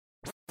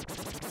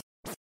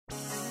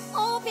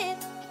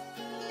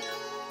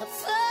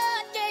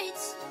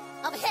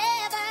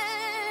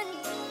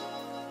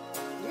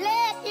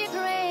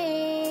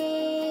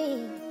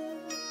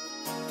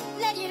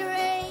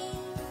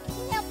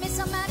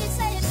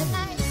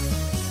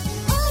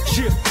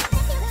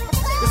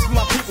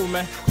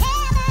man.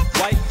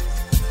 White,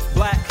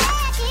 black,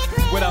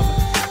 whatever.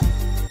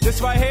 This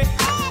right here,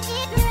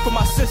 for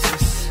my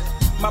sisters,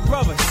 my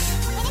brothers,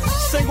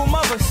 single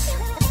mothers.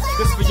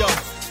 This for y'all.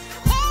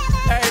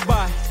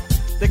 Everybody,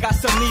 they got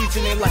some needs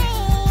in their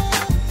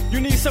life.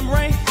 You need some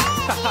rain?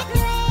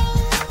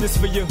 This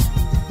for you.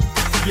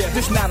 Yeah,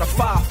 this 9 to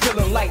 5,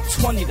 feeling like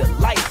 20 to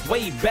life.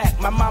 Way back,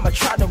 my mama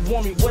tried to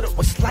warn me what it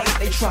was like.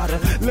 They try to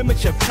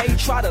limit your pay,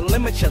 try to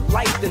limit your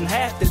life. Then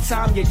half the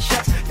time your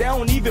checks, they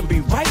don't even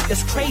be right.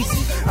 That's crazy.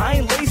 I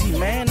ain't lazy,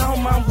 man. I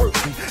don't mind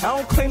working. I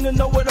don't claim to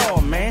know it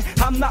all, man.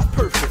 I'm not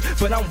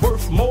perfect, but I'm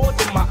worth more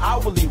than my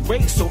hourly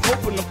rate. So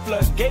open the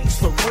floodgates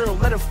for real,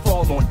 let it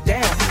fall on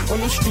down. On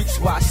the streets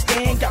where I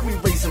stand, got me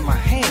raising my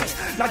hands.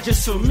 Not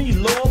just for me,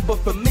 Lord, but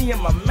for me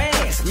and my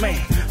mans.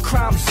 Man,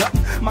 crime's up.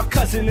 My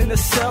cousin in the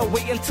cell,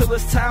 waiting till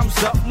his time's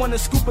up. Wanna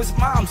scoop his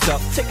mom's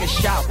up, take her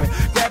shopping,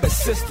 grab his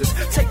sisters,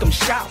 take them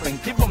shopping,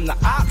 give them the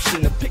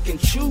option to pick and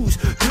choose.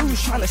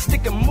 Dudes trying to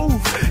stick and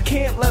move,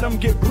 can't let them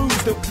get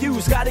bruised,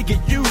 abused, gotta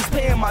get used,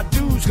 paying my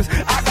dues, cause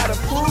I gotta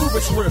prove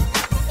it's real,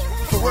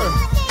 for real.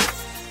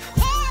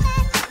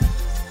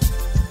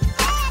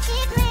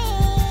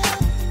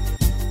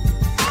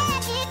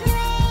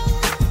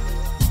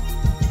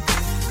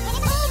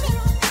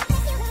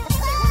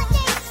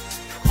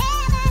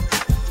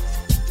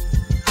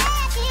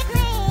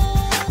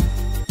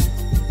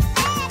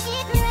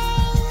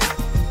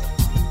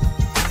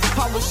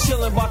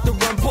 About to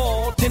run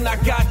ball, then I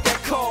got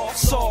that call.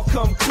 Saw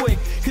come quick,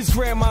 his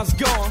grandma's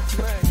gone.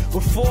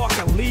 Before I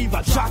can leave,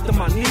 I dropped to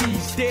my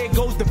knees. There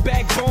goes the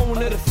backbone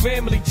of the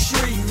family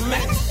tree,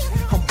 man.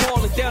 I'm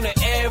balling down the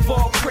Ave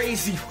all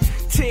crazy.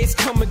 Tears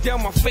coming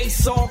down my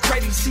face all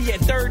crazy. She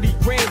had 30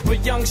 grand,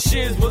 but young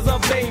Shiz was a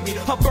baby.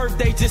 Her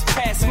birthday just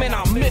passed, man,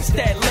 I miss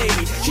that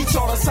lady. She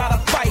taught us how to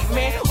fight,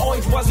 man,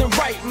 always wasn't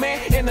right,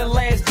 man. In the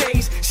last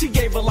days, she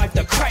gave her life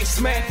to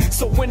Christ, man.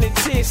 So when the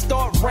tears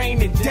start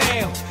raining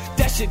down,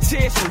 that's your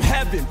tears from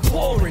heaven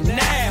pouring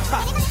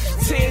now.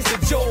 Tears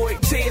of joy,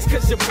 tears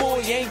cause your boy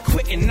ain't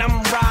quitting.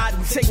 I'm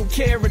riding, taking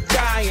care of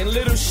dying.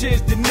 Little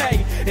Shiz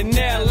Danae, and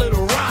now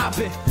little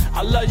Robin.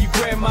 I love you,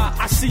 Grandma,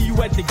 I see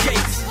you at the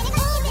gates.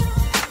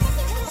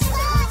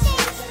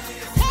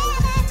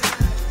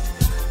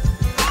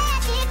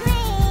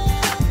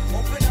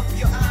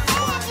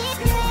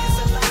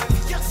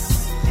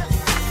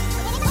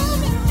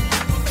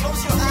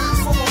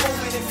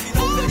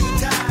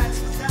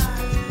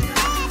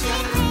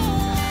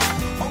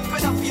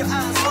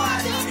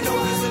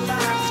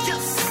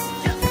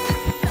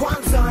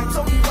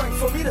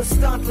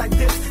 Stunt like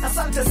this,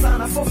 asante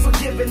sana for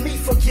forgiving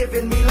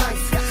me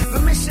life. The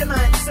mission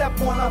I accept,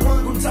 mwana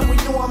wangu tamu,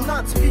 you know I'm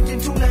not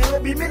speaking to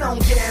Nairobi, mina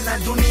ongea na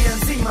dunia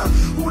nzima.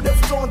 Who'd have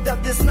thought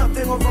that there's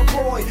nothing of a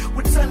boy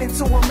would turn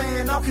into a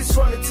man, now he's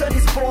trying to turn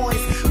his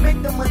boys.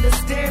 Make them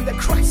understand that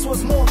Christ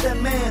was more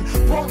than man,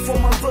 born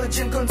from a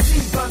virgin,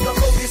 conceived by the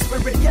Holy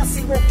Spirit. Yes,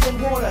 he walked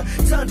on water,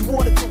 turned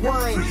water to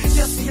wine.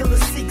 Yes, he healed the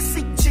sick,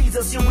 seek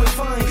Jesus you will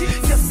find.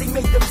 Yes, he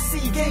made them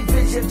see, gave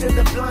vision to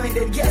the blind.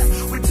 And yes,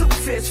 we took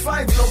fish,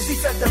 5 loaves, he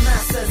fed the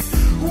masses.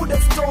 Who'd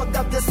have thought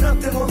that there's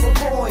nothing of a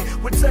boy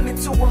would turn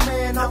into a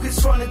man, now he's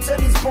trying to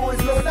turn his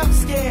boys. Lord, I'm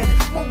scared,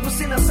 Mungu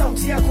sina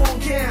sauti ya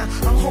kuongea.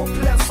 I'm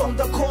hopeless on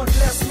the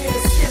cordless, me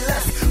is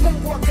skinless.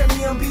 Mungu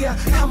akaniambia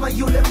kama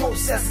yule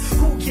Moses.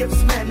 Who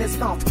gives man his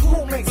mouth,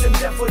 who makes him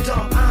deaf or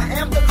dumb? I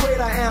am the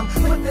great I am,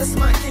 put this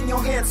mic in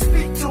your hand.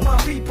 Speak to my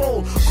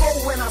people, go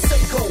when I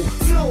say go,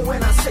 flow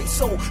when I say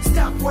so,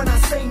 stop when I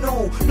say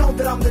no. Know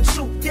that I'm the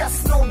truth,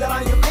 yes, know that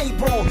I am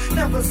able.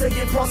 Never say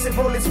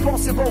impossible, it's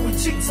possible with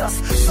Jesus.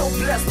 So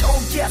blessed,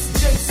 oh yes,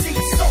 JC,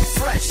 so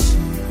fresh.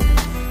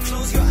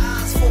 Close your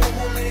eyes for a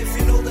moment if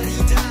you know that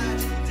he died.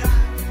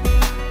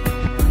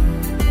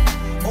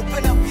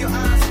 Open up your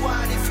eyes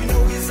wide if you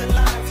know he's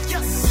alive,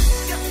 yes.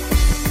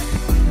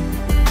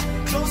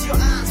 Close your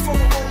eyes for a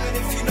moment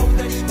if you know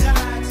that he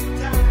died.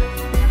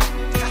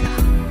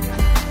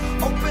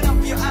 Open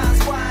up your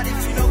eyes wide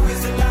if you know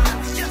he's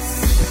alive, yes.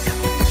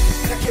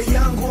 Kake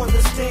yangu on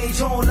the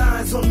stage, all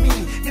eyes on me.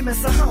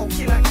 Nimesahau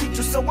kila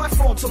kitu, so I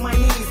fall to my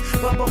knees.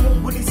 Baba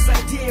Mungu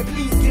nisaidie,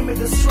 please give me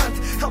the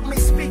strength. Help me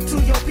speak to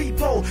your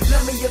people,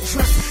 let me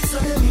address.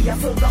 Suddenly I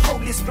feel the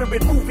Holy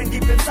Spirit moving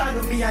deep inside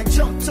of me. I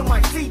jump to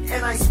my feet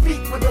and I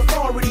speak with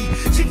authority.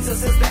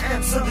 Jesus is the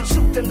answer, the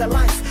truth and the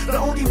life. The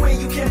only way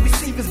you can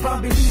receive is by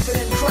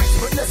believing in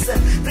Christ. But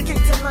listen, the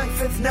gate to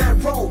life is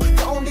narrow.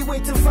 The only way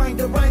to find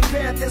the right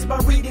path is by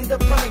reading the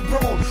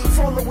Bible,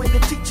 following the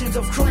teachings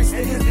of Christ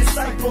and his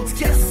disciples.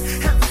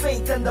 Yes, have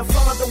faith and the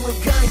Father will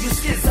guide you.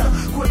 Skiza,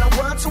 kuna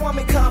watu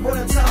wamekabwa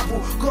na tabu.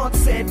 God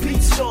said be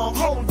strong,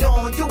 hold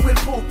on, you will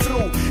pull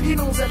through. He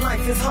knows that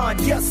life is hard,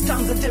 yes,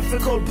 times are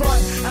difficult,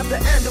 but at the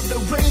end of the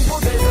rainbow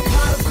there's a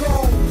pot of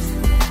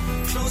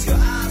gold. Close your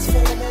eyes for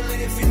a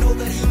moment if you know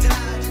that he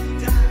died.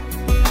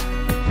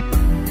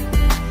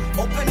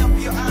 Open up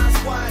your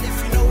eyes wide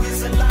if you know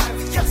he's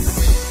alive, yes.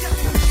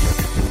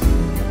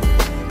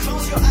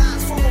 Close your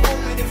eyes for a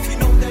moment if you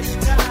know that he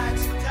died.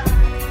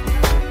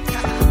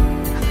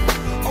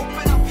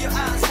 Open up your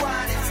eyes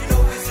wide if you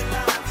know he's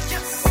alive,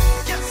 yes,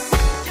 yes,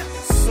 yes.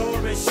 So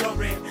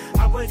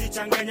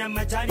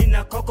majani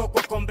na koko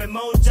kwa kombe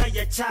moja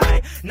ya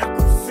chai na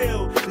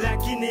kufeel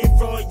lakini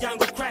roho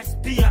yangu crash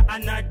pia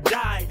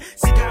anadai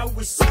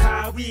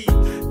sikawi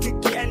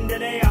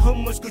tukiendelea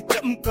hummus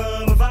kutamka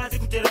mavazi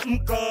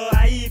kuteremka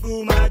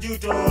aibu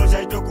majuto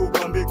zaito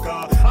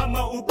kubambika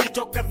ama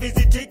ukitoka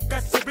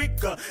visitika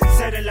sirika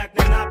Cerelac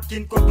na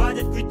napkin kwa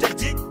budget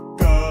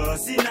kuitajika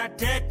sina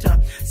teta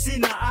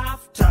sina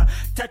after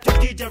tatu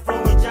kija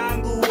roho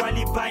yangu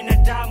walibai na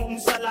damu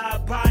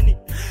msalabani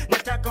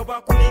nataka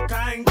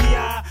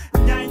wakunikaangia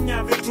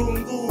nyanya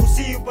vitungu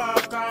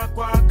siwaka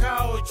kwa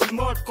couch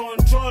remote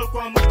control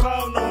kwa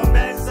mkono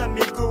meza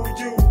miguu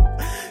juu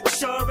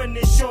sure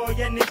ni show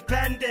yani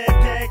pende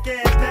peke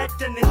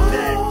pete ni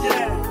peke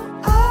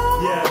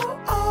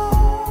yeah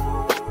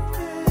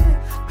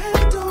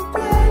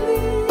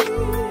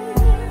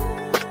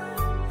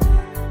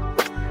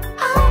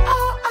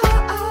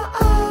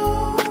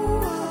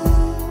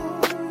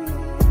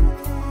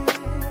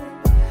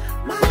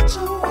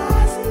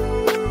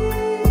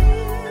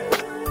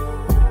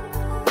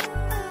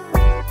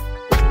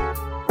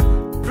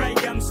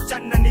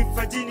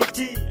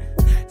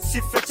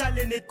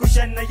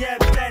Nikushana ye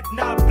bed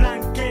na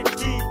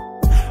blanketi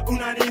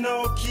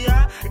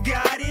unaninokia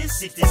gari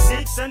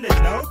 66 and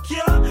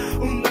Nokia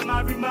una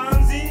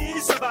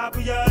marimanzi sababu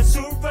ya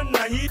super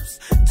na hips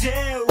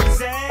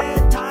jeuze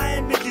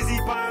time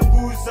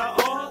ikizipanguza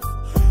off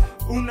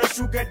una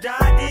sugar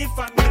daddy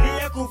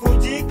familia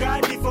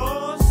kuvunjika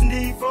divorce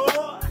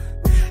ndivyo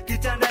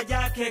kitanda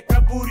yake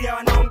kaburi ya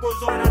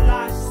wanaongozwa na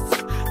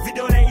last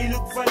vidole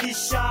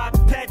ilikuvalisha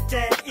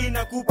pete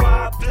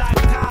inakupa black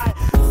eye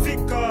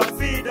fika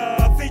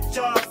vida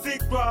ficha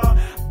fikra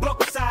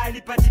boxa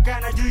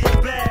ilipatikana juu ya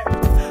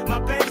bed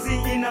mapenzi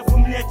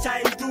inavumilia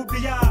chai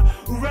tubia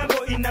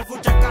urembo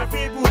inavuta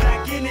karibu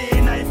lakini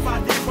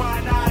inahifadhi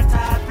kwa na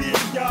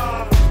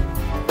tabia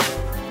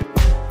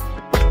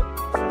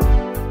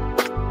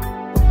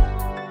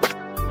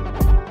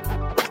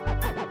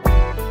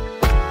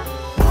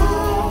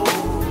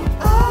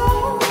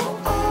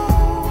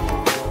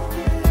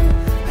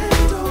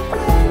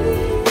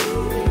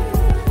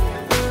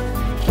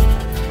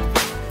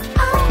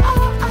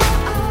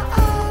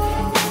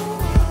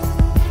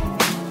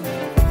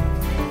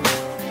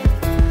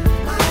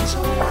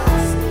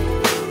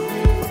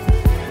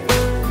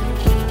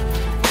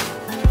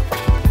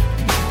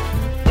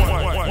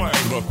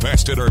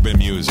Urban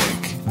music.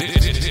 This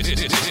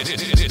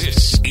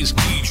is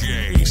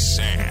DJ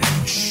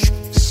Sanch.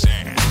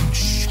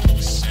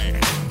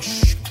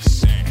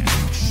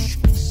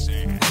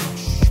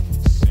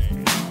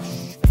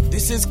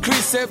 This is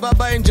Chris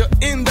Baba Angel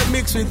in the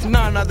mix with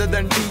none other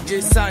than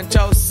DJ Sanch.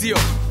 I'll see you.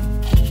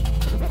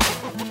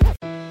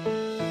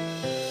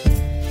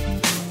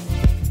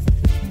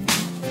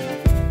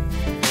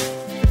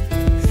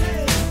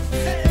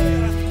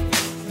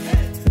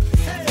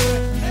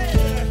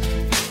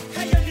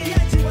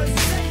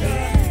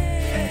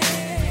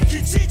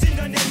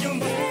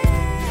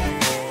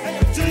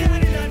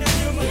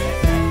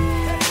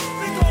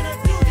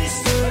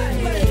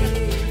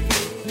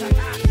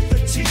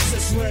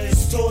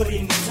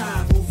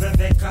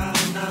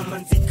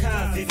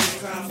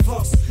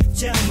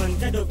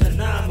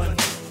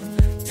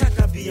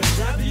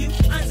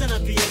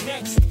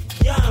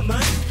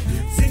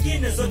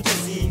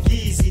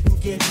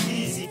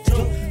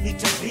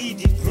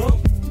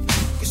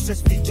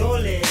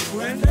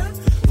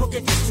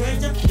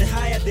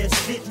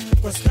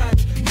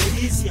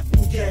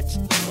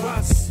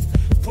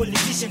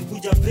 Politician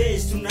kuja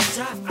base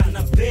tunataka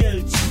na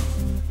belge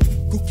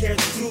kuget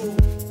through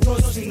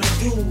toss tuna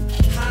do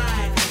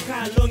high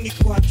kalongi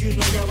kwa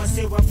kiuno ya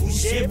wase wa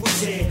bushe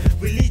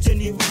religion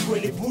ni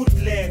ukweli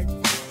bootleg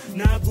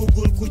na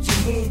google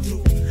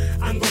kuchimudu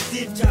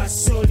angotita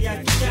soul ya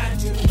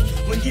kitatu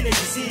wengine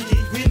kisidi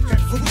green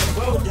card vuga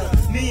boda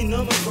me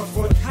normal kwa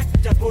fort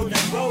hata boda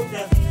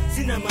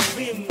sina ma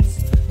rims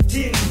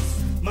jeans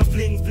ma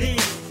bling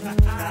bling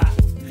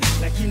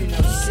lakini na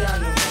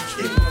usiano na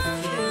kipo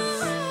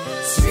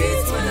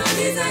streets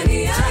wanauliza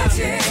ni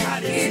aje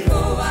iko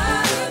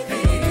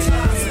wapi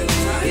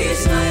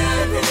maisha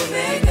yangu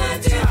mega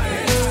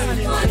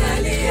different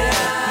wanalia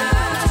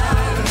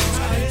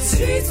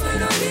streets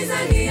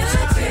wanauliza ni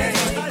aje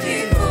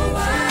iko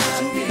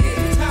wapi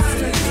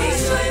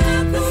maisha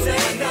yangu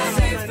mega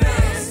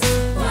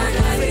different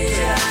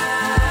wanalia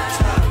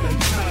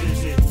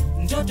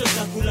ndoto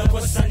za kula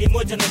kwa sani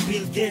moja na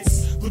Bill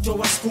Gates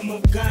kutoa sukuma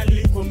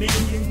ugali kwa menu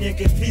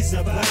nyeke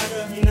pizza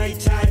baga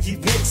inahitaji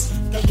bits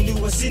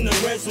kagundua sina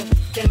uwezo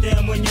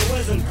kendea mwenye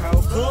uwezo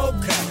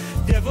nikaokoka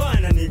devo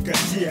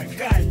ananikatia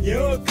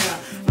kanyoka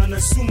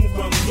ana sumu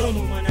kwa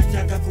mdomo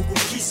wanataka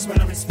kukukiss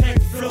wana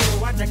respect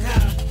flow wataka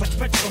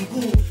patipati kwa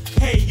mguu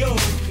hey yo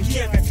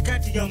ingia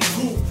katikati ya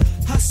mguu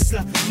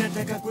hustler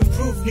nataka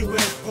kuimprove niwe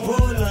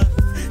bola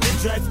ni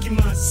drive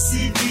kima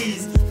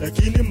CDs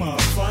lakini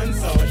mafans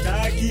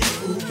hawataki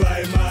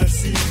kubuy ma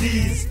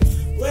CDs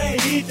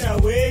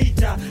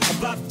waiter,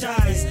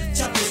 baptized,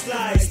 chapo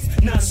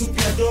sliced, na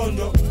supu ya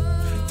dondo.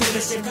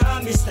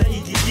 Tunasheka Mr.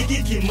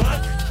 Iggy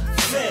Kimak,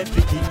 mzee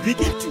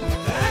pigi tu.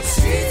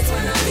 Streets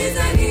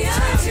wanauliza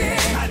niache,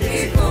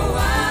 niko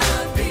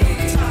wapi?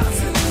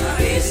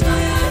 Suluhisho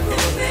ya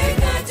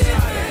kumeka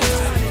difference,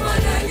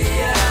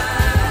 wanalia.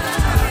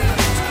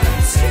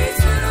 Streets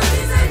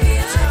wanauliza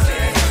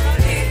niache,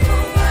 niko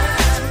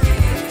wapi?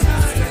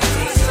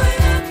 Suluhisho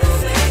ya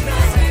kumeka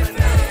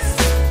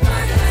difference,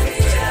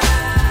 wanalia.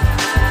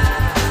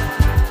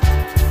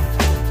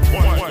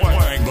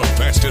 Playing the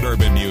best in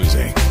urban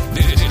music.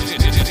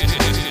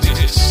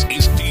 This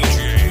is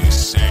DJ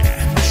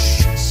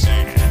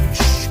Sanch.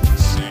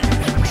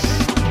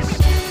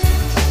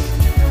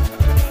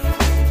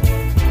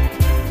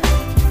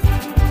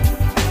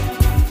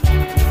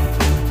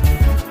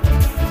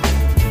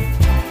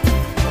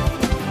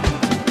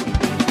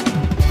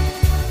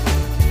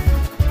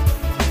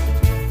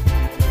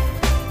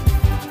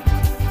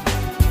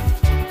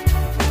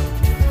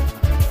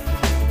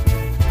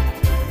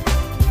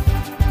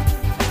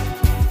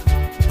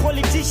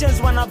 Politicians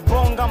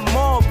wanabonga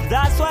mob,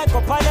 that's why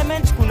kwa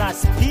parliament kuna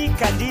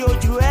speaker ndio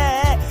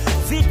jue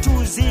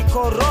vitu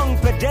ziko wrong.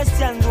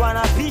 Pedestrians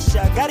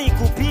wanapisha gari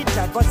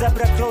kupita kwa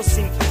zebra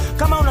crossing.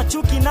 Kama una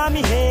chuki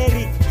nami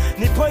heri,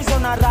 ni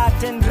poison na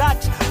rat and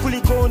rat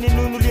kuliko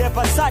ninunulie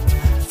Passat.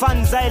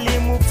 Funds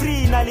elimu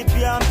free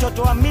nalipia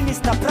mtoto wa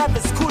minister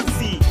private school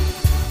fee.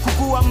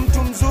 Kukuwa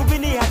mtu mzubi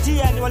ni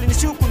hatia, ni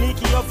walinishuku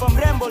nikiofa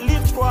mrembo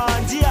lift kwa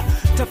njia.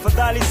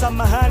 Tafadhali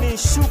samahani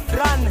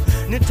shukran,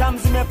 ni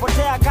terms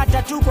zimepotea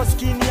kata tu kwa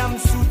skin ya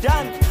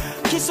Msudan.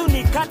 Kisu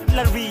ni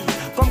cutlery,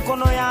 kwa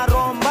mkono ya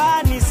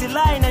romba ni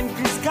silaha na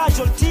increase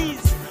casualties.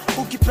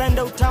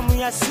 Ukipenda utamu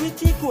ya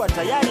sweetie kuwa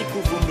tayari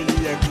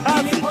kuvumilia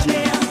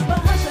cavity.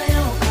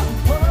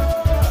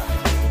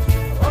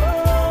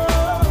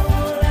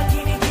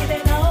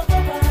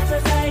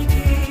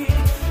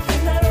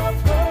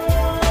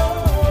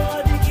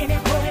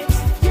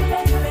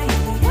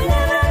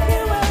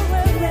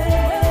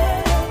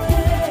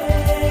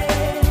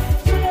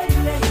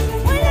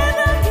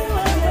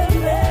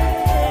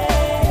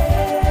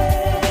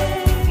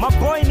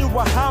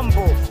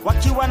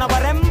 Wakiwa na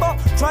warembo,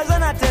 twaza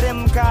na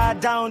teremka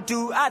down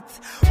to earth.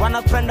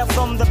 Wanapenda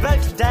from the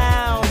belt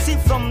down, see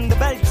from the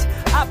belt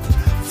up.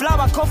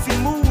 Flower coffee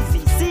movie,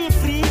 see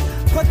free.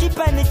 Kwa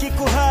kipeni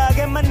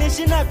kikuhage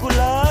manishi na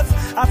kulove.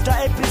 After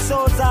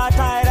episodes are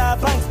tighter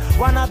banks,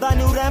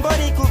 wanadhani urembo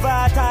ni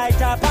kuvaa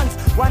tighter pants.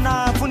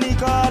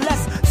 Wanafunika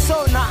less, so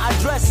na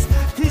address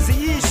hizi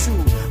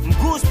issue.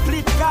 Mguu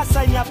split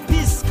kasa ya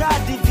piece ka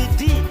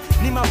DVD.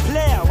 Ni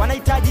maplayer,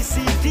 wanahitaji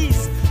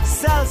CDs.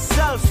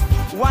 Self,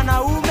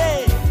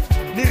 wanaume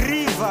ni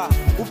river,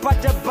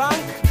 upate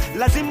bank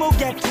lazima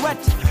uget wet.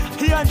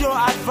 Hiyo ndio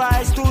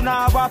advice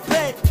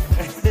tunawape.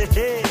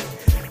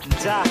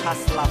 Nja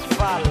hasla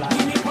fala.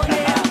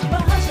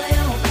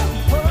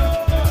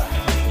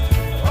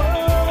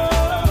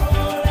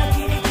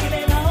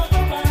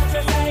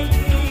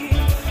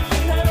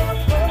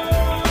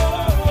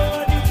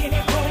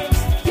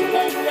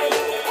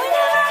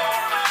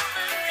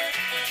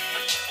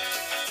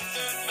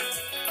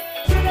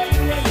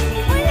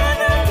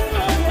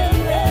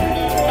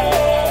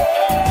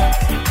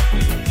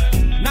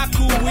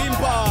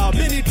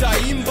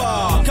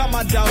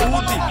 Kama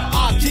Daudi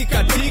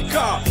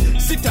akikatika,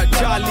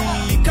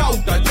 sitajali ka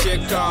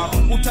utacheka,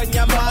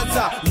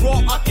 utanyamaza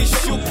roho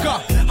akishuka.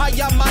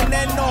 Haya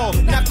maneno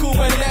na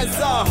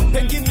kueleza,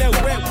 pengine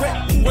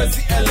wewe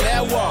huwezi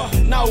elewa.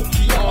 Na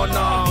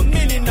ukiona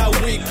mimi na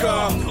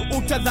wika,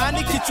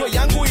 utadhani kichwa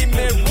yangu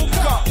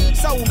imeruka.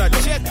 Sa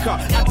unacheka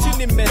ati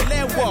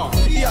nimelewa,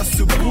 ya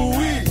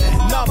asubuhi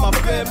na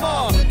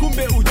mapema,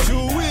 kumbe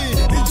ujui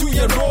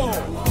nijuye roho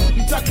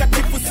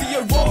mtakatifu siye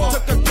roho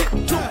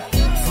mtakatifu.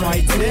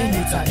 Friday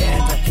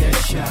nitaenda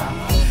kesha,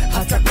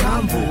 hata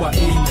kamvua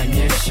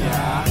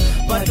inanyesha,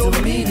 bado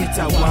mimi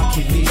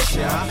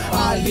nitawakilisha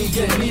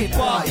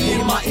aliyenipa hii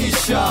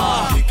maisha.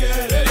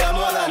 Ikerelea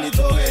mola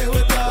nitoe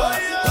weta,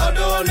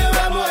 bado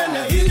niwe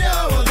mwene hinya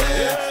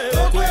wode.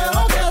 Tokwe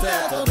hokete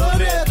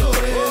todore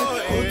towe,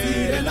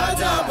 utire na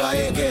jaba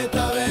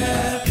iketawe.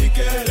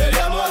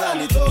 Ikerelea mola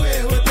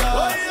nitoe weta,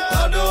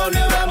 bado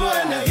niwe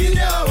mwene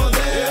hinya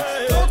wode.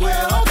 Tokwe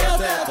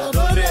hokete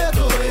todore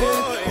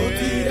towe,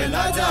 utire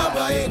na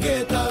jaba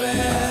iketawe.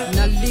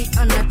 Nali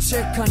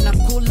anacheka na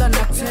kula na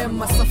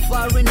tema,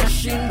 safari na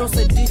shindo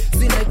zedi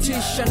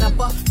zinaitisha. Na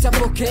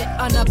batapokea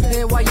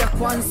anapewa ya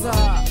kwanza,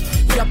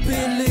 ya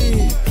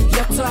pili,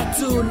 ya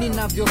tatu.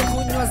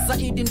 Ninavyokunywa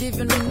zaidi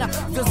ndivyo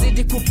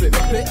ninavyozidi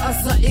kupepea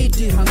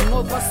zaidi.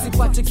 Hangover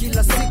sipati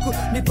kila siku,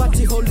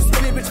 nipati Holy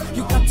Spirit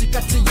yu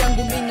katikati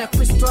yangu. Mina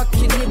Kristo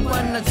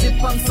akinipa,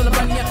 najipa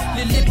msalabani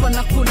lilipa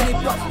na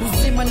kunipa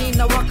uzima.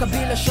 Ninawaka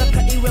bila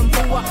shaka iwe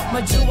mvua,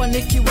 majua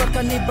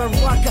nikiwaka ni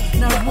baraka.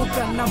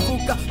 Naruka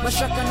navuka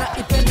mashaka na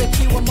ipende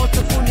kiwa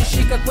moto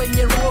kunishika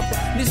kwenye roho,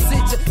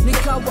 nisije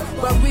nikawa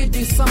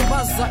baridi.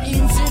 Sambaza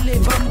injili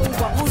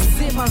bambua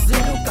uzima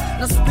zinduka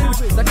na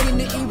spirit,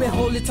 lakini iwe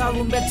holy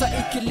tarumbeta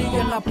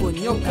ikilia na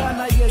ponyoka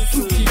na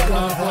Yesu.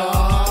 Tukigava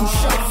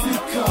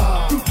ushafika,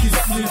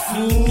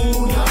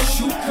 tukisifu na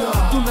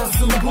shuka,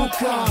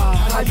 tunazunguka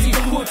hadi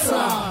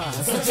kuta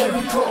za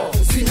Jericho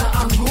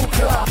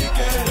zinaanguka.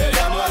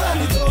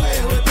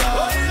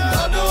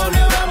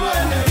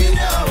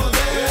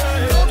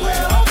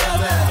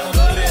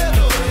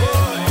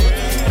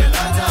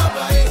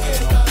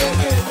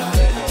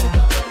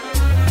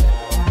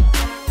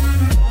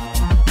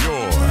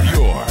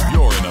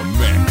 You're in a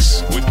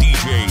mix with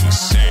DJ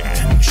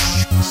Sanch.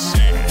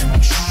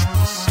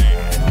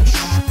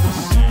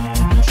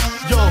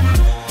 Yo,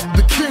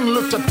 the king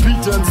looked at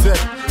Peter and said,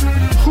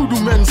 "Who do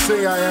men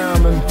say I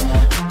am?" And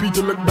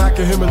Peter looked back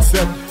at him and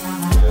said,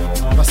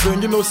 "I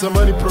saying, you know,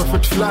 somebody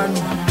prophet flan.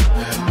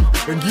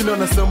 And you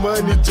know,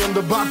 somebody John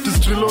the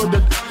Baptist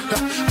reloaded."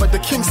 But the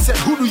king said,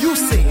 "Who do you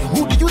say?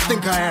 Who do you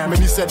think I am?"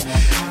 And he said,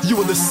 "You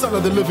are the son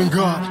of the living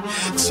God.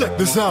 Check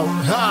this out.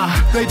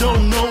 They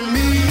don't know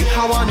me.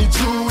 How I need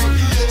to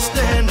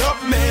stand up,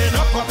 man,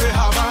 up in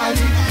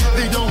Hawaii.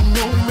 They don't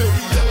know me.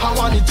 How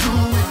I need to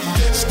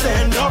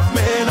stand up,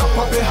 man,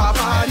 up in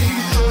Hawaii.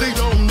 They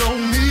don't know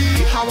me.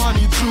 How I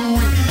need to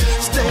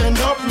stand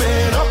up,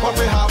 man, up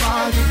in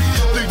Hawaii.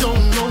 They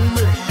don't know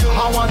me.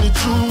 How I need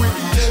to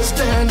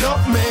stand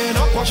up, man,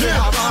 up in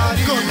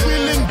Hawaii. God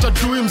willing to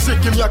do him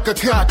sick in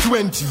Yakaka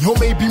 20 or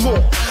maybe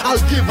more. I'll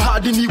give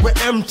hard in we're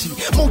empty.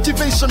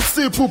 Motivation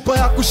sipu pa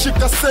ya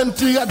kushika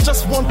senti. I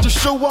just want to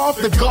show off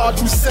the God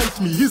who sent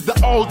me. He's the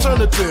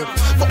alternative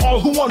for all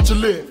who want to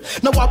live.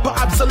 Now I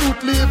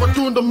absolutely but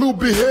doing the new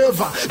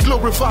behavior.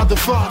 Glorify the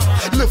Father,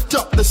 lift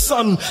up the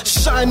Son,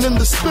 shine in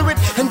the Spirit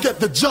and get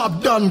the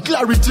job done.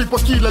 Clarity kwa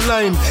kila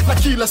line, na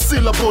kila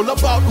syllable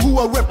about who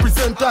I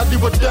represent. I do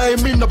what I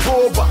mean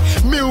boba.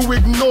 Me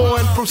ignore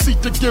and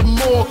proceed to give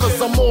more,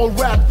 cause I'm all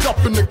wrapped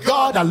up in the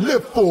God I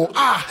live for.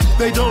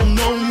 They don't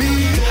know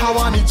me. How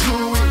I need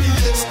to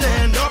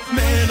stand up,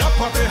 man,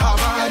 up in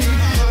Hawaii.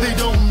 They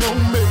don't know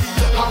me.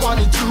 How I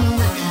need to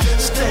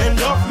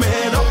stand up,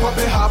 man, up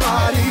in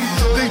Hawaii.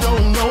 They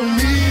don't know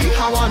me.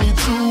 How I need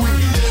to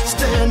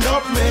stand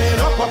up, man,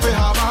 up in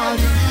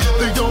Hawaii.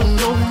 They don't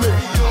know me.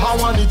 How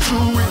I need to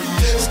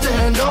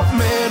stand up,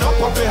 man,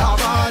 up in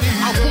Hawaii.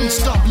 I won't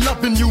stop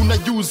loving you, na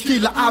use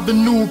kila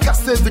avenue.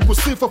 Kasezi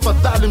kusifa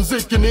fadhali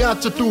mziki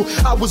niache tu.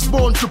 I was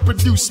born to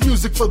produce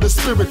music for the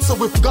spirit,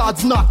 so if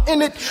God's not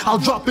in it, I'll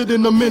drop it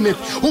in a minute.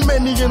 Who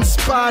many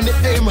inspire me,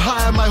 aim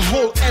higher. My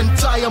whole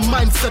entire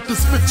mindset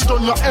is fixed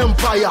on your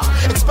empire.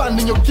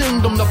 Expanding your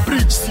kingdom, the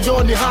preach, see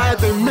only higher,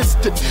 they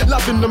missed it.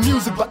 Loving the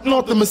music, but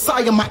not the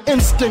Messiah. My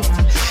instinct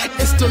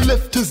is to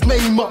lift his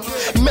name up.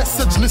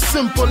 Message is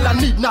simple, I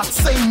need not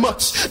say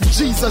much.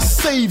 Jesus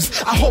saves.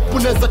 I hope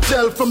when as I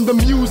tell from the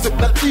music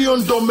that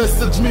Eon don't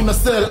message me na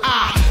sell.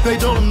 They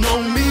don't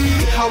know me.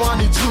 How I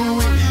need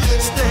to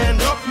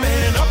stand up,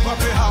 man,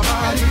 up in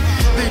Hawaii.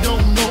 They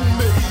don't know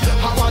me.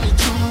 How I need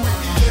to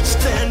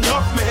stand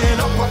up, man,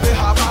 up in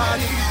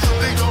Hawaii.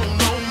 They don't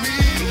know me.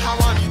 How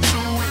I need to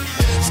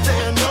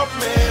stand up,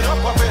 man,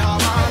 up in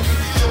Hawaii.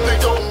 They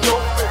don't know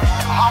me.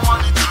 How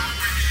I need to.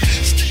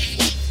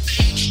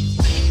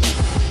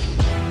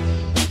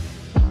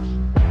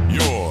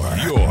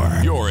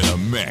 You're in a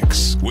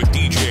mix with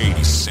DJ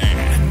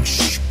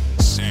Sanch.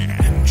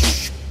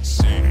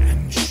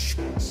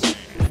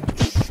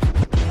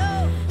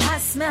 I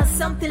smell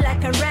something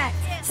like a rat,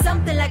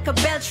 something like a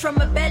belch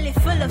from a belly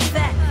full of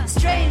fat.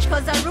 Strange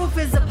cause our roof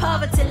is a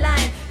poverty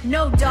line.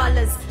 No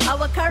dollars,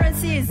 our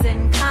currency is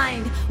in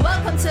kind.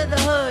 Welcome to the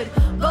hood.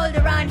 Gold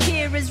around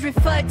here is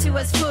referred to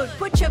as food.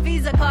 Put your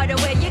Visa card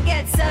away, you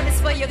get service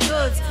for your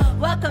goods.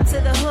 Welcome to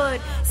the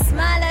hood.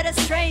 Smile at a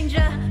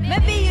stranger,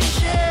 maybe you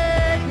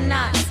should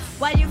not.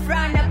 While you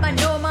frown at my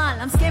normal,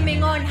 I'm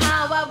skimming on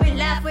how I will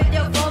laugh with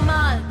your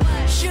formal.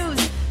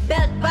 Shoes,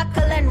 belt,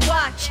 buckle and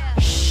watch.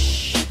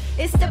 Shh,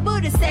 it's the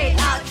Buddha say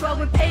ouch. While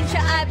we paint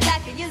your eye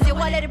black and use your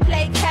wallet to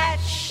play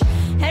catch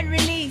and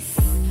release.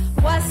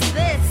 What's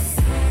this?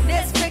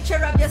 This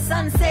picture of your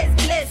son says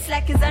bliss,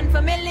 like he's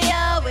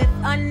unfamiliar with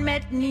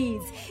unmet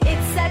needs.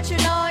 It's such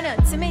an honor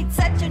to meet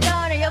such a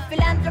donor. Your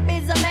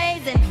philanthropy's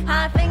amazing.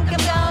 I think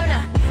I'm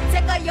gonna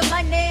take all your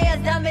money as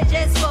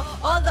damages for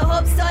all the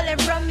hope stolen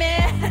from me.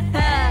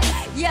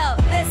 Yo,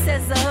 this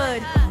is the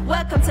hood.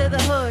 Welcome to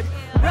the hood.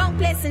 Wrong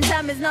place and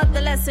time is not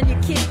the lesson you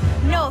keep.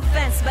 No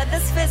offense, but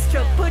this fist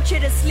stroke put you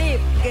to sleep.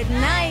 Good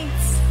night.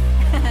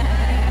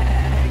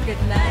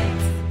 Good night.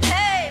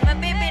 Hey, my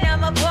baby na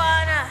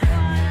mabwana.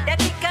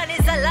 Dakika ni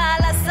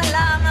zalala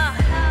salama.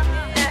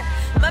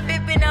 My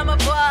baby na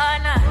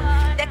mabwana.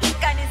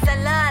 Dakika ni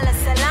zalala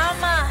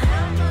salama.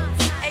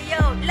 Hey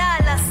yo,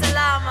 lala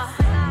salama.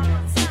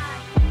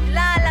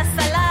 Lala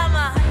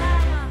salama.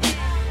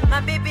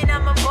 My baby na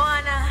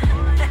mabwana.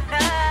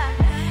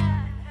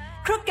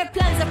 Crooked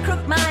plans of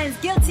crook minds,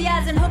 guilty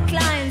as in hook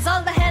lines.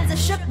 All the hands that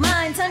shook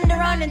mine, turned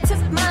around and took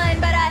mine.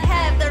 But I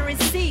have the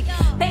receipt,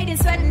 paid in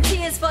sweat and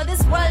tears for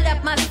this world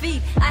at my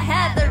feet. I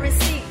have the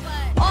receipt.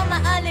 All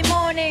my early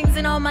mornings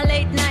and all my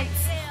late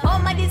nights, all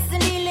my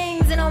distant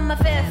dealings and all my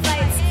fair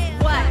fights.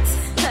 What?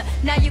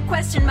 Now you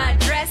question my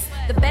dress.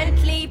 The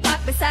Bentley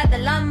parked beside the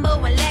Lambo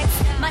and Lex.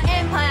 My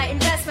empire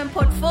investment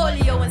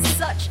portfolio and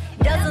such.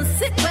 It doesn't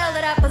sit well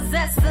that I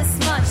possess this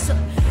much.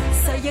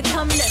 So you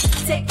come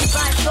to take it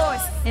by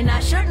force, and I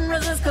shouldn't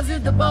resist cause you're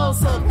the ball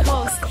so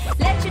close.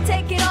 Let you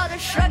take it all to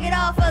shrug it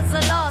off as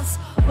a loss.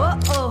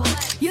 Uh-oh,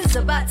 you's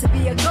about to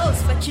be a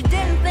ghost, but you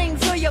didn't think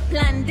through your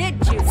plan, did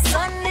you?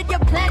 Son, did your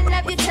plan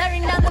have you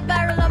tearing down the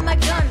barrel of my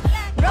gun?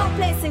 Wrong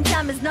place and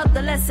time is not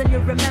the lesson you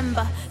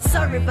remember.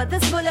 Sorry, but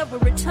this bullet will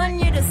return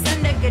you to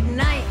Sunday good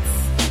nights.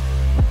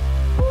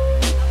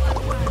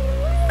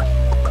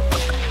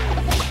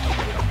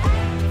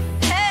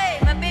 Hey,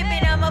 my baby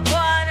na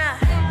mabwana,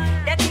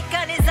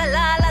 dakika ni za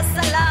lala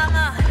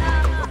salama.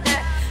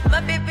 My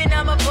baby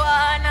na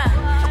mabwana,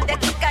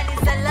 dakika ni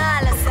za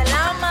lala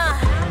salama.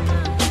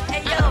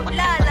 Hey yo,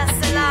 lala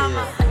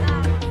salama.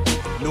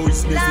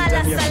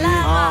 Lala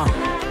salama.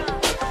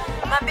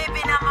 My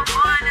baby na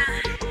mabwana.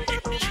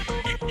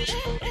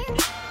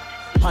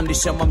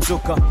 Pandisha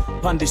mamzuka,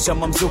 pandisha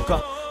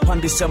mamzuka,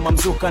 pandisha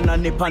mamzuka,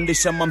 nani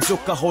pandisha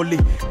mamzuka, Holy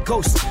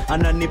Ghost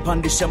anani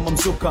pandisha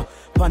mamzuka,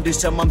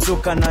 pandisha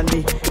mamzuka,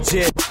 nani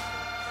je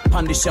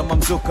pandisha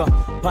mamzuka,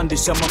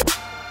 pandisha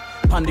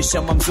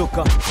pandisha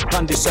mamzuka,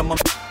 pandisha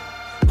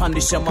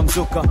pandisha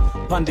mamzuka,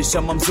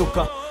 pandisha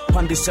mamzuka,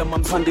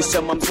 pandisha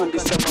pandisha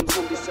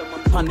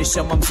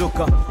pandisha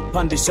mamzuka,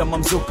 pandisha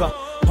mamzuka,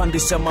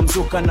 pandisha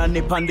mamzuka,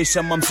 nani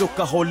pandisha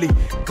mamzuka, Holy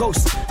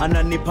Ghost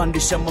anani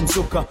pandisha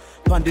mamzuka,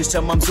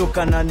 pandisha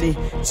mamzuka, nani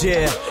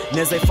yeah.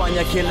 Neza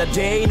ifanya kila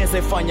day, neza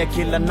ifanya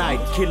kila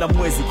night, kila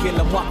mwezi,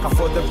 kila mwaka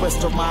for the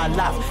rest of my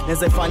life.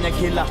 Neza ifanya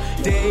kila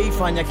day,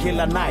 ifanya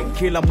kila night,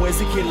 kila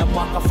mwezi, kila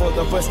mwaka for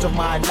the rest of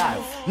my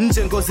life.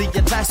 Nje ngozi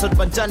ya Tyson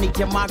banjani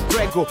kia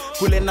McGregor,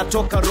 kule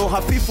natoka roho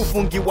hafifu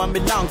fungi wa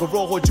milango,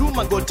 roho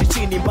juma goti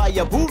chini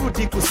mbaya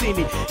burudi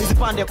kusini. Hizi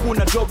pande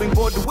hakuna drawing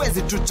board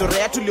wezi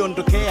tuchorea,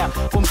 tuliondokea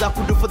form za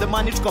kudu for the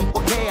money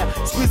tukampokea.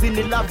 Squeezy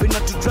ni love na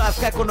to drive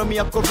ka economy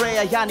ya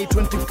Korea, yani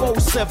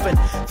 24/7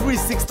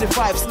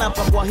 365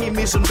 snapper kwa hii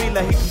mission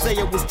bila hit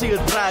mzee we still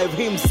drive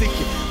him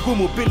siki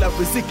humu bila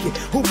riziki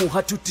humu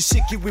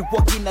hatutishiki. We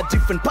walk in a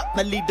different path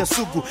na leader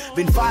sugu.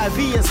 Been 5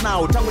 years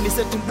now tangu ni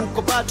set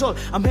mbuko battle.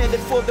 I'm headed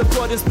for the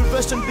broad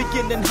inspiration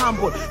beginning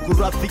humble.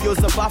 Kurap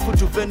videos za bafu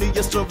to venue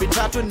ya story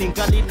tatu.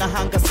 Ningali na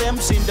hanga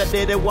same shinda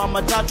dere wa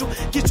matatu.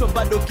 Kichwa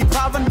bado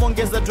kipavan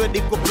mwongeza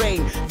dread kwa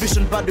brain.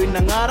 Vision bado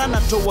inangara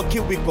na toa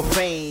kiwi kwa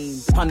fame.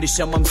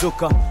 Pandisha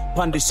mamzuka,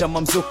 pandisha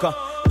mamzuka,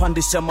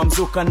 pandisha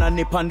mamzuka,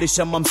 nani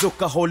pandisha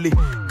mamzuka, Holy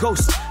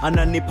Ghost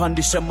anani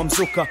pandisha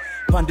mamzuka,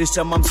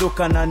 pandisha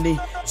mamzuka, nani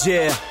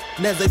yeah.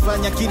 Neza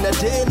ifanya kila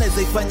day,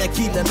 neza ifanya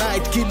kila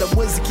night, kila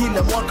mwezi,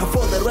 kila mwaka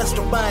for the rest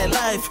of my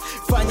life.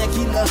 Fanya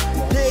kila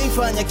day,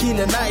 fanya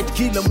kila night,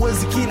 kila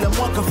mwezi, kila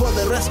mwaka for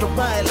the rest of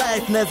my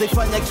life. Neza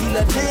ifanya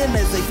kila day,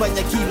 neza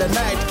ifanya kila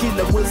night,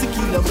 kila mwezi,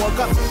 kila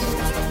mwaka.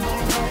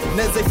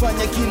 Neza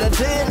ifanya kila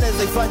day,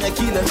 neza ifanya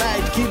kila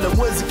night, kila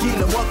mwezi,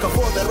 kila mwaka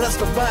for the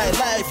rest of my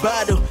life.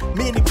 Bado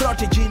mini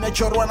protege na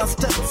chorwa na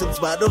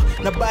stencils, bado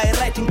na buy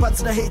writing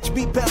pads na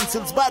HB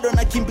pencils, bado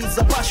na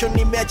kimbiza passion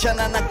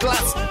nimeachana na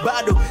class,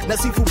 bado na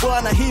sifu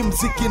bwana hii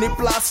mziki ni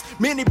plus.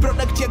 Mini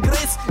product ya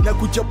grace na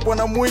kuchapwa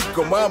na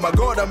mwiko, mama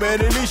God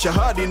amenilisha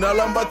hadi na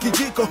lamba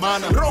kijiko.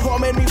 Roho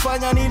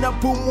amenifanya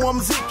ninapumua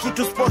mziki,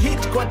 tuspo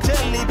hit kwa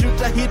teli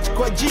tutahit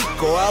kwa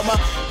jiko. Ama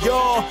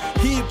yo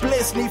hii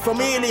place ni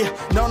familia,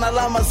 naona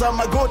alama za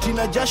magoti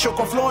na jasho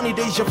kwa flow ni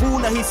deja vu.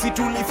 Na hisi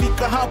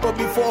tulifika hapa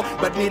before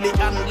but nili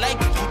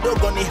unlike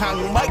kidogo ni hang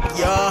mic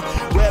ya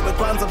wewe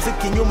kwanza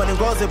mziki nyuma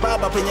ningoze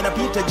baba penye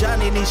napita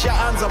jani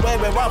nishaanza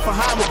wewe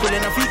wafahamu kule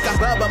nafika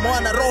baba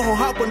mwana roho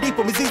hapo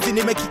ndipo mizizi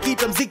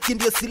nimekikita mziki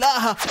ndio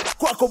silaha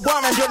kwako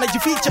bwana ndio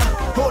najificha.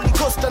 Holy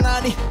Ghost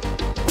nani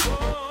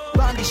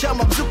pandisha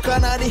mamzuka,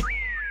 nani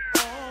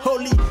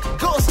Holy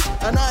Ghost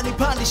anani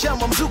pandisha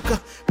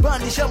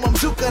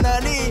mamzuka,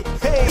 nani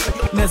hey.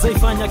 Neza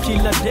ifanya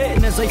kila day,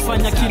 neza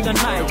ifanya kila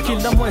night,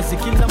 kila mwezi,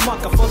 kila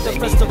mwaka for the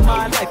rest of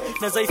my life.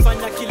 Neza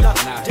ifanya kila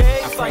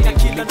day, ifanya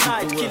kila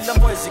night, kila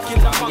mwezi,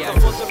 kila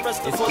mwaka for the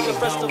rest of my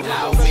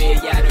life.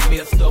 Man, y'all done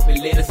messed up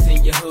and let us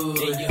in your hood.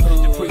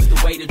 To preach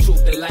the way, the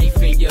truth, the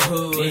life in your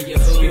hood. We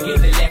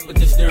get the lack with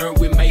the stern,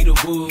 we made a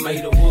wood.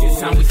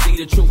 It's time we see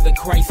the truth, the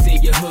Christ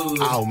in your hood.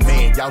 Oh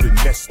man, y'all done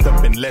messed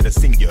up and let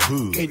us in your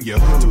hood.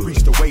 To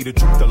preach the way, the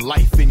truth, the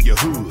life in your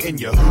hood.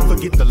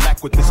 Forget the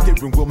lack with the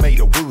steering wheel, made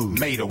a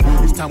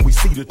wood. It's time we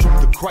see the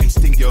truth of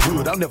Christ in your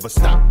hood. I'll never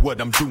stop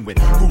what I'm doing,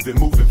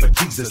 moving for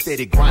Jesus.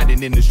 Steady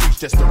grinding in the streets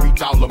just to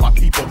reach all of my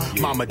people.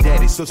 Mama,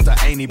 daddy, sister,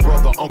 auntie,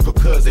 brother, uncle,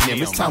 cousin,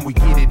 them. It's time we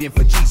get it in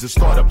for Jesus,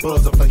 start a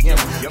buzzer for him.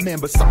 Man,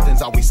 but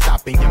something's always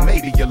stopping you.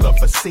 Maybe your love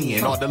for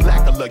sin or the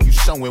lack of love you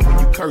showing when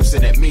you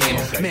cursing at men.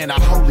 Man, how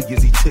holy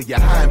is he to you?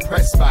 How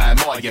impressed by him,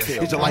 are you?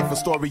 Is your life a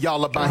story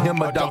all about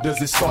him, or dog,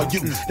 does it star you?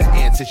 The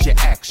answer's your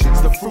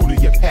actions, the fruit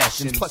of your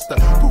passions, plus the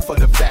proof of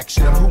the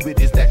faction of who it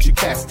is that you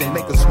casting.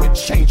 Make a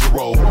switch, change your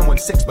role.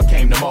 116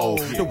 became the mold.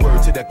 The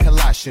word to the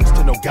Colossians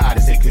to know God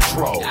is in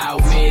control.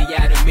 Out here,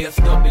 y'all done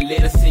messed up and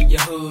let us in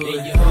your hood.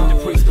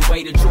 To preach the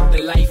way, the truth,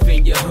 the life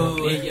in your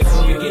hood.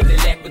 You get the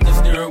lack, but the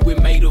steering we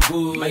made of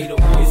wood.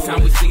 It's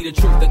time we see the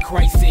truth of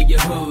Christ in your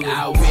hood.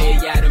 Out here,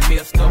 y'all done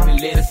messed up and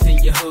let us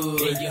in your hood.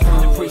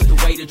 To preach the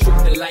way, the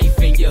truth, the life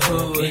in your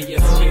hood.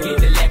 You get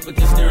the lack, but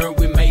the steering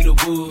we made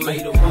of wood.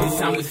 It's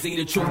time we see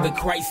the truth of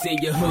Christ in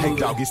your hood. Hey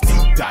dog, it's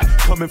deep dot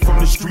coming from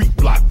the street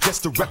block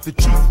just to rep the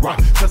chief rock.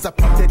 Cause I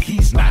think that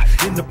he's not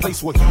in the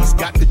place where he's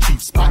got the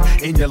chief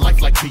spot in your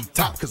life like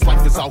B-top. Cause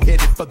life is all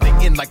headed for the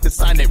end like the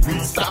sign that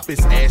reads stop.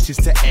 It's ashes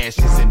to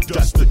ashes and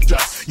dust to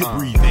dust. You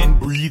breathe in,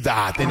 breathe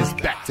out, then it's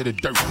back to the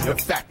dirt. The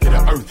fact of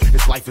the earth,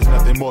 this life is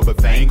nothing more but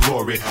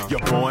vainglory. You're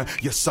born,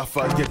 you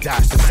suffer, you die,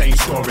 it's the same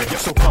story.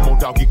 So come on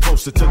dog, get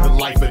closer to the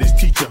life of this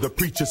teacher, the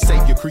preacher,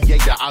 savior,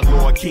 creator, our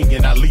Lord, King,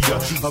 and our leader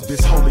of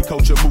this holy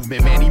culture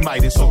movement. Man, he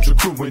might have sold your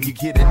crew. When you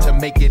get it to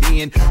make it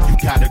in, you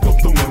gotta go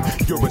through him.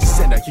 You're a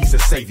sinner, he's a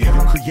savior.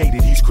 You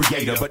created, he's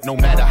creator. But no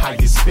matter how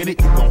you spin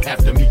it, you gon'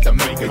 have to meet the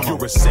maker.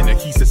 You're a sinner,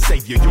 he's a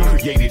savior. You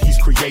created, he's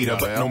creator.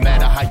 But no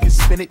matter how you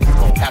spin it, you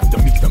gon' have to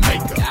meet the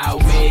maker.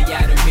 Out here,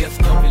 y'all done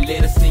messed up and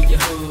let us in your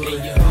hood.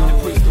 To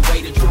preach the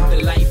way, the truth,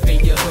 the life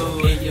in your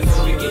hood. You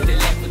get the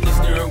lack with the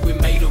steering we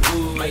made of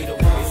wood.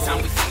 It's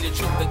time we see the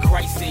truth of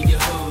Christ in your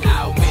hood.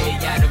 Out here,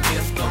 y'all done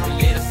messed up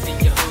and let us in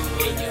your hood.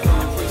 To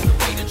preach the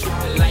way, the truth,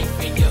 the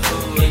life in your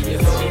hood. You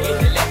get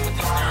the lack with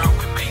the steering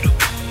we made of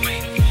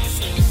wood.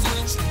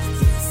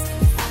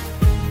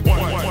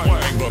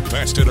 Playing the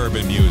best in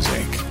urban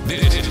music.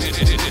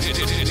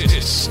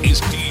 This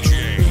is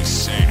DJ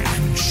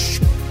Sanch.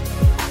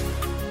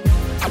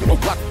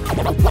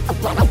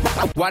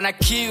 Wanna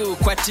kill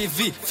kwa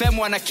TV, fame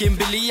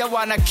wanakimbilia,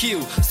 wanna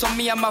kill. So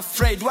me I'm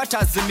afraid,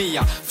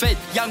 watazimia. Faith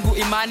yangu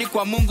imani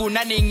kwa Mungu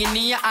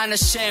naninginia,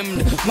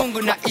 unashamed.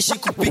 Mungu naishi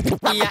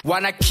kupigania.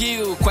 Wanna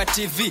kill kwa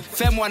TV,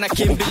 fame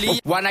wanakimbilia,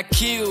 wanna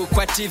kill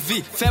kwa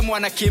TV, fame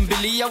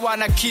wanakimbilia,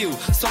 wanna kill.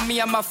 So me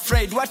I'm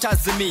afraid,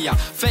 watazimia.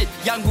 Faith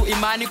yangu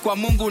imani kwa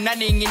Mungu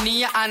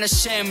naninginia,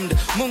 unashamed.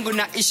 Mungu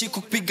naishi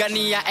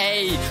kupigania.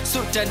 Ay,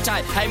 suit and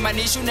tie,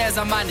 haimanishi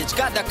unaweza manage.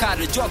 Gather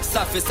courage, job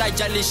surface,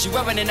 haijalishi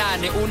wewe ni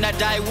nani.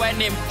 Unadai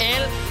when I'm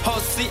ill,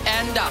 hosi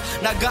enda.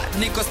 Na God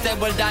niko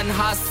stable than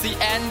hasi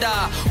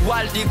enda.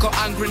 World niko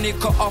angry,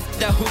 niko off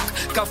the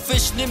hook. Ka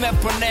fish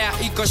nimeponea,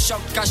 iko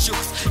shock ka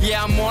shooks.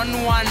 Yeah, I'm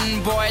on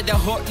one boy, the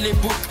holy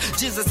book.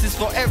 Jesus is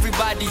for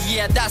everybody,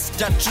 yeah, that's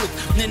the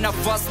truth. Nina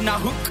first na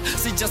hook,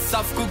 si just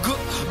self kugu.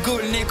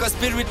 Good niko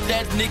spirit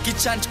led, niki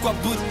chant kwa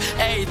booth.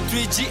 A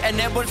 3G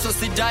enabled, so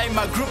si die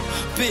my group.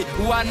 B,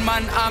 one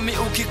man army,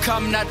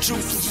 ukikam na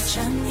troops.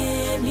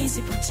 Nisichange,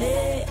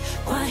 nisipotee,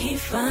 kwa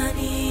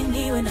hifani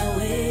niwe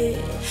nawe.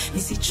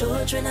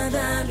 Nisichochwe na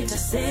dhambi,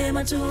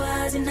 tasema tu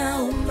wazi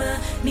naomba.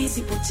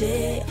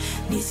 Nisipotee,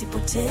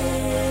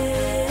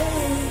 nisipotee,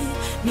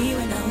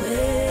 niwe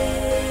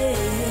nawe.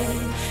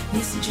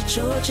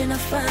 Nisijichoche na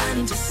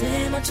fani,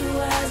 tasema tu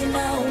wazi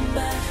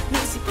naomba.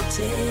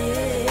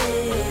 Nisipotee.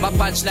 My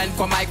punchline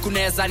kwa mic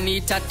uneza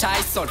nita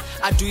Tyson.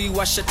 Adui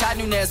wa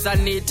shetani uneza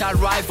nita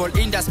rival.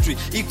 Industry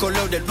iko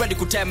loaded, ready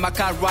kutema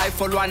ka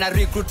rifle. Wana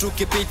recruit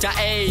ukipita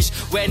age.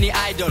 When he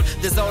idle,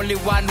 there's only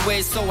one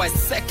way, so I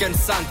second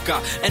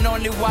sanka. And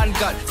only one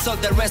God, so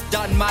the rest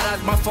don't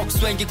matter. My folks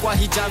wengi kwa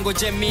hijango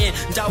jemi.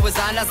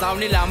 Ndawezana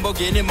zauni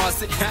Lamborghini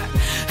mosi.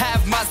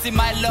 Have mercy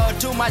my Lord,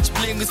 too much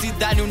bling.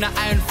 Usidhani una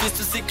iron fist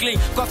to see clean.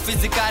 Kwa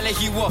physically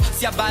he war,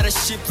 si about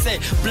ship say.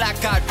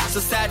 Blackout,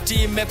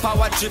 society me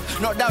power trip.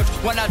 No doubt,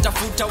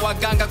 wanatafuta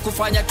waganga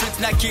kufanya tricks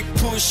na kick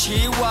push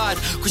heward.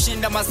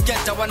 Kushinda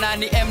masketa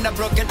wanani M na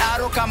broken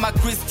arrow kama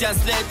Christian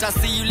Slater.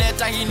 See you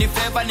later, hii ni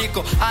favor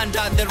niko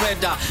under the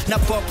radar. Na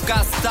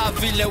popcaster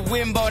vile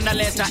wimbo na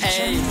letter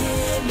A.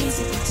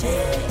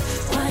 Nisipotee,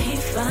 kwa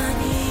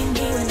hifani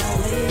niwe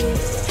nawe.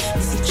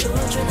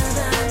 Nisichochwe na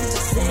dhambi,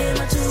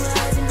 tasema tu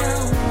wazi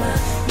naomba.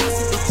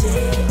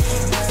 Nisipotee,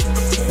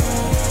 nisipotee,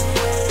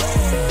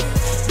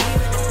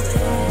 niwe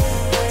nawe.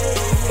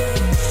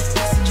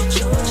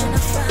 Nisijichoche na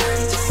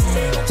fani,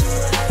 tasema tu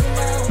wazi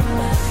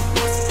naomba.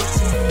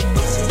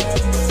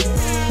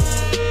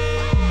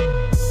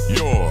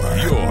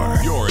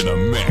 You're in the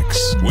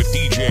mix with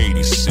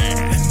DJ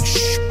Sanch.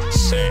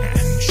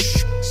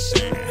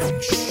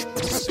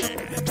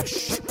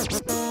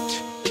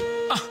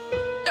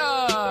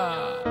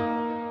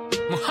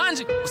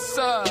 Muhanji, what's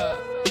up?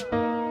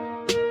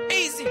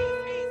 Easy,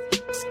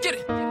 let's get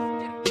it.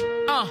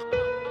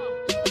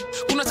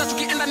 Kuna tatu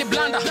kienda ni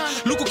blanda,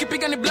 luku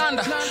kipiga ni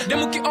blanda,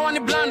 demu kioa ni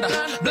blanda,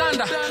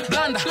 blanda,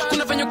 blanda.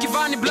 Kuna venyo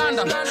kivaa ni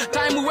blanda,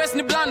 time waste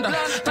ni blanda,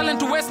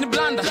 talent waste ni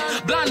blanda,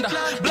 blanda,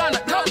 blanda.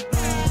 Go.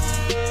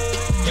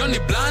 Yo ni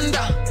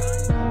blanda,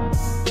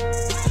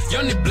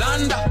 yo ni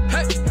blanda,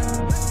 hey.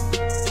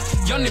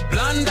 Yo ni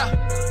blanda,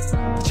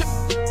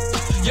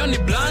 yo ni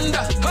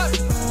blanda, hey.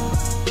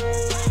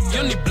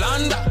 Yo ni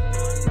blanda,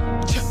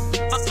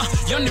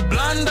 yo ni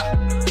blanda.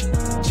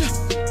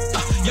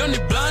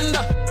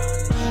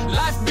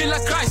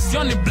 Christ,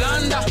 yoni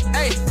blanda.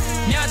 Hey,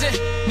 niaje,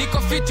 niko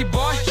fiti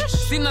boy.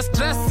 Sina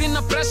stress,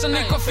 sina pressure,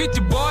 niko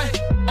fiti boy.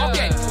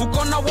 Okay,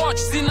 uko na watch,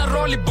 sina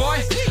rolly boy.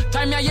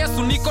 Time ya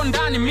Yesu niko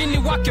ndani, mini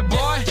wake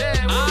boy.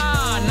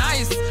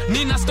 Nice,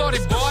 nina story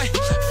boy.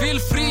 Feel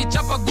free,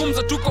 chapa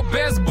gumza tuko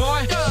base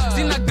boy.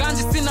 Sina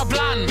ganji, sina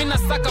plan, mina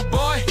saka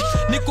boy.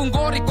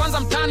 Nikungori kwanza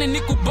mtani,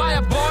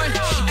 nikubaya boy.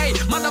 Hey,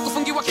 mada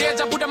kufungiwa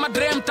keja, buda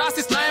madre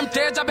mtasi, snaye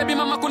mteja. Baby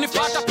mama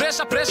kunifata,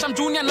 pressure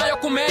mjunior nayo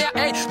kumea.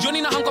 Hey,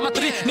 Johnny na hango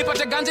matri,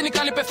 nipate ganji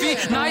nikalipe fee.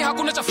 Nai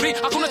hakuna cha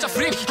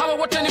free, hawa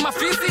wote ni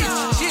mafisi.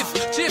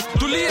 Chief,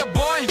 tulia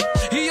boy.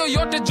 Hiyo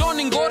yote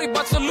Johnny ngori,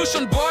 but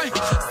solution boy.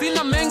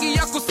 Sina mengi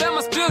ya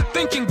kusema, still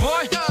thinking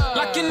boy.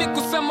 Lakini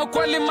kusema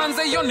kweli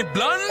manze, yoni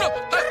blanda.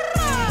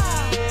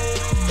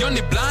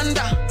 Yoni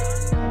blanda.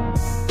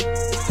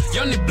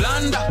 Yoni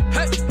blanda.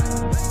 Hey.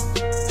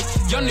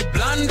 Yoni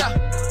blanda.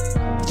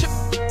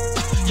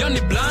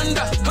 Yoni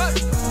blanda. Hey.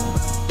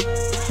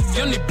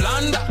 Yoni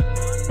blanda.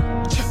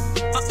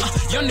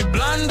 Yoni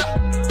blanda.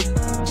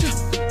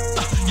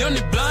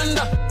 Yoni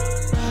blanda.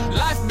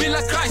 Life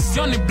bila Christ,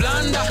 yoni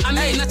blanda.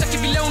 Hey, nataki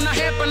vile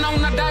unahepa na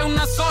unadai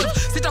unasolve.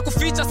 Sita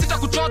kuficha, sita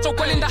kuchocha,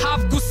 ukweli nda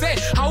have kuse.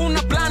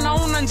 Hauna plan,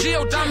 hauna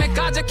njia,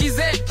 utamekaje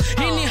kize.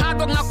 Hii ni hard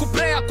work na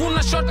kupray,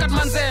 hakuna shortcut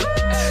manze.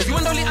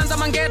 Uwendo ulianza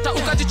mangeta,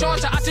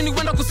 ukajichocha, ati ni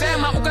uwendo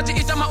kusema,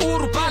 ukajiita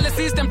mauru pale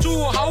system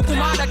chuo,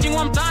 haukumada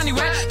kingwa mtani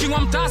we, kingwa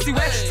mtasi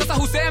we. Sasa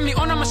husemi,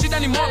 ona mashida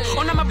ni mob,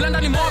 ona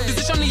mablanda ni mob.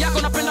 Decision ni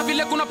yako, napenda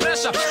vile kuna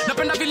pressure,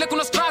 napenda vile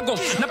kuna struggle,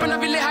 napenda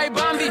vile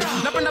haibambi,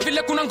 napenda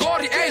vile kuna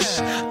ngori.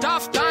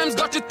 Tough times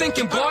got you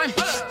thinking boy.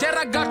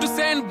 Terra got you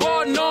saying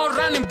boy, no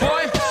running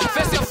boy.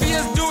 Face your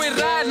fears, do it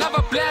right, have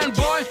a plan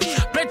boy.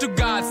 Pray to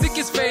God, seek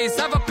his face,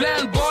 have a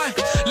plan boy.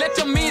 Let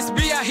your miss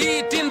be a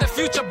hit in the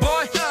future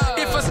boy.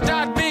 If I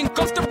start being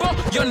comfortable,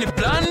 yoni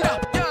blanda.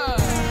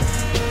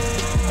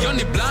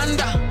 Yoni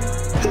blanda.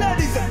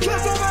 Ladies and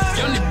gentlemen,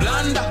 yoni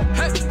blanda.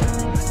 Hey.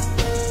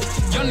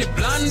 Yoni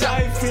blanda.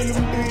 I feel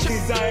we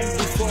designed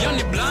before.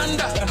 Yoni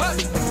blanda.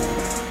 Hey.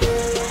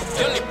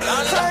 Yoni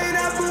blanda.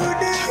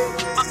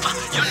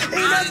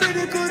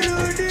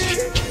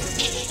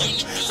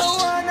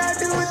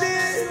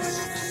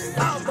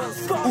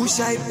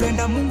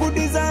 Ushaipenda Mungu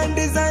design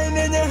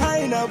yenye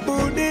haina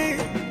budi,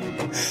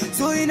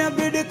 so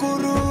inabidi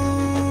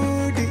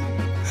kurudi.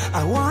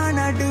 I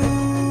wanna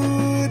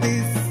do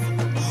this.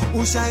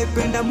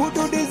 Ushaipenda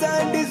Mungu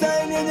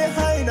design yenye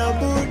haina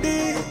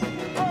budi,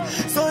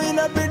 so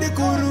inabidi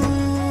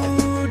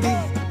kurudi.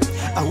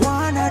 I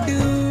wanna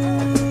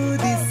do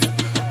this.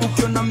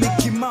 Ukiona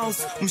Mickey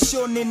Mouse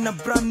mshoni na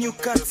brand new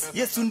cuts,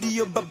 Yesu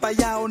ndiyo baba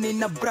yao,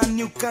 nina brand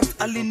new cut.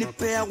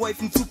 Alinipea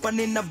wife msupa,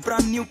 nina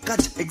brand new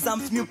cut.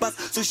 Exams new pass,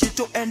 so she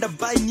to end up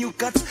buy new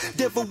cuts.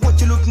 Devil,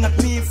 what you looking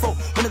at me for?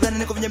 Unadhani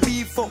niko venye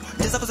before,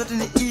 jeza kwa zote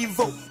ni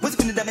evil, wezi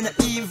kunidanganya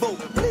evil.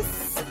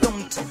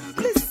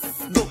 Please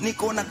don't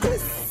niko na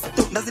Chris,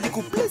 don't nazidi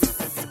ku please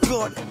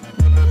God.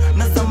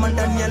 Nazama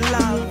ndani ya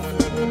love,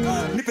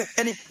 nipe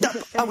any dap,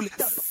 I will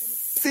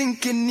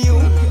sink in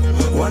you.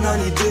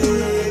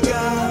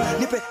 Wananitega,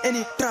 nipe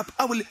any trap,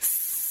 I will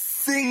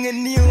sing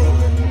in you.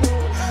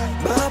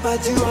 Baba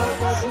jua,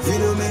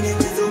 vile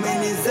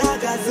meni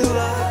zaga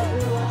zua.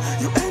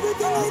 You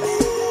everything I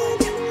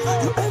need,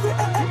 you everything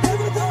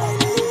I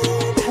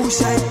need.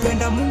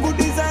 Ushaipenda Mungu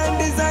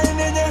design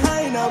yenye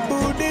haina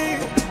budi,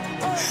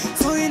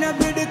 so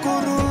inabidi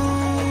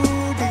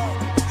kurudi.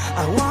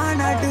 I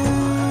wanna do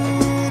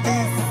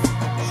this.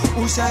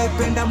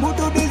 Ushaipenda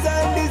Mungu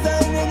design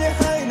yenye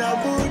haina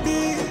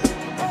budi,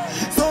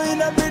 so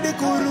inabidi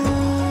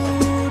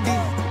kurudi.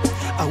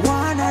 I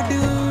wanna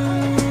do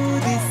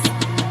this.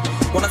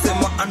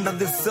 Wanasema under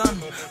the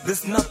sun,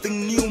 there's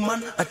nothing new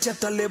man.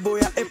 Achata lebo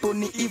ya Apple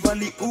ni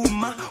Ivali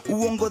Uma.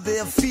 Uongo, they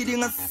are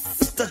feeding us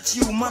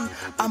statue man.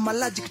 I'm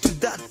allergic to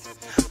that,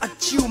 a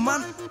chew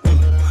man.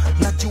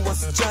 Not you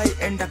was jai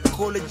and a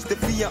college. The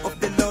fear of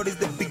the Lord is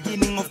the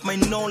beginning of my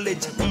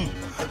knowledge.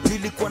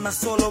 Nilikuwa na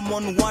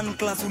Solomon one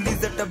class,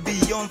 ulizeta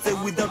Beyonce.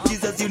 Without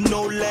Jesus you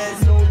know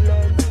less.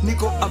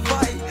 Niko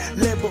avai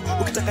lebo,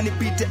 ukitaka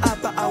nipite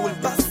hapa I will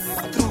pass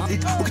through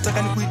it.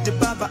 Ukitaka nikuite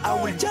baba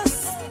I will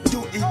just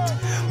do it.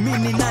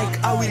 Mini Nike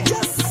I will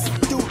just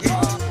do it.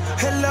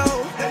 Hello,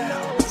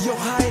 your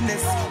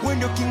highness, when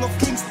you're king of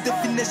kings,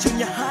 definition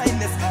your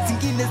highness.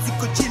 Zingine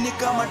ziko chini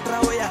kama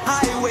trawe ya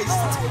high waist.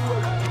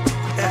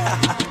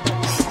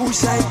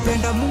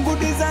 Ushaipenda Mungu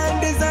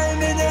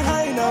design yenye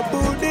haina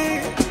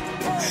budi,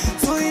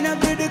 so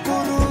inabidi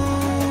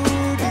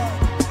kurudi.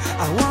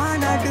 I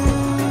wanna do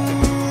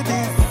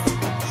this.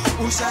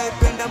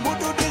 Ushaipenda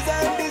Mungu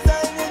design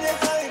yenye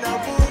haina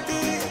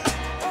budi,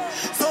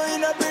 so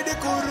inabidi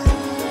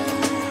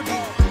kurudi.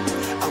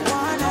 I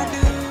wanna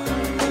do.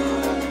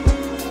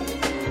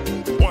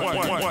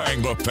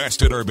 Playing the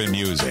best in urban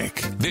music.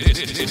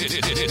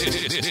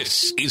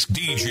 This is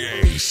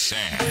DJ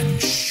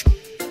Sanch.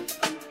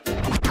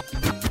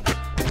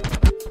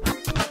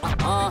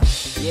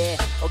 Yeah,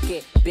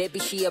 okay, baby,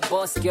 she a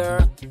boss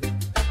girl.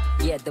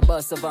 Yeah, the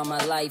boss of all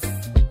my life.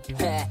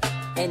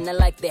 And I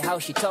like the how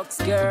she talks,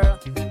 girl.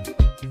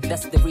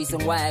 That's the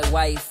reason why I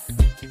wife.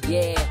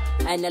 Yeah,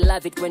 and I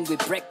love it when we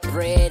break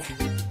bread.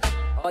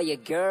 Oh, your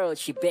girl,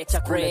 she better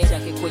bread.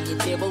 Chake kwenye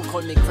table,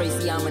 call me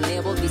crazy, I'm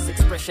unable. This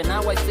expression,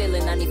 how I feel,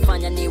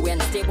 inanifanya niwe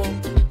unstable.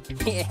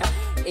 Yeah,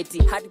 eti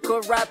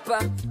hardcore rapper,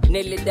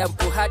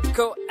 nilidampu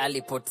hardcore,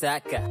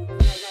 alipotaka.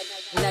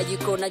 Now you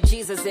gonna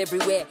Jesus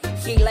everywhere.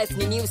 He life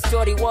ni new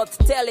story worth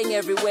telling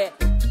everywhere.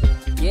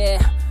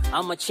 Yeah,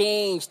 I'm a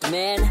changed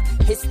man.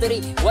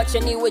 History, watch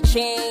niwe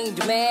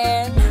changed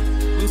man.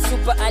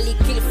 Msupa ali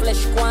kill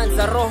flesh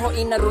kwanza. Roho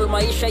ina rule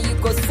maisha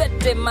yuko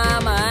sete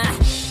mama.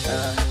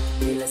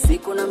 Kila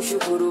siku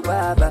namshukuru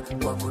baba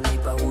kwa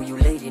kunipa huyu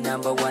lady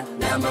number one.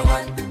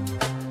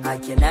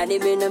 Akianani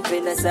mimi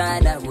nampenda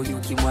sana huyu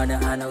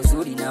kimwana ana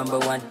uzuri number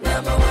one.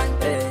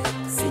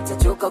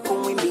 Sitachoka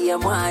kumwimbia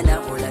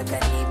mwana Mola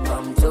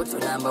kanipa mtoto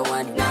number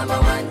one.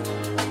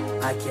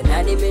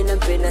 Akianani mimi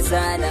nampenda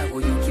sana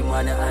huyu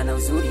kimwana ana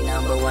uzuri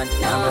number one.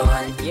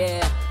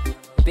 Yeah,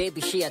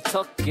 baby she a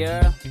talk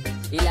girl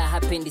ila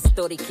hapendi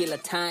story kila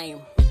time.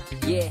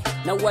 Yeah,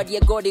 now what you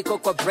got iko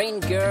kwa brain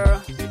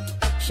girl.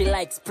 She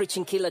likes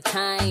preaching killer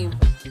time.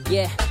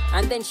 Yeah,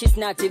 and then she's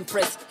not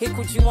impressed. He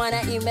could you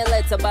wanna email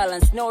letter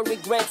balance, no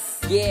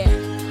regrets. Yeah,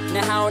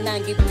 na hao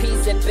nangi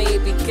pizza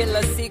baby.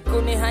 Kila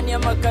siku ni hanya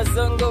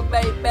makazongo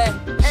baby.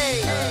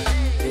 Hey,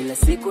 kila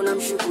siku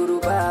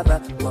namshukuru baba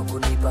kwa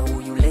kunipa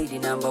huyu lady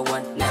number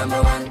one.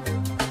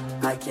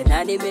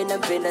 Akianani mimi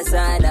nampenda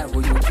sana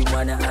huyu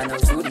kimwana ana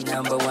uzuri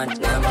number one.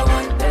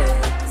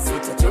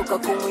 Sitachoka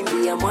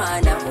kumwimbia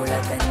mwana Mola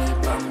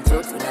kanipa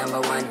mtoto number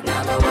one.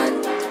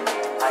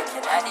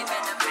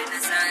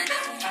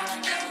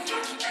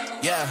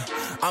 Yeah,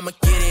 I'ma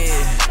get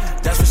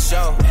it, that's for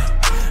sure.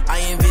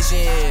 I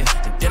envision,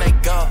 then I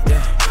go.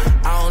 Yeah,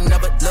 I don't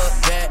never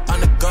look back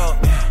on the go.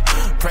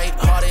 Yeah, pray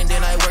hard and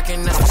then I work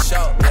and that's for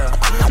sure. Yeah,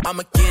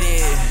 I'ma get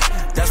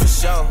it, that's for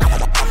sure.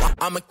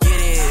 I'ma get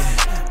it,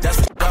 that's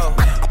for sure.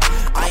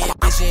 I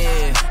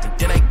envision,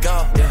 then I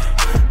go. Yeah,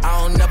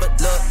 I don't never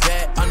look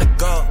back on the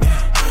go.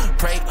 Yeah,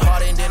 pray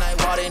hard and then I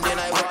walk and then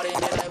I walk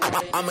and then I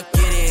walk. I'ma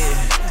get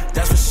it,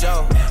 that's for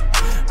sure.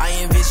 I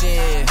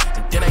envision,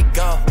 then I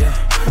go. Yeah,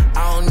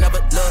 I don't never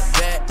look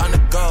back on the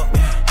go.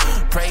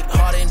 Yeah, pray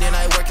hard and then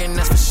I work and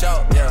that's for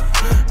sure. Yeah,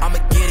 I'ma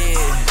get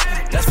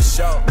it, that's for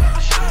sure.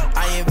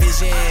 I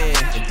envision,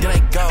 then I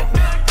go.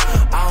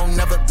 I don't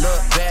never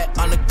look back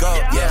on the go.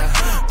 Yeah,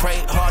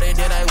 pray hard and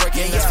then I work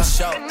and that's for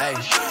sure. Ay,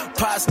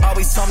 Pops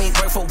always told me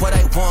work for what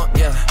I want.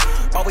 Yeah,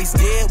 always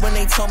did when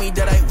they told me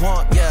that I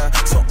want. Yeah,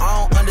 so I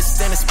don't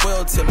understand the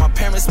spoiled tip. My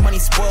parents' money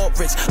spoiled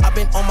rich. I've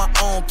been on my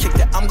own kick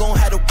that I'm gon'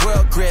 have the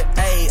world grip.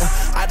 Ay,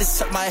 I just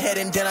tuck my head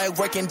and then I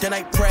work and then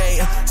I pray.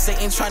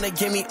 Satan tryna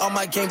get me on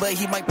my game, but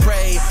he might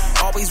pray.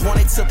 Always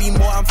wanted to be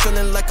more, I'm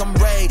feeling like I'm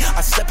Ray.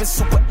 I step in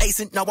super ace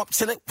and now I'm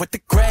chillin' with the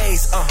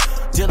grays.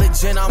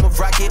 Diligent, I'm a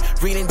rocket.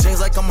 Reading James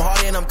like I'm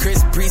Harden. I'm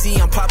Chris Breezy,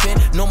 I'm poppin'.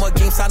 No more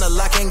games, time to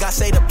lock in. God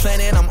say the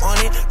planet, I'm on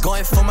it.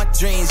 Going for my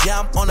dreams, yeah,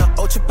 I'm on a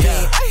ultra beam.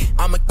 Yeah.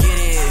 I'ma get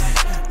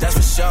it, that's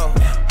for sure.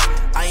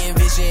 I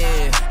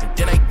envision,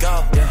 then I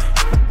go. Yeah,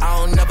 I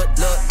don't never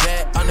look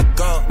back on the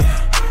go.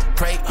 Yeah,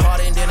 pray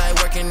hard and then I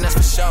work and that's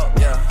for sure.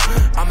 Yeah,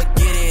 I'ma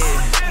get it,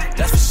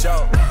 that's for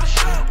sure.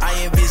 I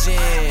envision,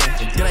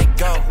 then I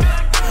go.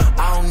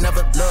 I don't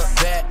never look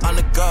back on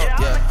the go.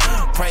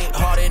 Yeah, pray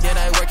hard and then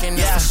I work and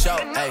that's for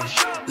sure. Hey,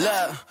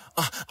 look.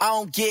 I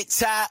don't get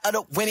tired of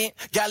the winning.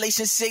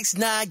 Galatians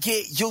 6:9,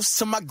 get used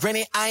to my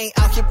grinning. I ain't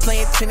out here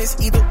playing tennis,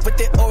 either with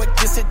it or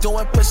against it.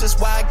 Doing pushes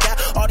why I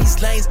got all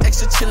these lanes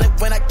extra chillin'.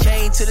 When I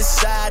came to the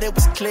side, it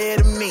was clear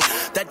to me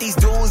that these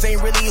dudes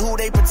ain't really who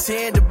they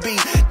pretend to be.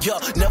 Yo,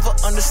 never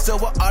understood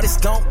why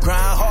artists don't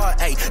grind hard.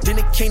 Ay, then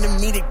it came to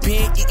me, they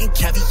been eating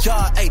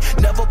caviar. Ay,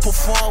 never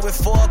perform with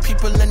 4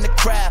 people in the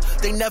crowd.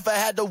 They never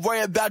had to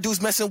worry about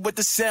dudes messing with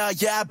the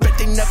sound. Yeah, I bet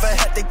they never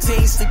had their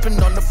teens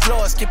sleeping on the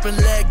floor, skipping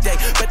leg day.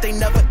 Bet they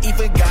never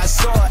even got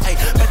sore. Ay,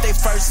 bet they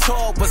first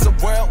tour was a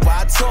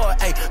worldwide tour.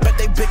 Ay, bet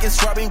they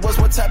biggest worry was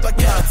what type of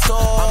car tour.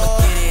 I'ma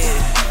get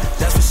it,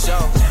 that's for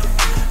sure.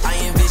 I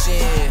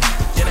envision,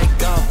 then I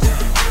go.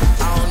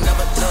 I don't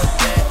never look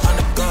back on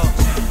the go.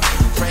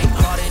 Pray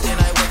hard and then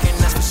I work and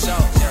that's for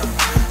sure.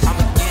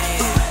 I'ma get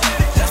it,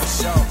 that's for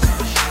sure.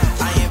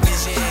 I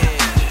envision,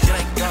 then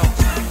I go.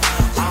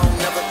 I don't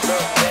never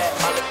look back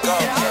on the go.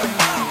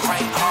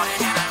 Pray hard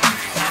and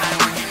then I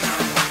work and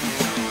that's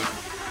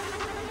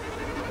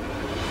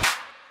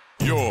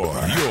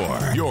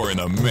You're in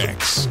a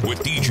mix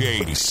with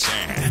DJ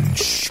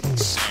Sanch.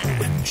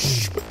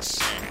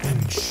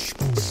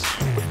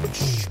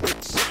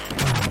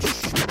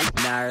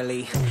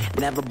 Gnarly,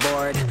 never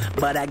bored,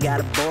 but I got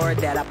a board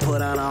that I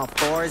put on all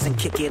fours and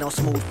kick it on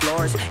smooth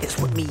floors. It's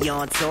with me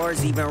on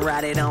tours, even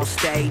ride it on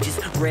stages.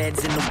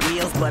 Reds in the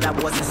wheels, but I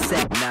wasn't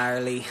set.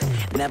 Gnarly,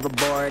 never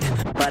bored,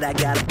 but I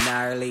got a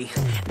gnarly.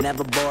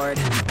 Never bored,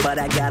 but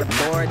I got a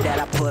board that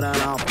I put on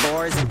all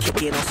fours and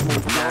kick it on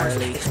smooth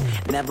floors.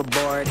 Never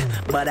bored,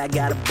 but I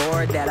got a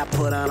board that I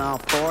put on all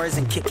fours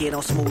and kick it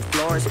on smooth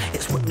floors.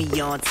 It's with me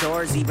on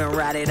tours, even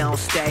ride it on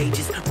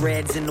stages.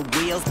 Reds in the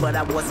wheels, but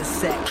I wasn't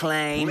set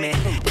claiming.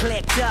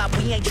 Clicked up,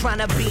 we ain't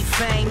tryna be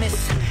famous.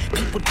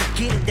 People don't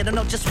get it, they don't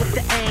know just what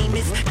the aim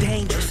is.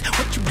 Dangerous,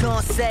 what you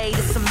gonna say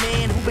to some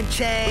men who been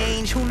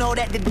changed? Who know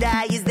that to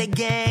die is their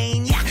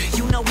gain? Yeah,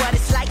 you know what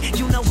it's like,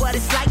 you know what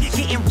it's like.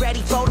 Getting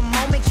ready for the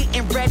moment,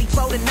 getting ready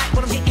for the night.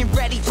 But I'm getting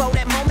ready for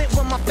that moment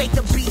when my faith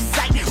will be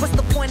sight. What's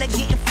the point of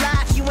getting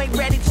fly if you ain't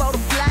ready for the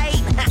flight?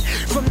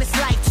 From this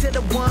life to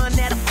the one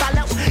that'll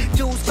follow.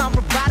 Dudes found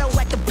bravado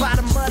at the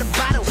bottom of the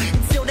bottle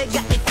until they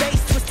got their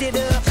face twisted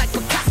up like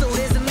Picasso.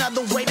 There's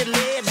another way to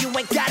live, you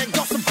ain't gotta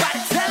go, somebody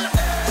tell them.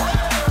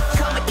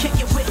 Come and kick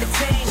it with the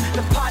team,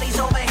 the party's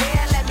over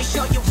here, let me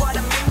show you what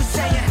I mean. We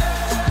saying,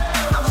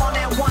 I'm on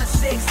that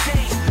 116,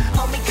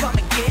 homie, come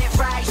and get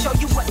right, show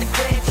you what the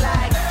click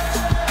like.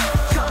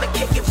 Come and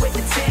kick it with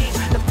the team,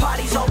 the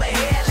party's over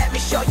here, let me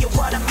show you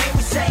what I mean.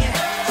 We saying,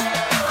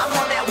 I'm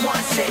on that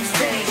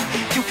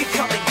 116, you can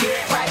come and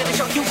get right, let me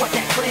show you what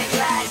that click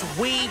like.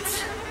 Sweet.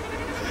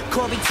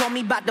 Corey told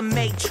me about the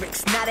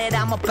Matrix. Now that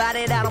I'm about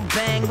it, I don't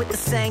bang with the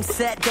same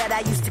set that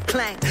I used to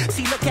claim.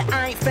 See, look at,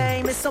 I ain't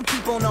famous. Some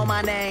people know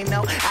my name,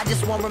 no. I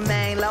just won't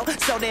remain low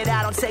so that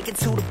I don't take it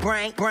to the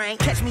brain.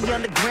 Catch me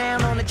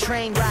underground on the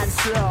train riding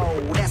slow.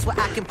 That's where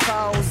I can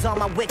pose all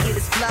my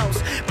wickedest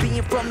flows.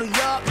 Being from New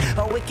York,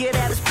 a wicked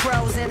at its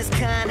pros, and it's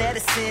kind that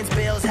it sends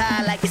bills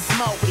high like it's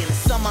smoking. The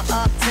summer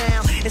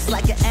uptown, it's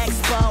like an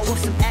expo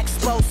with some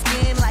expo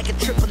skin like a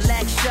triple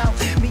X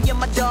show. Me and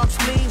my dogs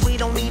flee, we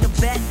don't need a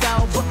bet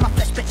though, but my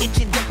flesh been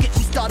itching, don't get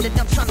me started,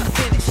 I'm trying to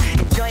finish.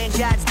 Enjoying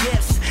God's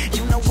gifts,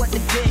 you know what the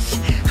dish.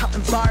 Out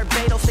in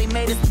Barbados, they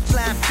made us the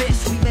flying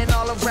fish. We been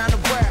all around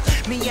the world,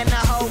 me and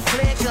the whole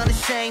clique,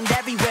 unashamed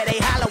everywhere they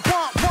holler.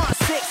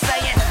 116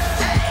 saying,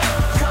 hey,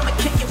 come and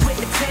kick it with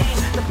the team.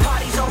 The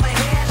party's over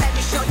here, let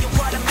me show you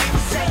what I mean.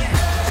 We saying,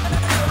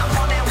 I'm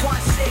on that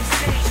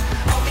 116,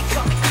 homie,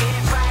 come and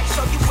get right,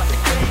 show you what the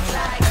click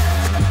like.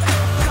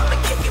 Come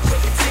and kick it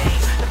with the team.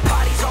 The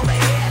party's over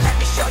here, let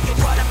me show you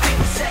what I mean.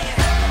 We saying,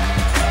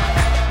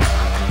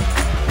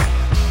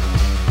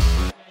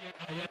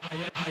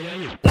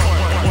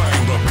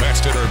 the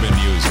best at urban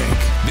music.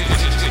 This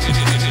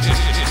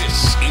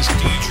is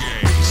DJ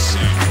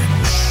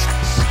Sanch.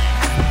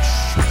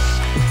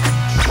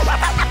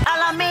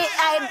 Allow me,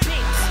 I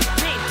beat.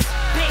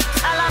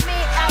 Allow me,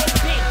 I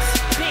beat.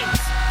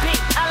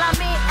 Allow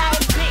me, I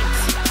beat.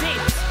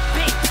 Allow me, I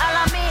beat.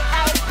 Allow me,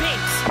 I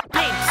beat.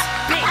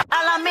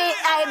 Allow me,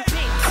 I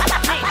beat.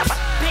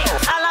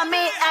 Allow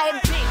me, I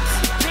beat.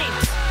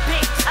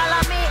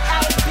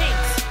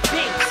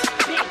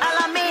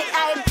 Allow me,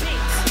 I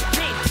beat.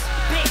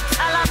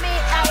 Allow me, I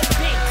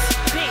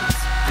beat.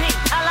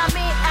 Allow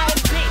me, I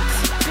beat.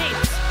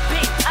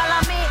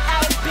 Allow me, I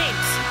beat.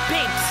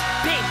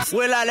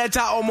 Will I let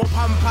out omo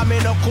pampa me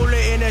no kule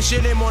in a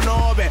shili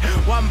monobe.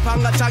 One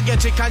panga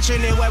target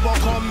kanchini webo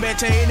kombe.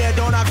 Te in a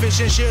dona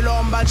fish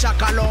shilomba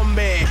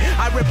chakalombe.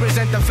 I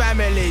represent the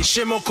family,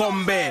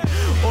 Shimukombe.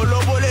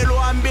 Olobole lo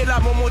ambila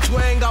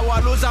momutwenga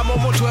waluza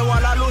momutwe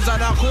walaluza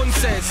na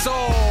kunse. So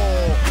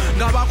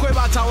Gabakwe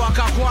bata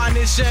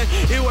wakakwanishe.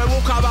 Iwe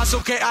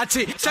wukabasuke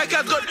ati. Take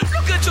a good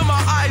look into my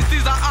eyes.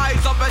 These are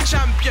eyes of a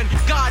champion.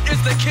 God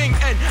is the king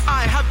and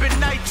I have been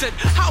knighted.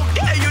 How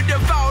dare you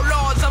devour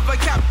laws of a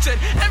captain?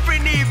 Every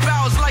knee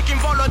bows like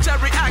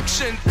involuntary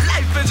action.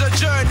 Life is a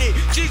journey,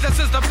 Jesus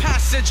is the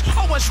passage.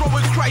 Always roll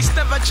with Christ,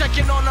 never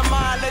checking on the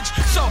mileage.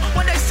 So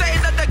when they say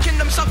that the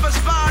kingdom suffers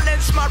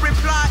violence, my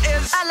reply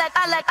is I like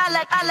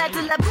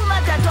to la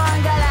puma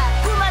tatuangala,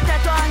 puma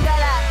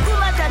tatuangala,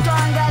 puma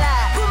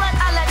tatuangala, puma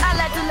I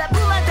like to la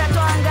puma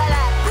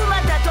tatuangala, puma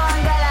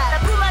tatuangala,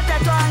 puma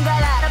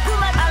tatuangala,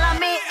 puma allow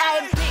me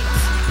I beat.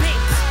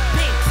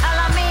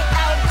 Allow me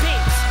I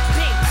beat.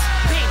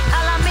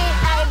 Allow me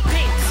I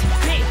beat.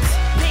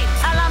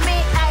 Allow me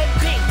I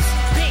beat.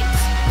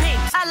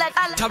 I like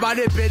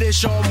Tabale pede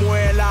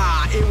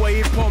shomwela, iwe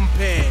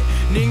ipompe.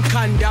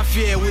 Ninkanda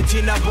fie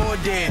within a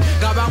body.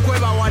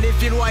 Gabakweba wali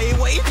filwa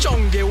iwe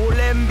ichonge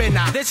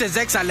ulembena. This is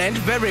excellent,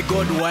 very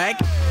good work.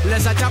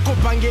 Lesa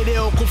takupangile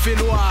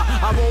okufilwa.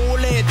 Abo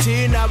ule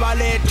tina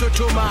bale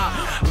tutuma.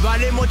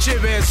 Bale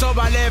mochive so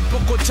bale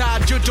pukuta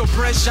due to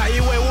pressure.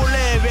 Iwe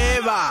ule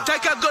beba.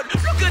 Take a good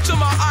look into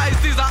my eyes.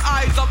 These are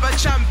eyes of a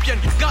champion.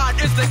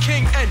 God is the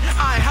king and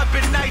I have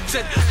been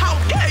knighted. How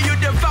dare you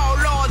devour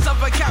laws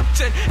of a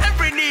captain?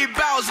 Every knee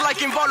bows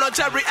like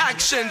involuntary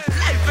action.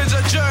 Life is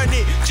a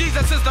journey,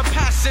 Jesus is the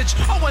passage.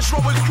 Always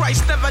roll with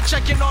Christ, never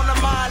checking on the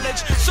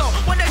mileage. So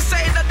when they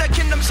say that the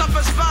kingdom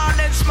suffers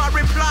violence, my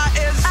reply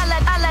is I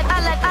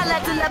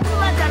like to la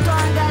puma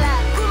tatuangala,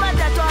 puma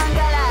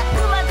tatuangala,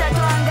 puma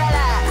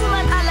tatuangala, puma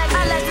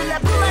I like to la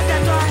puma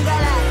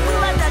tatuangala,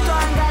 puma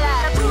tatuangala,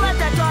 puma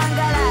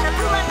tatuangala,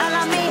 puma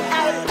allow me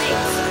I beat.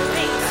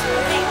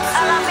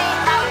 Allow me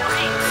I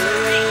beat.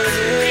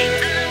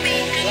 Allow me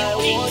I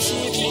beat.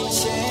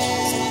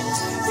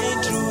 In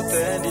truth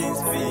and in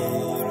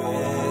spirit.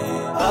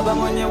 Baba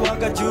mwenye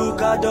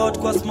wakajuka dot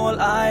kwa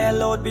small I,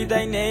 Lord be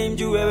thy name,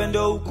 juu wewe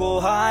ndo uko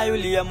high.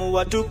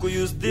 Uliamua tu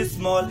use this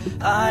small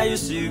I, you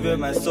see where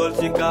my soul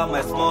fika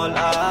my small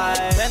I.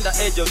 When the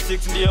age of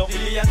 6 ndio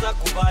nilianza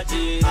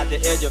kubaji, at the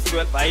age of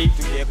 12 I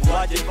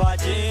tungekuaje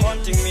baji,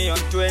 haunting me on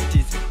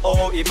 20s,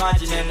 oh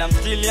imagine, and I'm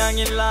still young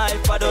in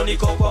life, bado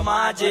niko kwa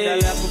maji.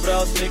 Badala ya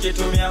kubrowse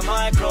nikitumia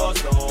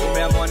Microsoft,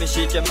 umeamua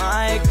nishike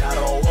mic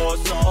karo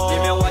oso.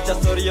 Nimewacha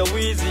story ya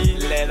wizi,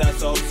 leather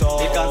so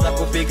nikaanza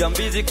kupiga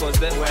mbizi cause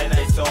then when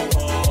I saw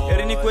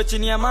heri nikuwe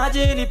chini ya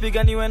maji,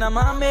 nipiganiwe na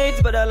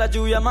mermaids, badala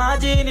juu ya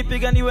maji,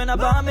 nipiganiwe na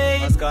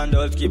barmaids.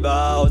 Scandals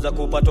kibao za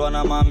kupatwa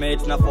na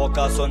mermaids, na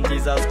focus on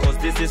Jesus cause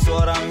this is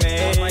what I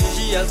made. My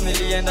years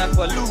nilienda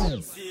kwa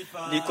loop,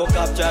 niko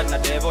captured na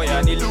devil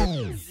yani loop.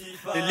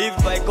 Live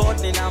by God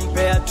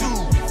ninampea tu,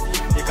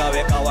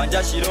 nikaweka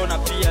wanja shiro na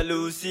pia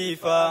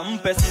Lucifer.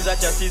 Mpe siza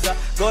cha siza,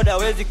 God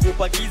hawezi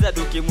kupakiza,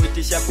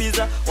 dukimuitisha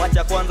pizza.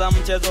 Wacha kwanza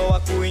mchezo wa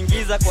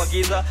kuingiza kwa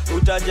giza,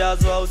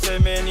 utajazwa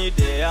usemeni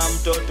dea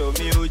mtoto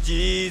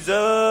miujiza.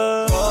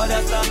 God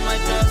has done my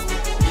test,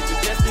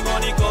 into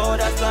testimony. God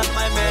has done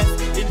my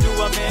mess,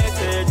 into a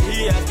message.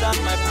 He has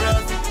done my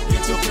press,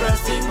 into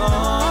pressing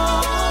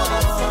on.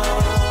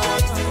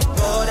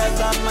 God has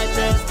done my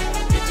test,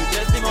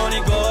 testimony.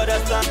 God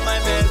has done my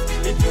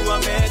best into a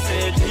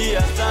message. He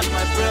has done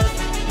my breath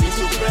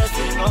into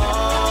pressing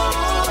on.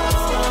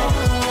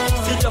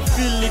 Sita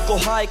feel niko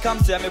high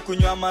kamse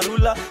amekunywa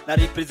marula, na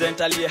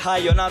represent aliye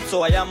high on up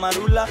so I am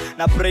marula.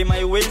 Na pray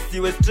my ways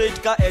iwe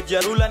straight ka edge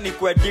ya rula,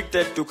 niko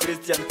addicted to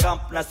Christian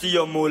camp na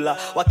siyo mula.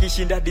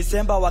 Wakishinda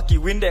December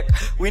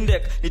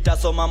windek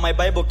nitasoma my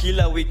Bible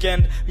kila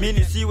weekend.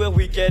 Mini siwe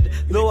wicked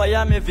though I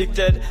am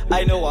evicted,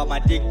 I know I'm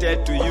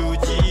addicted to you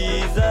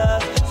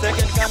Jesus.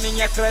 Second coming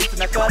ya Christ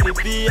na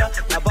karibia,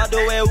 na bado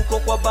we uko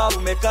kwa babu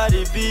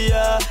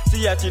umekaribia.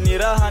 Si ati ni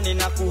raha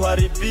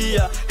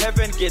ninakuharibia,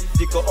 heaven gates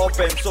ziko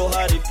open so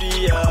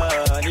haribia.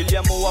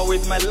 Niliamua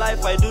with my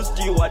life I do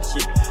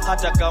stewardship,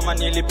 hata kama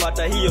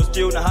nilipata hiyo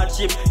still na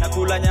hardship. Na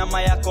kula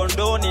nyama ya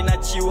kondoni na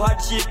chew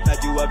hardship,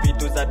 najua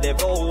vitu za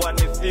devil huwa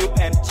ni few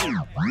and cheap.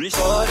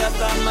 God has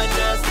done my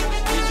test,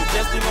 into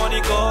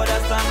testimony. God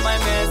has done my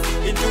mess,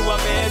 into a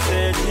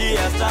message. He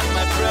has done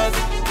my press,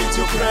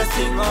 into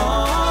pressing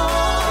on.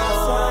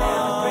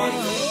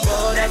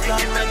 God has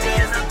done my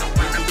test,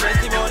 into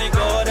testimony.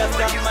 God has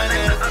done my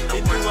mess,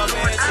 into a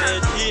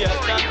message. He has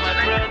done my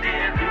press.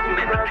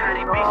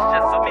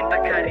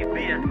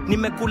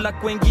 Nimekula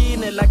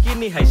kwengine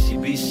lakini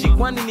haishibishi,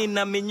 kwani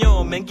nina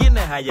minyoo mengine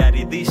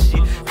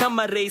hayaridhishi.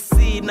 Kama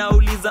Reisi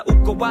nauliza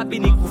uko wapi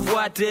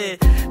nikufuate,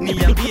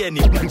 niambie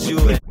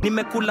nipajue.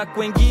 Nimekula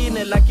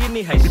kwengine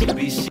lakini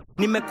haishibishi,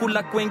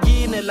 nimekula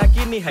kwengine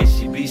lakini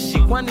haishibishi,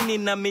 kwani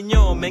nina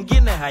minyoo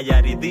mengine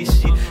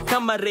hayaridhishi.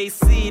 Kama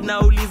Reisi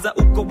nauliza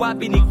uko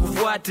wapi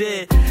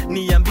nikufuate,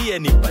 niambie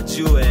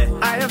nipajue.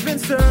 I have been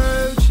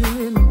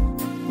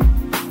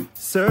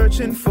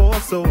searching for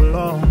so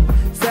long,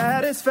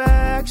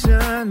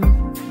 satisfaction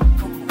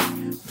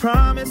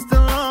promised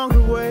along the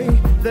way.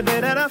 The day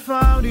that I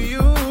found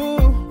you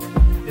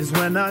is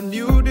when I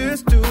knew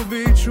this to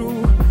be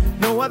true.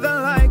 No other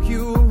like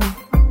you,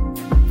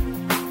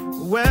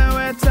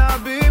 wewe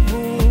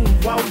tabibu.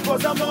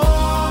 Waupoza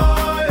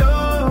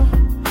moyo,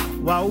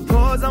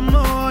 waupoza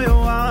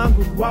moyo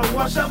wangu,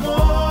 wauwasha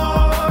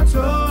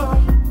moto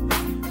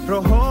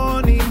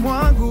rohoni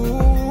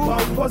mwangu.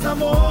 Waupoza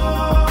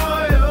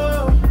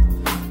moyo,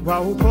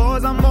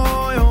 waupoza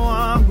moyo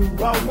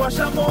wangu,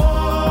 wauwasha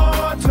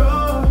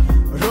moto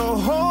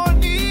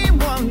rohoni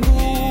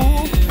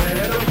mwangu.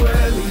 Pero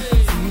kweli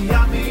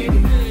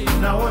siamini,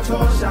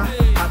 unaotosha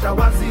hata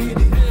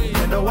wazidi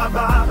neno wa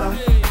Baba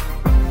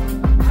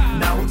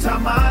na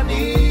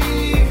utamani.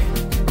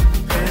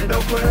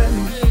 Pero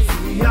kweli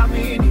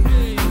siamini,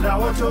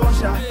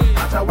 unaotosha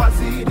hata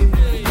wazidi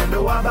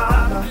neno wa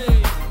Baba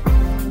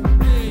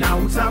na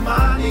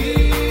utamani.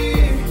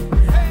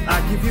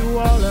 I give you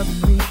all of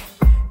me,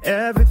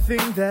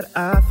 everything that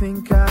I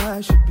think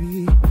I should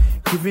be.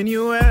 Giving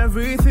you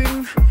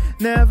everything,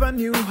 never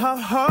knew how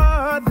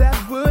hard that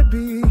would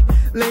be.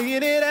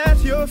 Laying it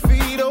at your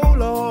feet, oh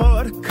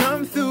Lord,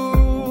 come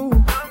through.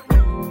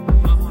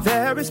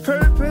 There is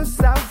purpose,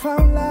 I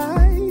found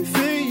life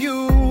in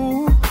you.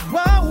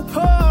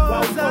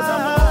 Waupoza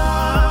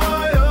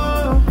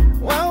moyo,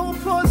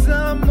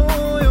 waupoza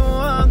moyo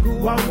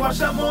wangu,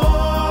 wauwasha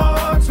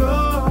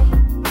moto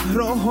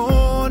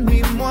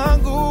rohoni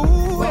mwangu.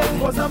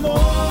 Waupoza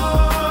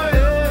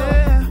moyo,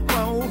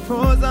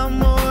 waupoza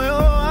moyo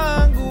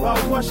wangu,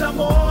 wauwasha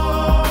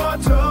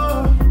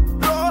moto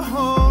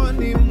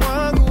rohoni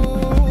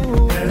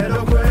mwangu.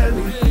 Pero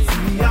kweli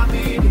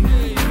siamini,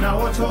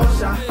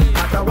 unaotosha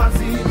hata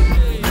wazidi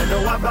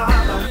neno wa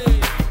Baba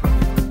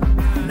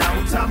na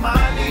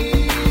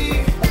utamani.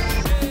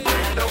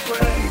 Pero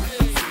kweli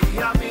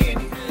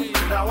siamini,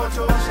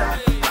 unaotosha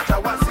hata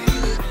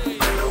wazidi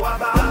neno wa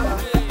Baba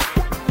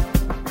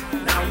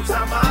na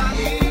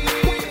utamani.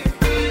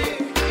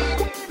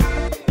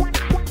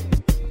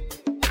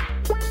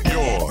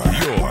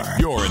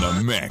 You're in a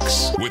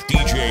mix with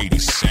DJ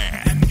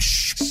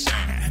Sanch.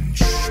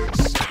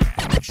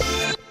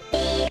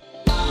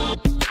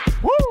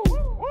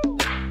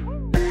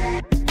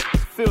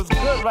 Feels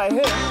good right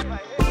here.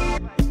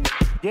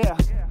 Yeah.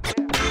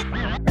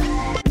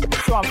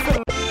 So I'm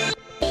feeling.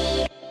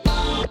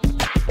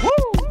 Woo!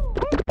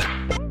 Woo!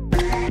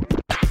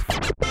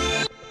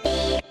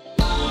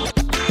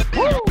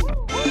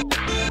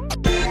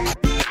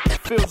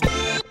 Feels.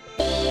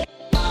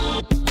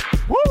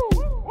 Woo!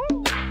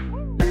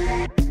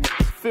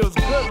 Feels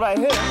good right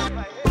here.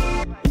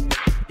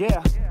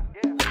 Yeah.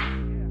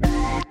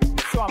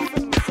 So I'm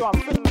feeling.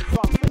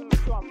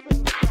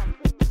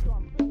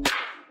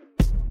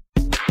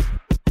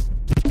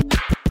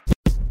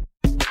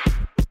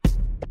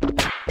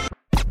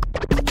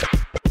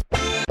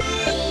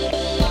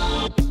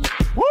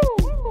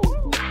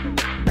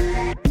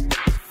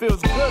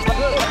 Feels good.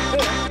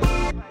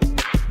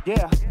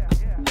 Yeah.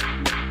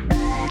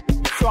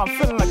 So I'm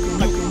feeling like you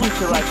can reach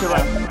it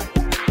right.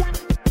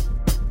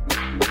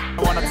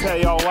 I wanna tell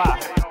y'all why.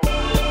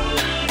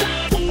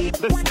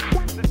 Listen.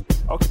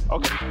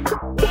 Okay.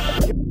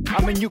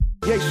 I'm in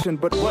creation,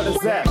 but what does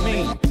that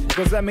mean?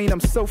 Does that mean I'm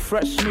so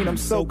fresh, mean I'm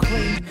so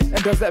clean?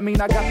 And does that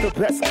mean I got the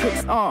best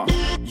kicks on?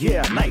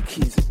 Yeah,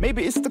 Nikes.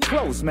 Maybe it's the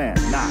clothes, man.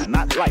 Nah,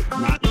 not like.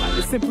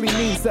 It simply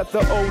means that the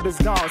old is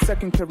gone.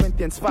 2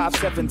 Corinthians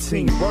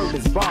 5:17, word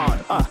is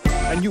bond.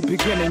 A new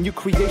beginning, new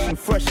creation,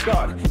 fresh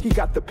start. He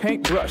got the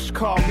paintbrush,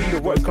 call me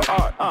the work of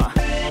art.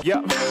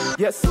 Yep,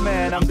 yes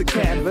man, I'm the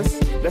canvas.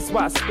 That's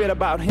why I spit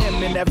about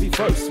him in every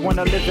verse.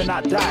 Wanna live and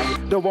not die,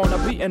 don't wanna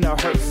be in a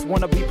hearse.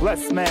 Wanna be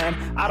blessed, man,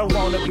 I don't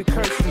wanna be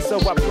cursed. And so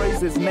I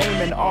praise his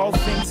name in all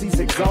things, he's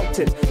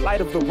exalted.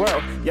 Light of the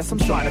world, yes I'm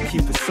trying to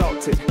keep it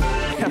salted.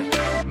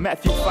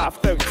 Matthew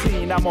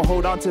 5:13, I'ma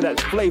hold on to that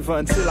flavor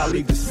until I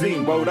leave the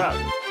scene. Word up.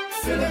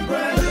 Feeling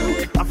brand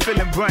new. I'm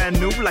feeling brand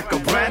new like a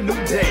brand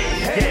new day.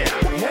 Yeah.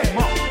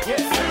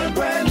 Feeling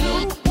brand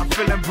new. I'm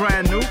feeling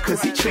brand new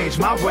cause he changed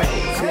my ways.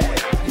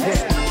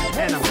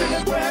 Yeah. And I'm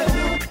feeling brand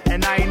new.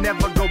 And I ain't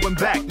never going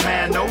back,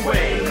 man. No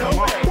way. Come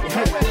on.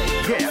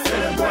 Yeah.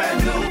 Feeling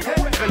brand new.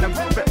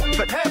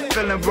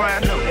 Feeling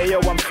brand new. Hey yo,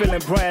 I'm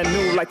feeling brand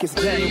new like it's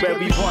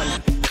January 1.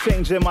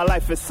 Changing my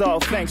life, it's all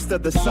thanks to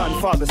the Son,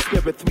 Father,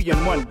 Spirit, 3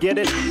 in 1. Get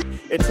it?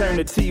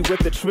 Eternity with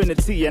the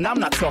Trinity, and I'm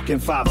not talking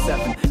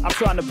 5-7. I'm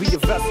trying to be a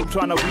vessel,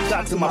 trying to reach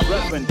out to my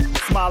brethren.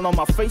 Smile on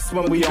my face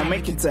when we all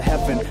make it to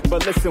heaven.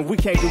 But listen, we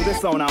can't do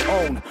this on our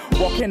own.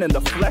 Walking in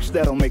the flesh,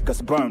 that'll make us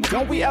burn.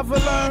 Don't we ever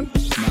learn?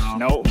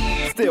 No.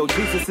 Still,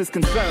 Jesus is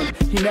concerned.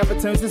 He never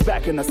turns his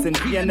back on us, and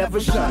we are never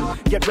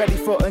shunned. Get ready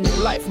for a new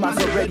life, mine's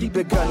already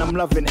begun. I'm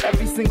loving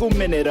every single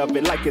minute of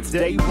it like it's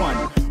day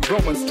one.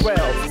 Romans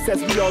 12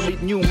 says we all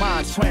need new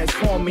minds.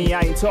 Transform me.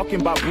 I ain't talking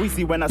about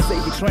Breezy when I say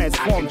he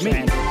transformed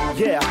me.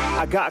 Yeah,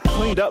 I got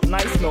cleaned up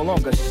nice, no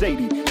longer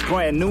shady.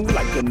 Brand new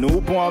like a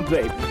newborn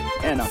baby.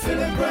 And I'm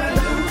feeling brand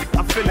new.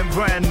 I'm feeling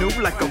brand new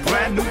like a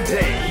brand new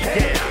day.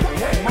 Yeah.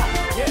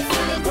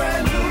 Feeling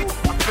brand new.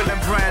 I'm feeling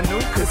brand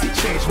new cause he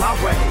changed my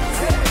ways.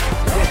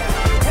 Yeah.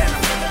 And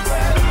I'm feeling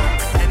brand new.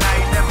 And I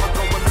ain't never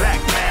going back,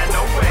 man.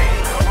 No way.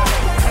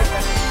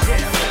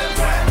 Yeah. Feeling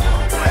brand new.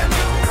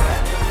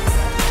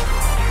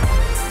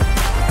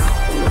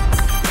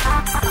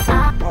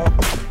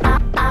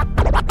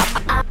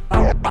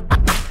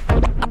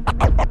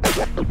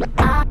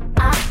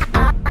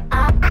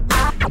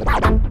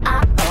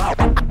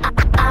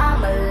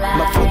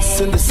 My foot's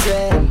in the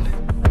sand,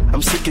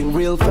 I'm sinking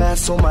real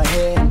fast on my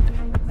hand.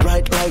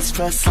 Bright lights,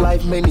 fast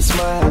life, many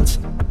smiles.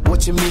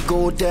 Watching me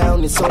go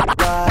down, it's all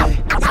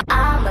right.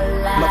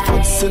 My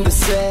foot's in the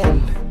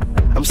sand,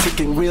 I'm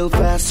sinking real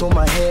fast on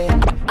my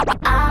hand.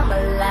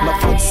 My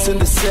foot's in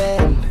the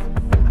sand,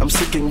 I'm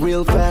sinking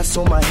real fast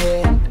on my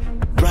hand.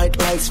 Bright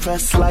lights,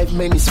 fast life,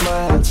 many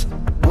smiles.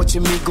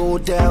 Watching me go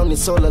down,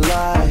 it's all a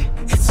lie.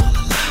 It's all a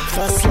lie.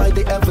 Fast like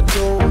they ever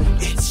do.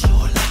 It's your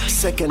life.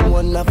 Second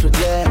one after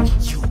that.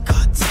 You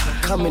got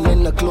time. Coming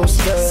in a close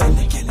third. Sin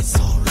again, it's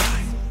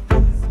alright.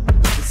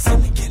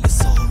 Sin again,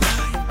 it's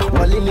alright.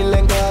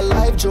 Walinilenga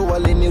live, jo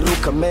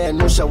waliniruka man.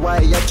 No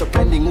shawai yacho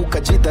pending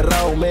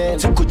ukajidharau man.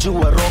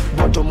 Sikujua rock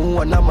bottom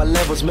huwa na my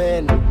levels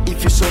man.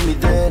 If you saw me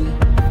then,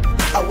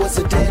 I was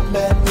a dead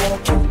man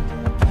walking.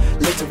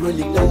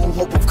 Literally no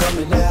hope of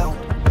coming out.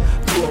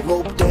 Threw a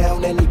rope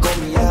down and he got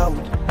me out.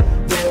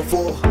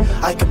 Therefore,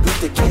 I can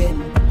breathe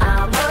again.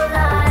 I'm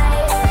alive.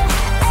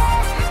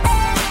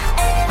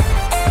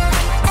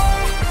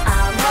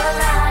 I'm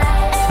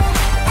alive.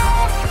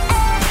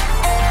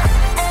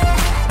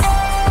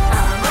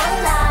 I'm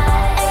alive.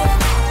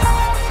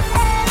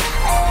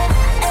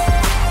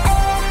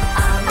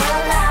 I'm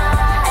alive.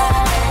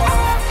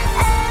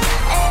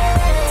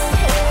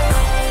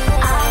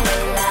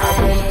 I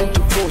went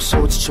into 4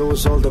 swords,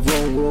 chose all the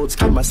wrong roads,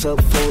 gave myself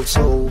false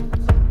hope.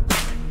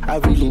 I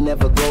really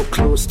never go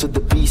close to the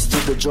peace, to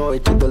the joy,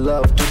 to the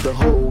love, to the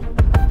hope.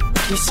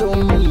 He saw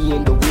me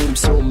in the womb,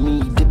 saw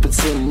me deep in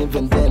sin.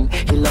 Even then,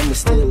 he loved me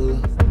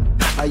still.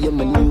 I am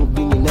a new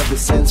being ever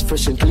since,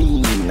 fresh and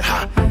clean.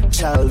 Ha,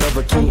 child of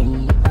a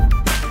king.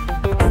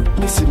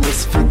 Missy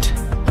misfit,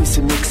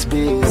 missy mix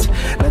biz.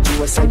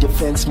 Najua side your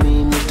fence,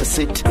 me need to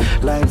sit.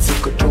 Lion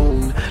sick or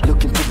drone,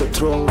 looking to the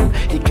throne.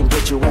 He can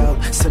get you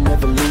out, so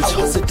never lose hope.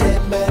 I was a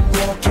dead man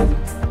walking.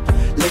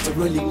 Later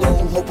really no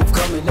hope of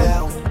coming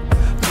out.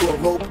 Threw a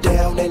rope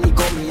down and he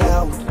got me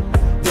out.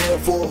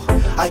 Therefore,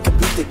 I can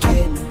breathe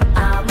again.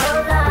 I'm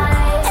alive.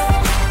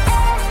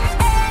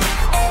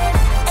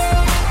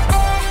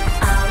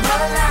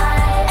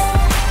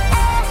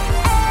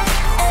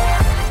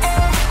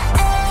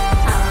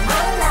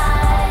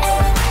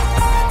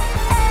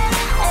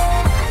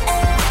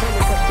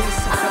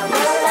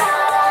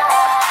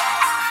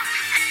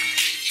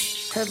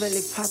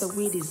 Heavenly Father,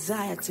 we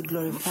desire to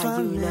glorify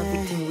you in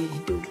everything we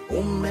do.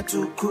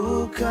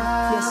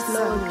 Umetukuka yes,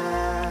 Lord.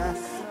 sana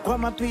kwa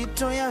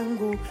mapito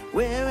yangu,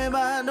 wewe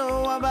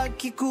bado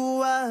wabaki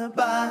kuwa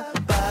baba.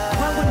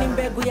 Kwangu ni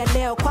mbegu ya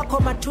leo, kwako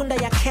matunda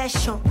ya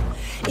kesho.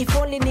 If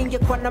only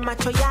ningekuwa na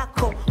macho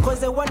yako,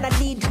 cause I wanna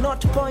lead,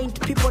 not point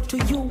people to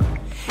you.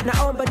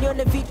 Naomba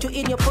nione vitu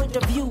in your point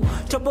of view.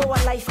 Toboa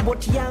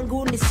lifeboat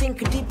yangu ni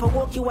sink deeper,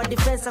 walk wa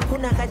defense,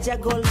 hakuna haja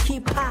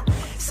goalkeeper.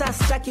 Sasa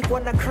sitaki kuwa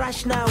na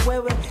crash na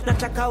wewe,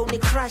 nataka uni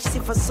crash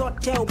sifa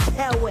zote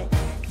upewe.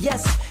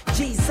 Yes,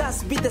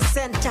 Jesus be the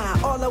center.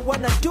 All I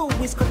wanna do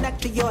is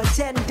connect to your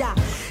agenda.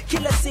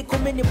 Kila siku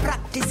mini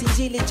practice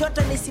injili,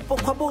 jota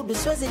nisipokuabudu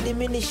siwezi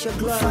diminish your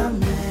glory.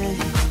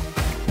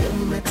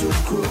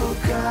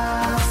 Umetukuka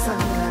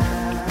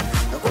sana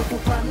kwa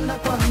kupanda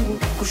kwangu,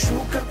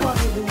 kushuka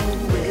kwangu,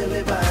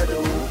 wewe bado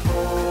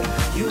upo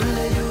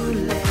yule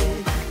yule,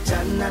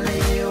 jana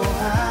leo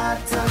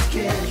hata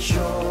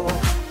kesho.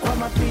 Kwa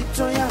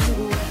mapito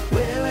yangu,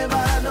 wewe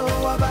bado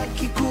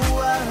wabaki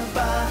kuwa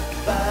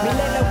baba.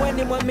 Milele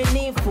weni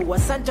mwaminifu,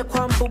 asante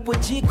kwa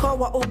mbubujiko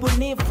wa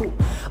ubunifu.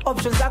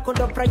 Options zako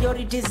ndo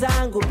priority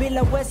zangu,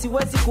 bila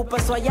wezi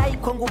kupaswa yai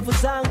kwa nguvu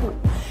zangu.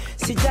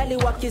 Sijali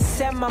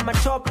wakisema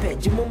matope,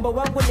 jimumba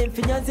wangu ni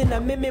mfinyanzi na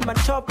mimi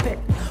matope.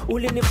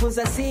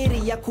 Ulinifunza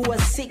siri ya kuwa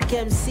sick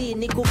MC,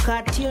 ni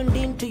kukaa tuned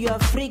into your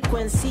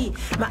frequency.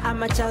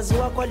 Maamachazi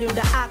wako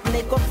liunda act na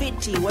iko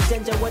fiti,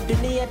 wajanja wa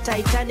dunia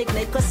Titanic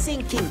na iko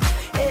sinking.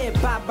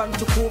 Baba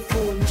mtukufu,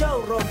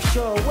 njoo rock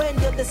show,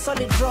 when you're the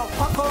solid rock,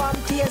 kwako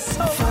amtie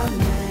so.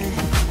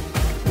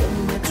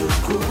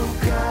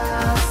 Umetukuka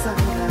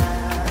sana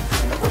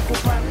kwa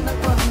kupanda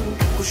kwangu,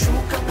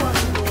 kushuka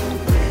kwangu,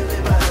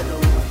 wewe bado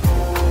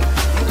upo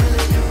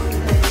yule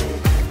yule,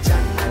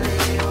 jana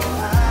leo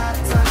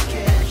hata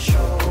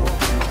kesho.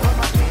 Kwa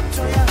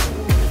mapito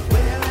yangu,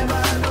 wewe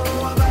bado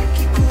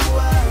wabaki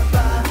kuwa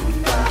baba.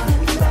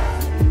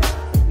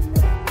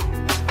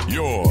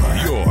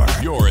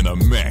 You're in the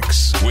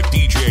mix with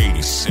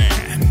DJ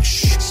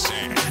Sanch.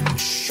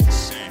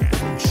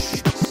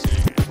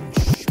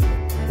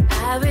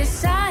 I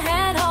wish I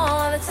had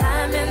all the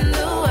time in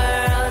the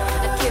world.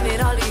 I'd give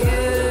it all to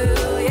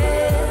you,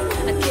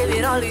 yeah. I'd give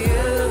it all to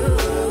you.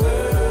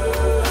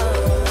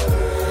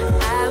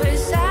 I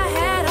wish I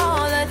had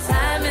all the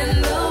time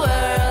in the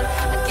world.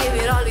 I'd give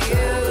it all to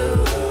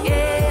you,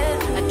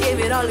 yeah. I'd give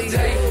it all to you.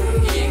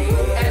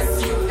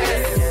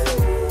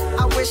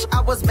 I wish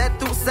I was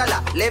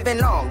Methuselah, living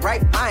long,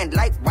 right mind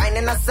like wine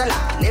in a cellar,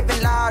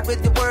 living loud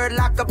with your word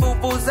like a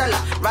boo-boo-zella,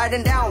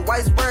 writing down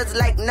wise words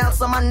like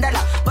Nelson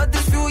Mandela. But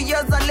these few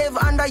years I live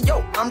under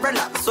your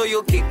umbrella, so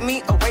you'll keep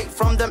me away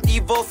from them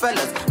evil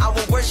fellas. I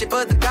will worship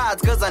other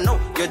gods, cause I know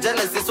you're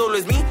jealous. It's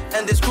always me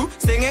and this crew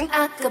singing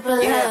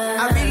acapella. Yeah,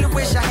 I really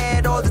wish I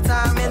had all the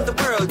time in the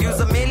world. Use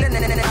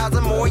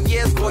 1,000,000 more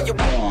years for your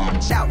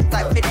shout.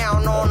 Type it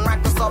down on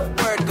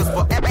Microsoft Word, cause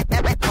forever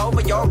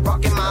you're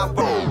rocking my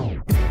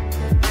world.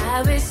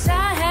 I wish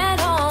I had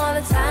all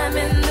the time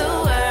in the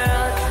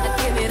world. I'd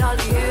give it all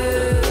to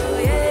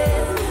you,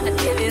 yeah. I'd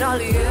give it all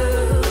to you.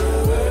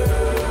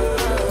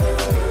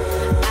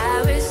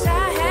 I wish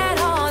I had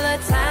all the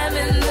time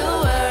in the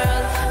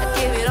world. I'd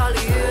give it all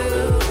to you,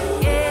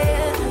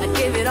 yeah. I'd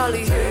give it all to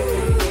you.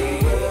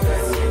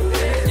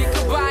 You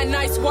could buy a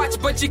nice watch,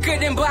 but you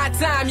couldn't buy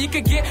time. You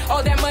could get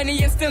all that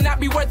money and still not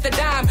be worth a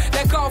dime.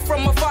 That call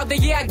from my father,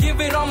 yeah, I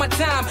give it all my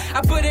time.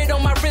 I put it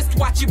on my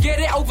wristwatch, you get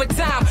it over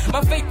time.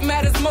 My faith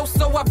matters most,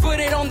 so I put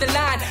it on the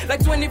line.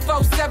 Like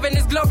 24/7,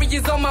 His glory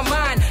is on my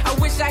mind. I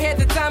wish I had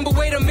the time, but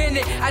wait a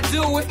minute, I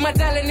do. If my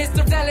talent is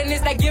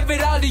I give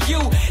it all to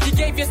you. You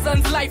gave your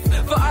son's life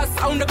for us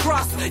on the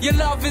cross. Your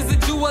love is a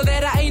jewel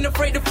that I ain't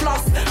afraid to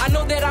floss. I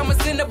know that I'm a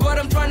sinner, but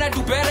I'm trying to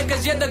do better.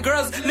 Cause yeah, the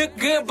girls look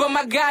good, but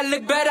my God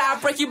look better. I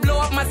pray you blow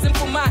up my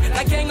simple mind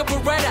like hang a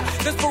Beretta.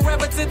 This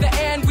forever to the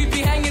end, we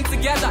be hanging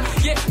together.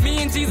 Yeah,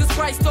 me and Jesus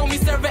Christ told me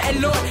servant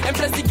and Lord. And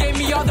plus he gave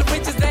me all the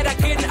riches that I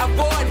couldn't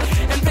afford.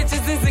 And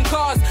bitches isn't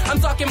cars, I'm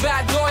talking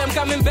about joy. I'm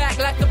coming back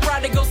like the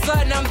prodigal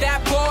son, I'm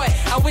that boy.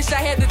 I wish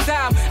I had the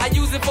time, I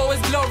use it for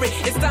his glory.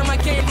 It's time I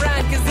came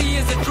round, cause he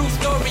is a true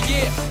story,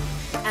 yeah.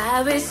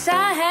 I wish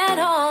I had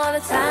all the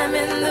time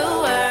in the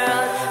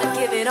world. I'd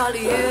give it all to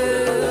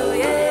you,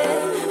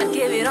 yeah. I'd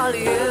give it all to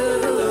you.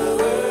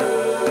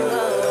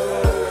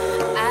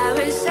 I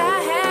wish I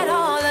had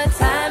all the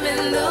time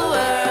in the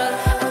world.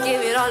 I'd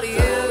give it all to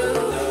you,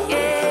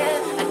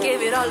 yeah. I'd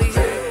give it all to you.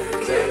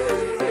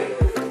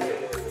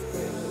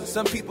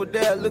 Some people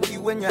there look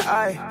you in your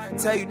eye,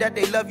 tell you that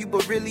they love you,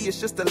 but really it's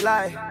just a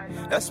lie.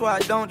 That's why I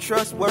don't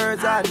trust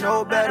words, I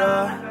know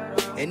better.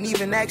 And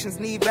even actions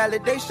need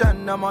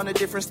validation. I'm on a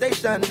different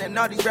station, and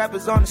all these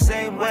rappers on the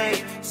same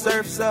wave.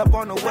 Surfs up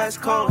on the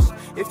West Coast.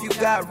 If you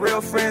got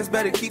real friends,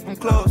 better keep them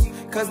close,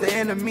 cause the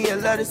enemy will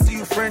love to see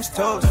you French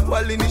toast.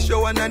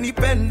 Walinisho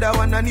wananipenda,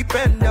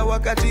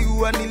 wakati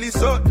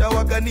wanilisota,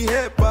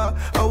 wakanihepa.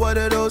 Oh, what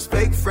are those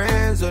fake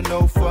friends or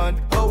no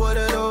fun? Oh, what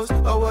are those?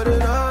 Oh, what are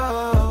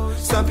those?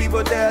 Some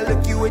people there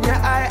look you in your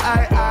eye.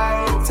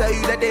 Tell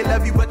you that they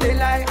love you, but they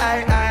lie.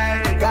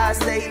 God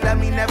say he love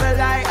me, never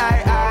lie.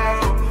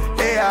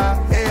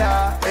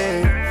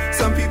 Hey.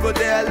 Some people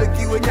there look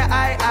you in your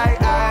eye.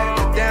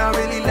 They don't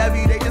really love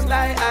you, they just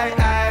lie.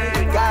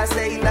 God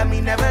say he love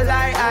me, never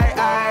lie.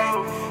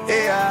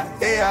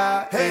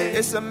 Hey.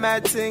 It's a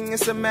mad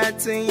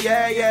thing,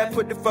 yeah.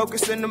 Put the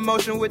focus in the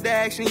motion with the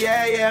action,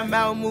 yeah.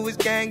 Mountain movies,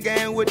 gang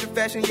with the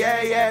fashion,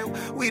 yeah.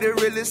 We the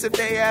realest if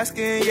they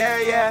asking,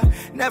 yeah.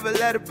 Never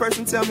let a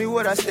person tell me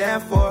what I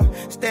stand for.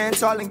 Stand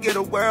tall and get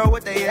a world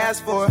what they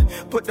ask for.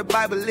 Put the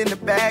Bible in the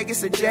bag,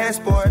 it's a jam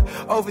sport.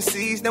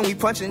 Overseas, then we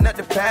punching up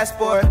the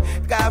passport.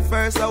 God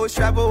first, always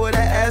travel with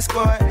an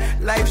escort.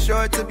 Life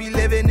short to be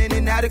living in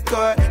and out of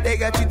court. They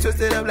got you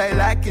twisted up like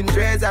lock and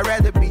dreads. I'd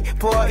rather be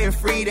poor and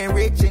free than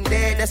rich and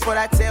dead. That's what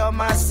I tell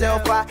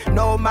myself. I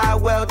know my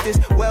wealth is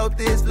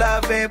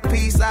love and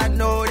peace. I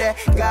know that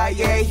God,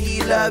 yeah,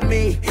 he loved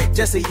me.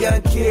 Just a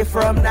young kid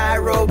from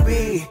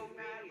Nairobi.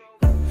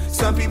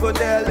 Some people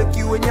there look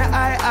you in your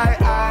eye.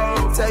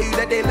 Tell you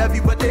that they love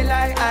you, but they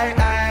lie.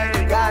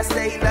 God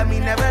say he love me,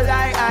 never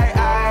lie.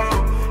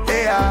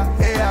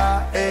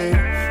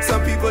 Hey.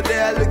 Some people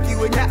there look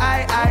you in your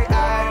eye.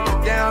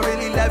 They don't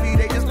really love you,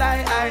 they just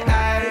lie.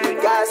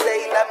 God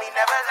say he love me,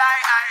 never lie.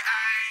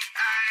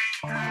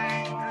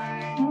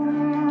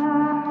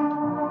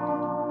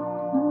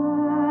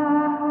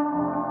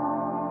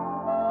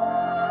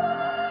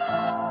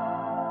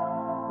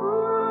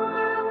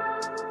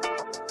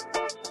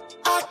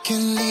 I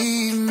can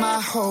leave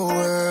my whole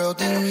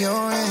world in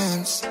your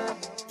hands.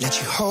 Let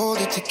you hold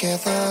it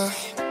together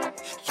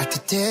like the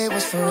day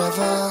was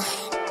forever.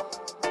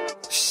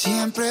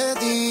 Siempre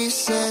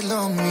dice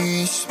lo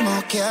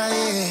mismo que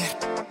ayer.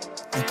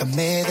 Nunca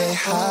me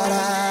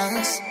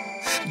dejarás.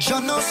 Yo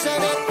no sé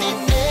de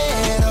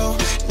dinero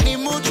ni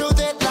mucho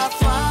de la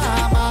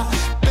fama,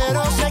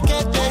 pero sé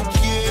que te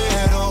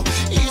quiero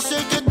y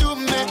sé que tú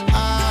me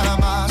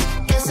amas.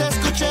 Que se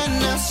escuche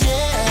en el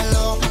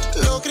cielo,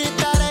 lo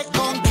gritaré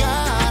con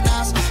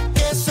ganas,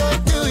 que soy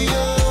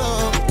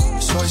tuyo,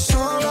 soy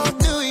solo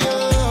tuyo.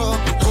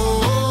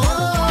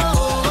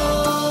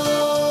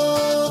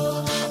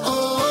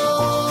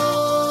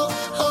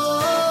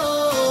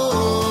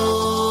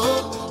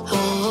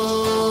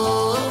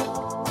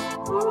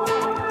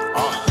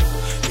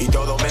 Y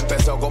todo me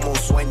empezó como un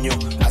sueño.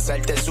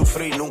 Hacerte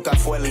sufrir nunca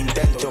fue el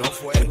intento.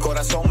 El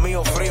corazón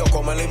mío frío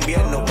como el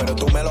invierno, pero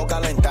tú me lo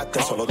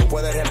calentaste. Solo tú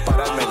puedes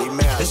repararme,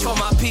 dime algo. It's for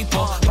my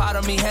people,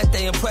 para mi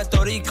gente in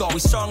Puerto Rico. We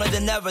stronger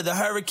than ever, the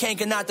hurricane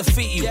cannot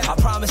defeat you. I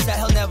promise that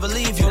he'll never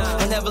leave you.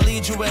 He'll never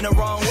lead you in the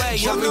wrong way.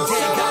 Every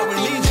day God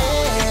will lead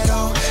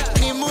you.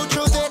 Ni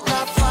mucho de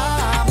la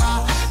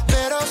fama,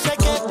 pero sé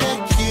que te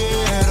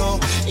quiero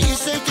y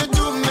sé que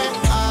tú me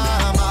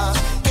amas.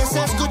 Que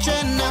se escuche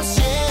en el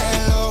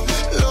cielo,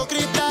 lo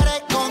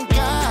gritaré con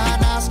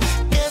ganas,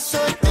 que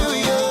soy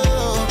tuyo,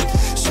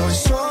 soy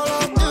solo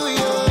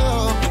tuyo.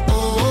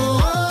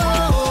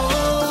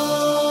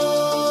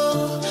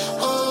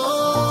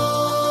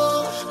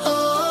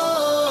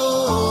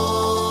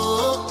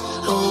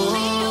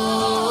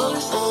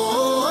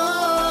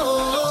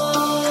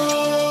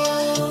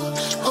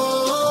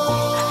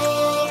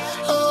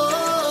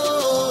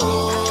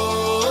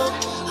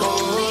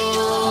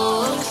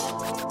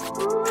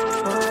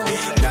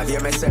 Nadie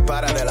me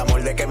separa del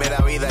amor de que me da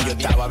vida. Yo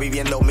estaba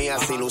viviendo mía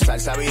sin usar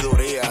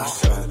sabiduría,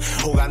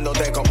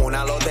 jugándote como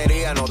una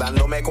lotería, no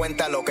dándome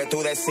cuenta lo que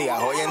tú decías.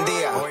 Hoy en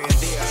día,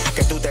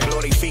 que tú te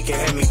glorifiques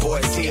en mi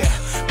poesía,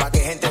 pa' que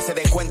gente se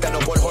dé cuenta, no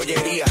por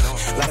joyería.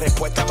 La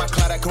respuesta más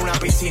clara que una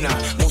piscina,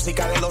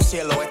 música de los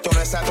cielos, esto no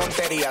es esa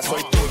tontería,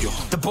 soy tuyo.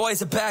 The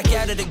boys are back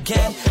at it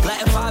again.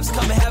 Latin vibes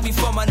coming heavy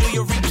for my New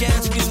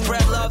Yorkers. We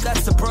spread love,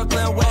 that's the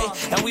Brooklyn way.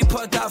 And we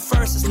put God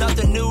first, it's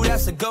nothing new,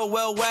 that's a go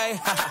well way.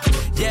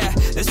 Yeah,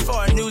 it's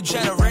for a new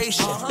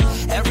generation.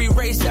 Every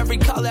race, every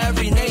color,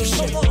 every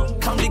nation.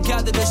 Come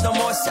together, there's no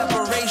more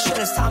separation.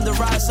 It's time to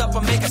rise up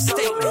and make a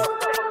statement.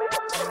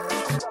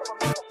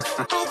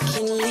 I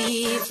can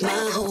leave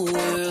my whole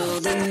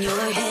world in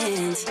your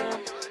hands.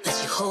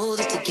 Let you hold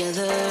it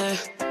together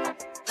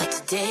like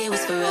today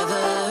was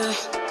forever.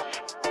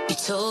 You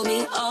told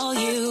me all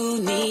you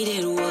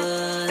needed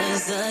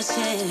was a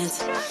chance,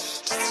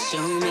 just to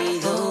show me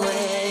the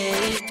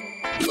way.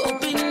 You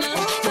opened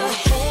up the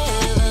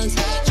heavens,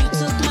 you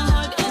took my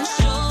heart and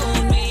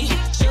showed me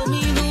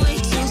the way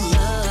to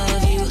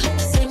love you, the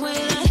same way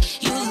that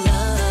you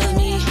love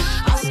me.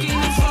 I'll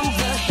scream it from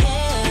the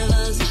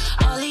heavens,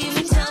 I'll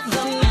even tell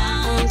the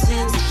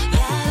mountains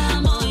that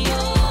I'm all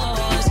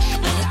yours,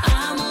 that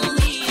I'm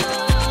only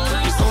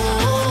yours.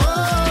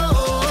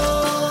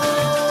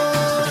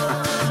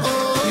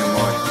 Mi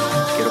amor,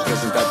 quiero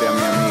presentarte a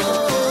mi amigo.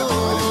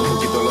 Él es un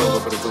poquito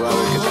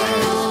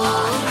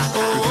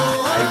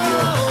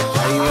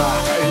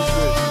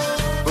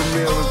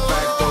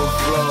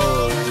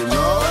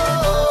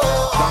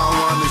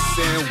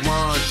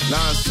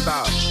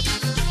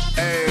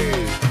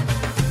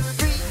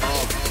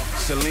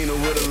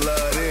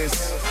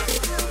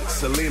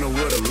Selena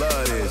where the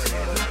love is.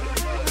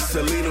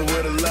 Selena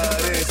where the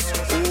love is.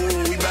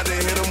 Ooh, we about to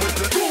hit him with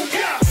the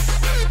cumbia.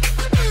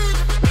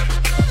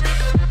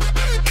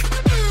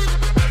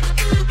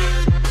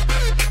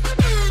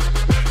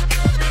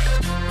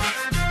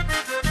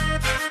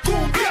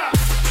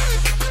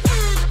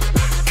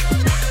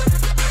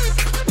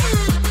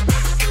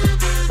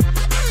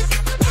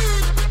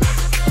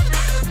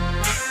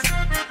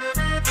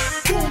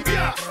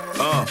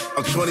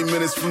 I'm 20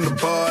 minutes from the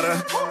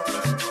border.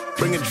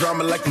 Bringing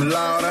drama like I'm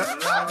louder.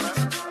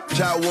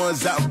 Child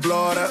ones out in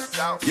Florida.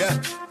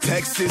 Yeah,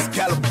 Texas,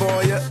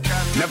 California.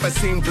 Never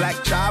seen Black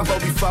Chavo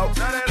before.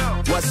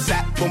 What's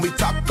that when we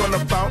talk on the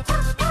phone?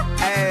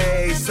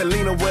 Hey,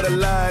 Selena, where the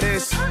love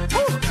is.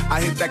 I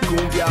hit that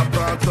cumbia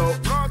pronto.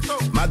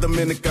 My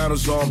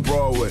Dominicanos on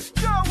Broadway.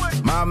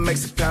 My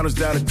Mexicanos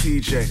down to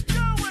TJ.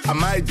 I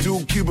might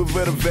do Cuba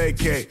with a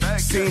vacay.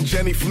 Seen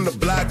Jenny from the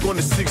block on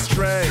the 6th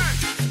train.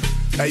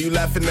 Hey, you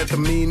laughing at the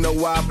me, no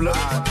wobbler?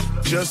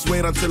 Just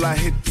wait until I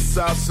hit the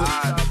salsa.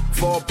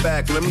 Fall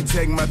back, let me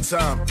take my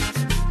time.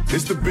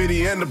 It's the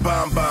biddy and the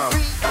bomb.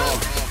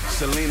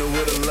 Selena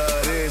where the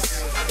love is.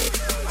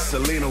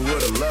 Selena where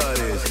the love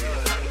is.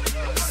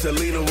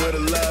 Selena where the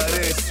love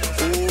is.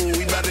 Ooh,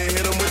 we about to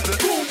hit him with the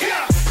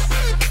cumbia.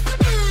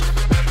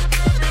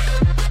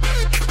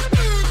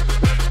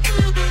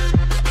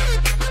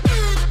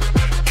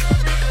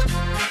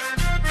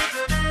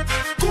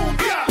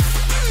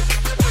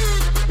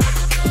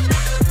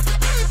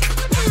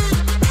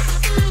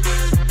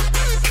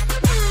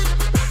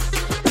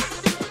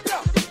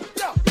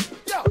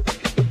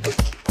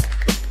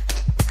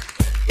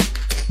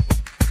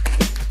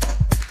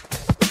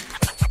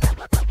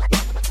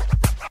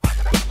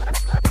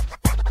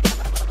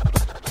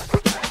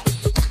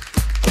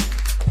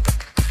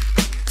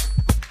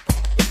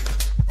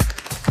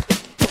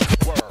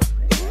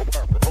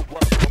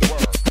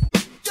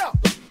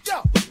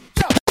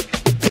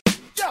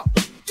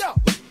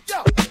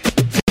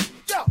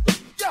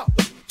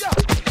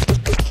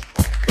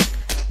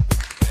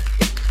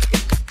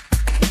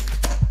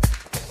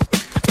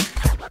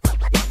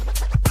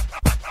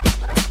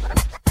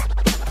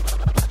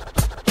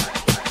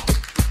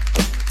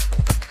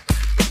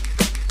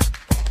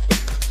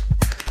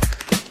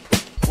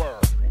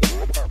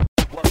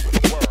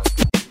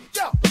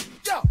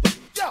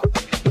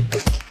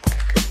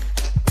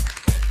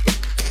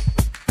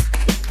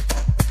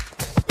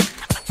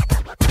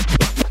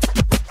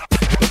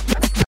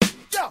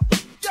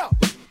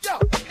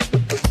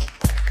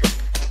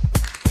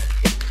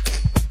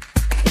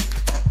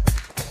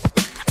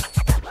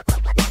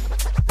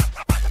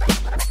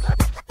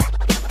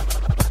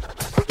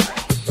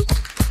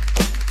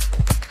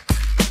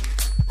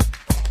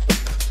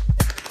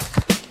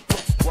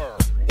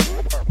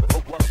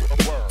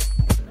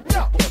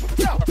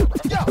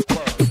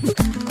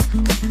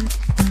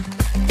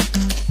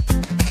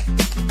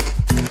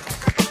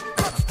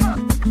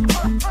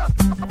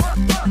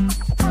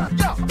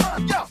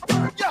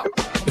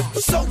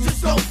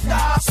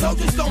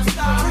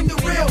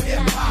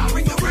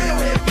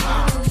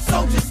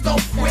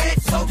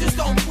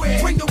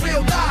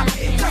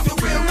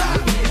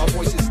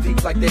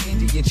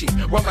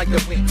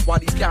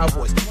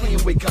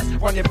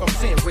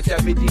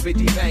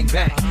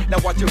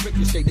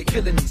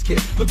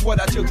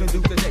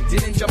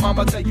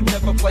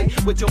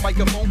 With your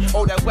microphone,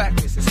 all that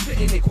whackness is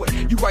spitting it quick.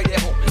 You right at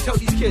home, tell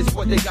these kids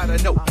what they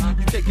gotta know.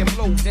 You taking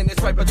blows and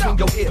it's right between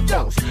your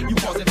earphones. You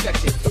cause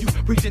infection, you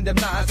preaching them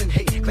lies and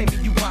hate,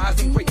 claiming you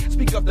wise and great.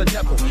 Speak of the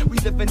devil, we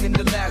living in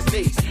the last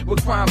days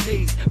with crime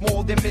days,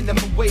 more than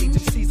minimum wage.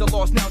 MCs are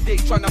lost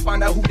nowadays, trying to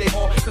find out who they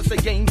are, cause the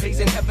game pays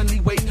in heavenly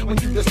ways when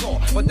you the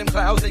star. But them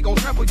clouds, they gon'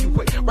 trample you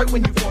quick, right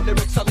when you fall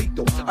lyrics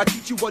salito. I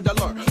teach you what I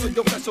learn, so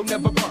your vessel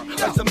never burn.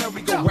 Like some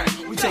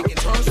merry-go-round, we taking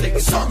turns, taking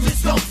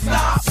soldiers don't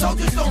stop,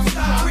 soldiers don't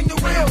stop. Bring the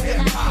real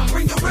hip hop,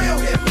 bring the real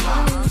hip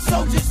hop.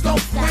 Soldiers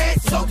don't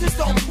quit, soldiers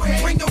don't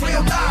quit. Bring the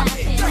real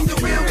life, bring the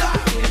real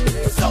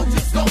life.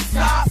 Soldiers don't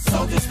stop,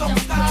 soldiers don't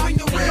stop. Bring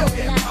the real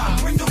hip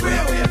hop, bring the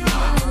real hip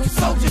hop.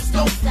 Soldiers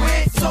don't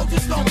quit,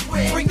 soldiers don't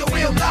quit. Bring the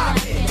real life,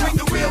 bring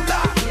the real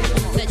life.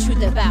 The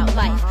truth about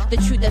life, the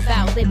truth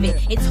about living.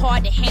 It's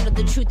hard to handle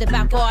the truth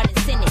about God and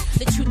sinning.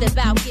 The truth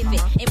about giving,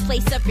 in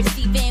place of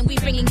receiving. We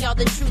bringing y'all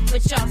the truth,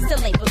 but y'all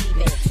still ain't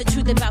believing. The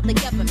truth about the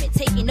government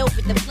taking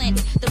over the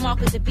planet. The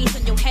mark of the beast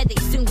on your head, they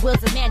soon will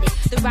demand it.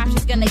 The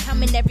rapture's gonna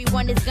come and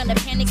everyone is gonna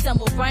panic. Some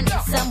will run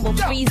and some will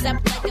freeze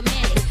up like a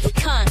manic.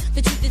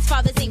 The truth is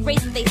fathers ain't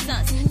raising their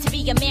sons to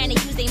be a man and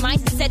use their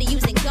minds instead of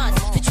using guns.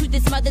 The truth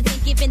is mothers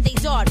ain't giving their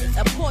daughters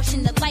a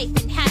portion of life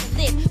and how to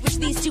live, which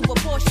leads to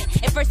abortion.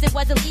 At first it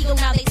was illegal,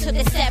 now they took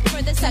a step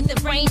further. Suck the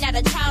brain out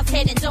of child's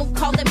head and don't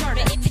call it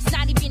murder. If it's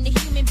not even a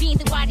human being,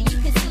 then why do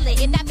you conceal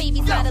it? If that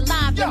baby's not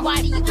alive, then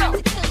why do you have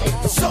to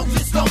kill it?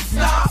 Soldiers don't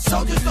stop,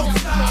 soldiers don't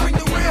stop. Bring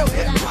the real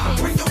hip hop,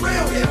 bring the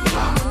real hip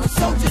hop.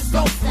 Soldiers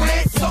don't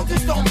quit,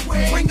 soldiers don't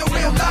quit. Bring the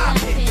real life,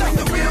 bring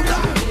the real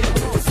life.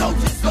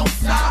 Soldiers don't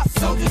stop,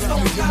 soldiers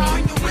don't stop.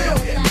 Bring the real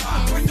hip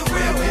hop, bring the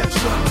real hip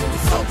hop.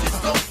 Soldiers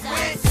don't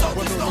quit,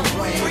 soldiers don't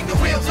quit. Bring the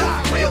real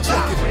life, real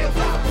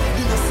life.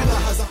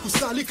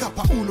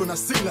 Nikapa ulo na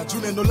sila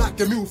juneno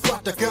lake mi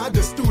ufuata ka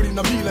desturi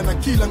na mila na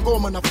kila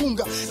ngoma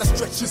nafunga na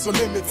stretch hizo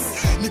limits.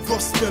 Ni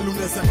gospel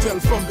unaweza tell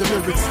from the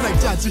lyrics.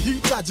 Nahitaji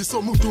hitaji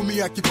so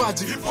mutumia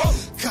kipaji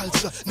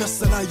culture na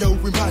sanaa ya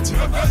uimbaji.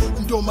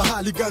 Ndo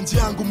mahali ganji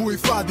yangu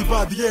muhifadhi.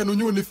 Baadhi yenu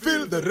nyuni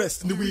feel the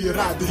rest ni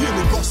weiradi. Hii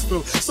ni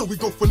gospel so we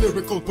go for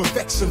lyrical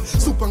perfection.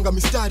 Supanga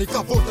mistari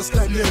ka voter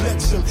style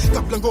election.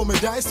 Kapla ngome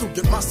die so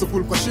get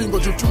masterful kwa shingo.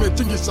 Juu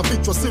tumetingisha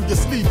vichwa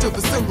seriously to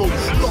the single.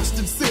 Lost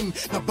in sin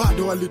na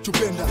bado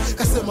alitupenda.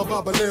 Kasema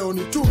baba leo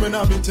nitume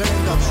nami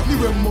nitaenda.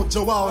 Niwe mmoja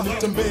wao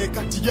nitembee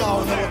kati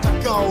yao. Na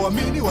watakao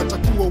amini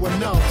watakuwa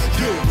wanao.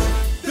 Yeah.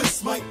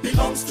 This mic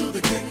belongs to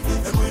the king.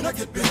 And when I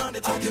get behind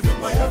it, I give it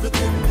my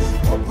everything.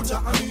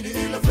 Poputa amini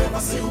ila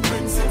fema si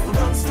upring. Siku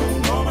dance to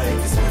ngoma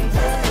ikispin.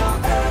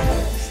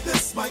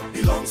 This mic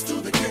belongs to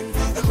the king.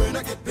 And when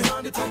I get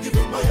behind it, I give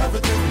it my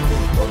everything.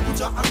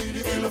 Poputa amini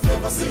ila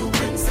fema si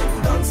upring.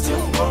 Siku dance to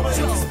ngoma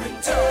ikispin.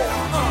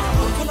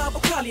 Kolabo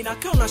kali na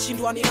kauna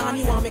shindwa ni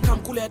nani. Wamekam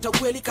kuleta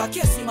ukweli ka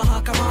kesi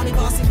mahakamani.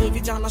 Basi ni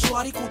vijana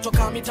shwari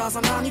kutoka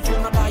mitaza nani.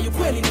 Tunadai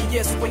ukweli ni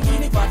Yesu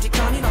wengine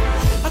Vatikani. Na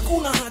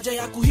hakuna haja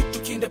ya kuhit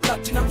tukinde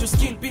platinum to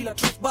skill bila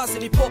truth. Basi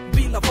ni pop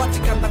bila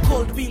Vatican na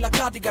cold bila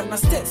cardigan na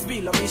states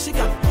bila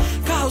Michigan.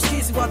 Kaos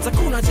hizi waza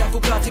kuna jako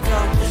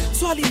katika.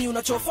 Swali ni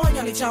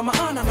unachofanya ni cha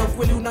maana. Na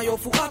ukweli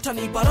unayofuata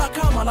ni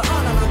baraka ama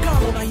laana. Na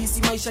kama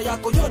unahisi maisha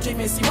yako yote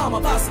imesimama,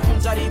 basi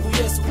kumjaribu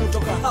Yesu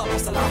kutoka hapo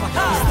salama.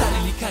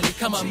 Style likali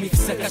kama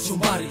mix ya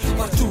kachumbari.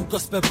 Watu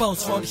gospel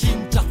bounce round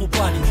him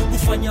takubali.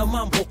 Kufanya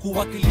mambo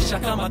kuwakilisha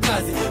kama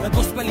kazi. Na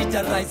gospel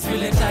itarise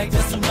vile tide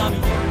ya tsunami.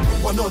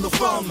 Wanono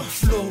farm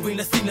flow in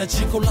a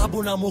synergy.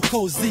 Collabo na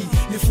mokozi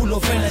ni full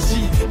of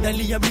energy.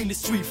 Ndani ya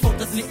ministry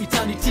focus ni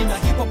eternity. Na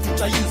hip hop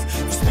tuta use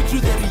to speak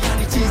through the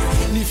realities.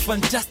 Ni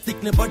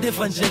fantastic na bado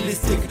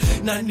evangelistic.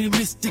 Na ni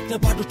mystic na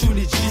bado tu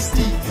ni GST.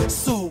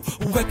 So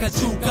weka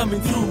juu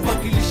coming through.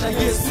 Wakilisha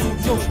Yesu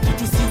yo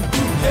kitu si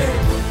mtu. Hey,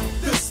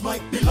 this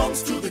mic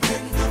belongs to the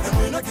king. And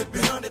when I get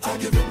behind it, I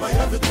give it my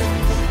everything.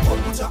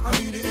 Poputa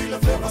amini ila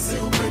fema si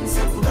upring.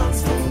 Siku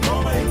dance to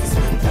ngoma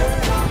ikispin.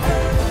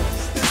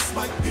 This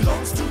mic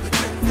belongs to the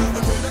king.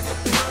 And when I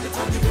get behind it,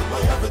 I give it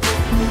my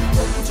everything.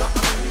 Poputa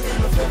amini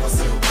ila fema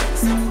si upring.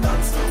 Siku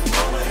dance to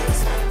ngoma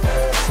ikispin.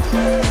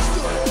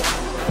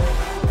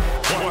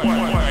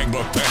 Playing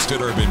the best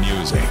in urban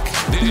music.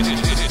 This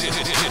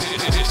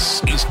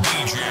is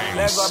DJ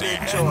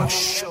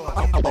Sanch.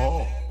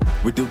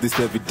 We do this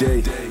every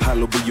day,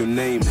 hallowed be your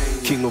name.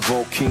 King of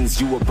all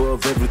kings, you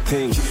above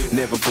everything.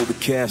 Never for the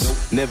cash,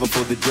 never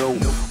for the dough.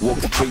 Walk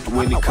straight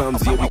when it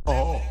comes, yeah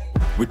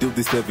we do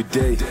this every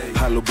day,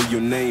 hallowed be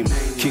your name.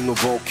 King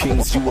of all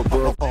kings, you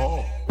above.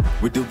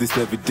 We do this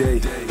every day,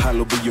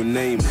 hallowed be your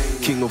name.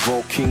 King of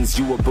all kings,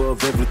 you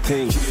above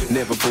everything.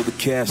 Never for the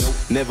cash,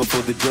 never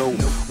for the dough.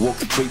 Walk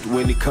straight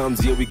when it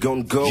comes, yeah we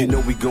gon' go. You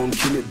know we gon'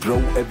 kill it bro,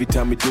 every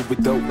time we do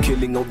it though.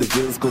 Killing all the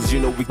villains cause you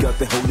know we got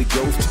the Holy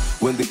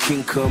Ghost. When the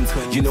king comes,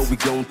 you know we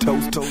gon'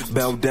 toast.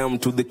 Bow down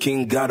to the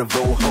king, God of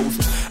all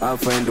hosts.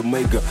 Alpha and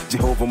Omega,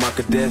 Jehovah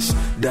Makadesh.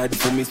 Died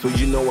for me so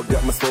you know I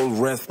got my soul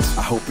rest.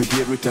 I hope you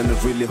hear it and I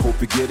really hope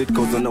you get it.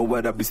 Cause I know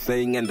what I be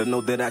saying and I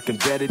know that I can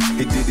bet it.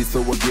 He did it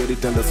so I get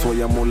it and that's why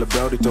I'm all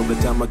about it. All the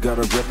time I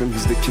gotta rep him,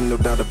 he's the king, no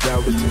doubt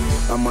about it.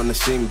 I'm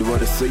unashamed,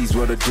 what I say is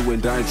what I do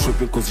and I ain't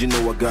tripping. Cause you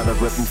know I gotta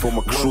rep him for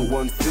my crew.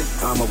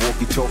 I'm a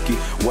walkie-talkie,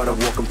 what I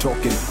walk I'm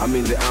talking. I'm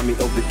in the army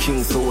of the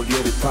king so I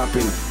get it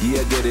popping.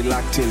 Yeah I get it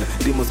locked in,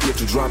 demons get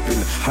to dropping.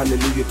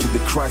 Hallelujah to the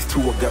Christ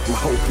who I got my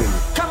hope in.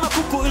 Kama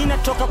kuku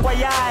inatoka kwa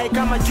yai,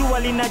 kama jua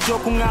linajua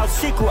kung'aa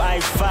usiku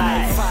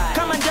haifai.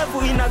 Kama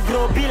ndevu ina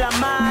grow bila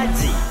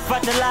maji,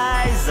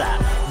 fertilizer,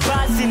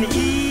 basi ni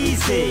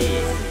easy.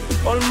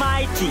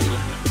 Almighty,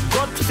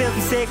 God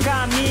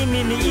kusema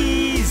mimi ni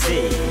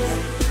easy.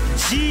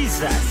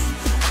 Jesus,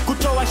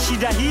 kutoa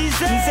shida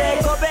hizi.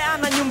 Mzee Kobe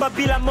ana nyumba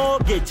bila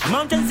mortgage.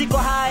 Mountains ziko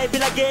high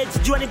bila gauge.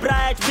 Jua ni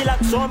bright bila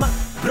kusoma.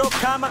 Bro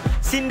kama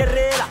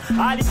Cinderella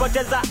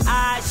alipoteza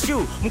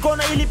ashu.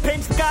 Mkono ili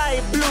paint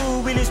sky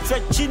blue. Ili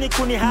stretch chini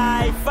kuni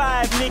high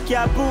five.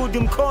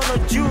 Nikiabudu mkono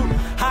juu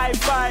high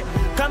five.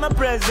 Kama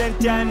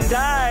present and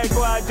die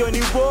kwa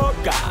Johnny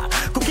Walker.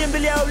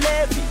 Kukimbilia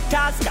ulevi,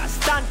 taska,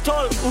 stand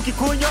tall.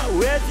 Ukikunywa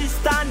uwezi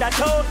stand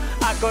at all.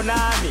 Ako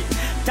nami,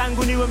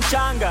 tangu niwe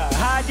mchanga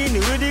hadi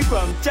nirudi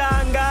kwa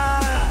mchanga.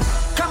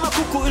 Kama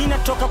kuku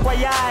inatoka kwa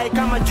yai,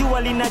 kama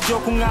jua linajua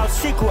kung'aa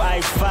usiku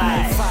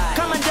haifai.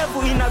 Kama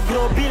ndevu ina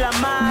grow bila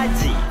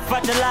maji,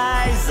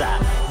 fertilizer,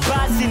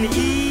 basi ni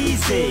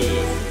easy.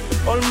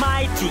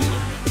 Almighty,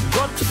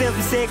 God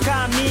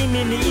kusema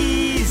mimi ni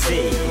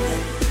easy.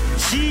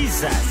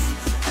 Jesus.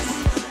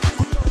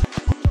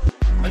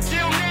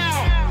 Until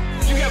now,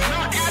 you have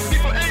not asked me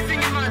for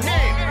anything in my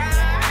name.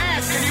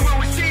 Ask and you will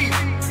receive,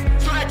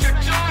 so that your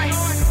joy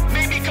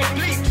may be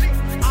complete.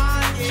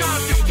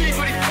 John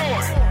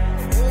 16:24.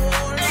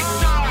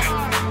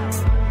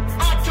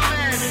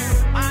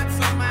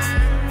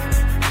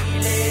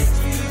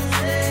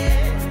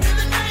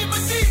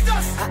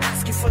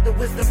 For the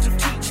wisdom to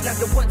teach, not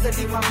the ones that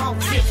leave my mouth.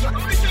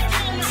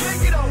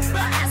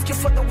 I ask you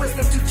for the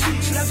wisdom to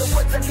teach. Let the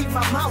words that leave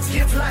my mouth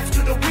give life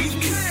to the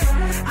weak.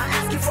 I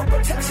ask you for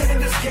protection in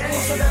this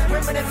game, so that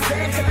women and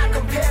fame cannot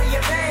compare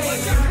your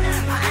name.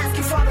 I ask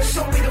you, Father,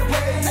 show me the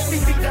way. Let me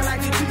be the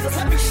light to Jesus,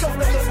 let me show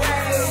them the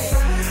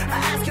way. I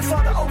ask you,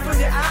 Father, open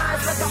your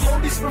eyes. Let the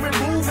Holy Spirit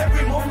move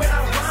every moment I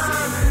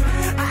rhyme.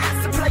 I ask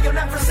to play on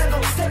every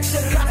single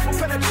section. Gospel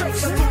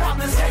penetration throughout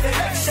this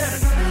generation.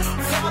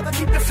 Father,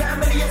 keep the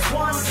family as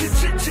one.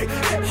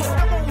 Hip hop,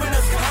 the moment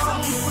has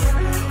come.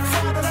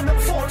 Father, let them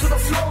fall to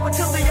the floor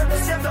until they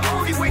understand the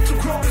only way to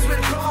grow is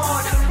with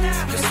God.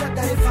 You said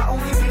that if I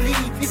only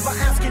believe, if I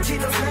ask in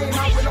Jesus' name,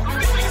 I will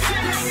always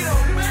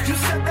receive. You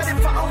said that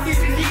if I only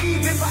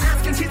believe, if I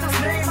ask in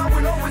Jesus' name, I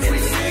will always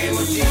receive.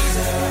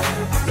 Jesus,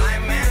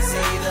 blind man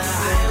say the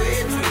highway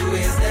through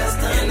his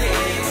destiny.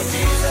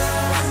 Jesus,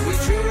 we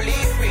truly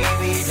free,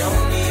 we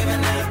don't even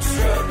have to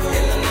struggle.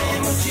 In the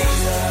name of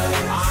Jesus,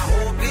 our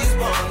hope is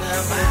born, the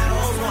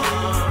battle's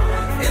won.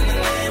 In the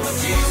name of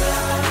Jesus,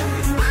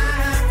 I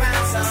have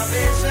found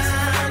salvation.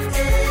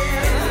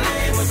 In the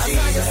name of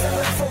Jesus.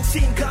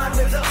 14, God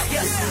with us,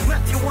 yes.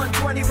 Matthew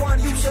 1:21,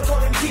 you shall call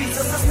him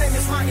Jesus. His name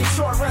is my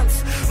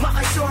insurance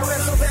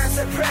of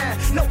answered prayer.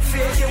 No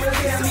fear, you will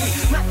hear me.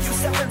 Matthew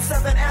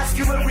 7:7, ask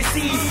you will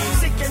receive.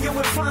 Seek and you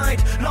will find.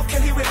 Knock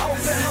and he will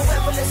open.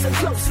 However, listen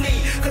closely,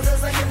 cause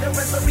there's a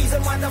hindrance, a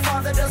reason why the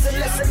Father doesn't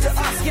listen to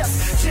us. Yes,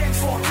 James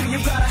 4:3, you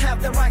gotta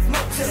have the right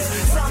motives.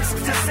 Psalms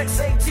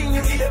 66:18,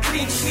 you need a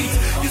clean sheet.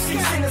 You see,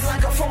 sin is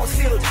like a force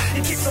field.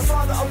 It keeps the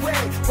Father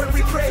away. When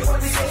we pray, when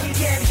we say he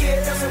can't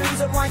hear, there's a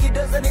reason why he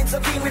doesn't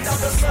intervene. Without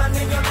the sun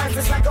in your life,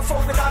 it's like a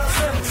phone without a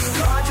SIM.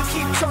 God, you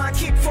keep trying,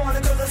 keep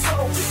falling, cause it's so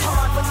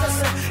hard. But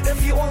listen, if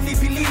you only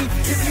believe,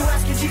 if you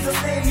ask in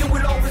Jesus' name, you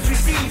will always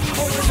receive,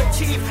 always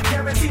achieve,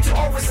 guaranteed to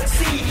always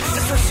succeed.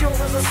 Just as sure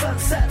as the sun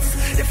sets.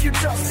 If you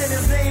trust in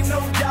his name, no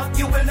doubt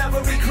you will never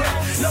regret.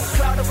 No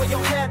cloud over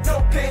your head,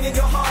 no pain in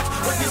your heart.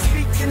 When you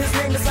speak in his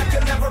name, it's like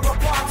you're never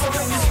apart. So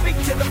when you speak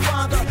to the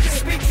Father,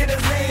 speak in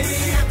his name.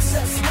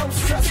 Access, no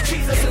stress,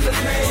 Jesus is his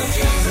name.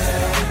 Jesus,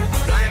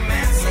 blind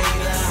man say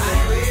the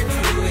highway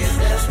through his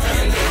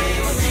destiny.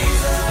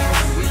 Jesus,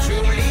 we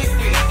truly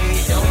free, we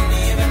don't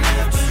even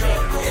have to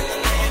struggle. In the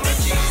name of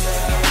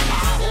Jesus,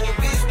 our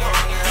hope is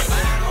born, the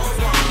battle's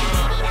won.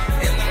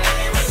 In the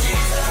name of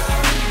Jesus,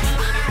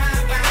 I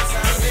have found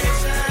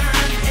salvation.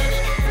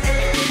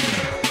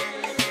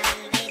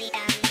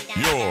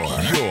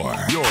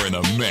 You're in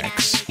a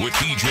mix with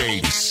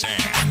DJ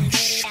Sanch.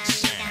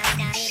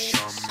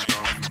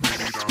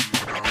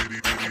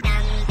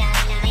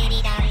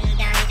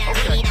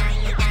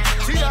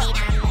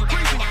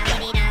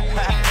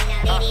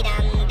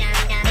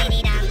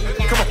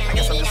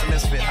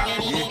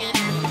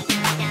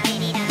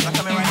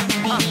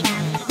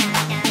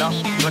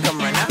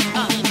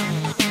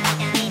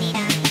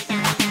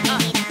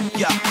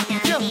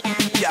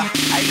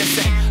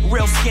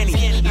 Real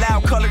skinny,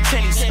 loud colored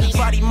tennies,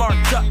 body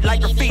marked up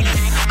like graffiti.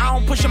 I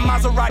don't push a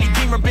Maserati,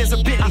 Beamer, Benz,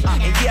 or Bentley.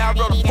 And yeah, I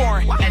rode a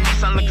foreign, and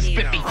Nissan looking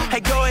spiffy.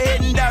 Hey, go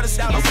ahead and doubt us,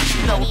 oh, what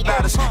you know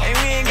about us. And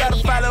we ain't gotta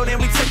follow, then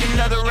we take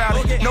another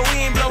route. No, we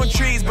ain't blowing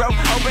trees, bro,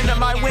 open up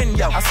my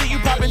window. I see you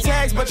popping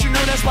tags, but you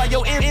know that's why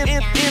your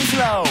end's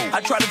low.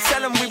 I tried to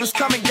tell them we was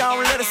coming,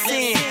 gone, let us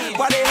in.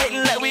 Why they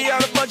hating like we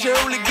all a bunch of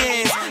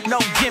hooligans? No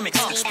gimmicks,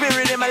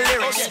 spirit in my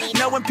lyrics.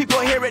 Know when people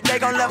hear it, they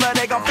gon' love it,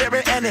 they gon' fear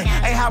it. And it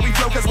ain't how we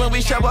flow, cause when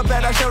we show up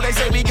at our show, they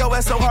say we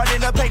going so hard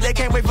in the paint, they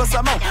can't wait for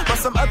some more. But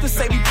some others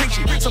say we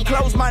preachy, some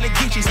closed-minded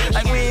geechies,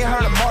 like we ain't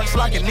heard of Marx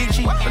like a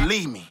Nietzsche.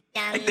 Believe me,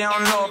 like they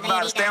don't know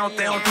about us, they don't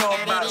know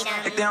about us,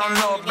 like they don't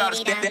know about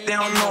us, they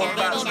don't know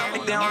about us,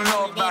 like they don't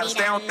know about us,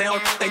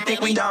 they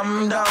think we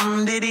dumb,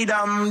 diddy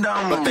dumb.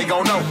 But they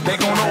gon' know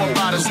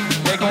about us,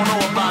 they gon'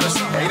 know about us,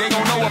 hey, they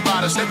gon' know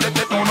about us, they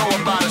gon' know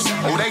about us,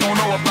 oh, they gon'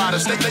 know about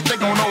us, they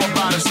gon' know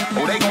about us,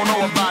 oh, they gon'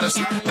 know about us,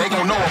 they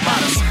gon' know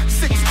about us.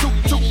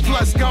 622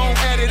 plus, gon'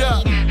 add it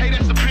up. Hey,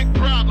 that's a big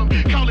problem,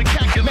 call it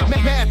calculus.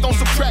 Math don't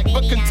subtract,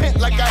 but content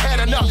like I had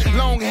enough.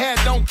 Long hair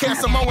don't care,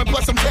 some more, and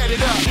plus I'm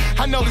tatted up.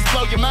 I know this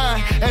blow your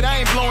mind, and I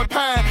ain't blowing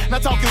pine.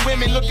 Not talking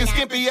women looking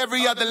skimpy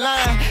every other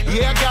line.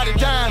 Yeah, I got a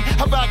dime,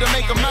 I'm about to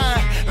make a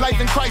mine. Life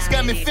in Christ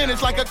got me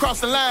finished like across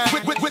the line.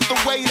 With the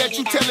way that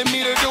you telling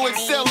me to do it,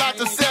 sell out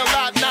to sell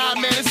out. Nah,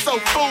 man, it's so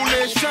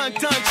foolish. Done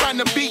trying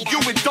to beat you,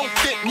 it don't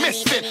fit,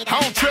 misfit.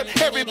 I don't trip,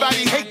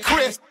 everybody hate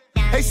Chris.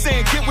 They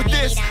saying get with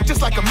this,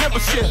 just like a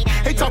membership.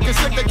 They talking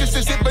slick that this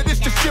is it, but it's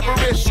just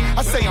gibberish.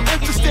 I say I'm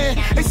interested,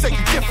 they say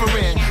you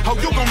different. How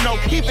you gon' know,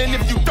 even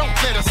if you don't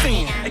let us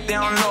in? Like they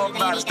don't know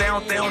about us, they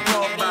don't know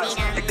about us.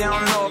 Like they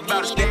don't know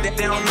about us, they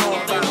don't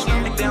know about us.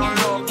 Like they don't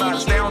know about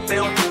us,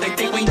 they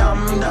think we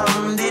dumb,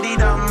 diddy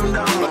dumb.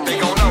 But they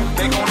gon' know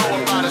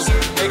about us,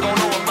 they gon'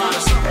 know about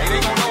us. Hey,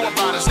 they gon' know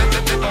about us, they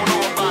gon'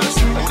 know about us.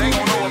 Oh, they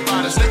gon' know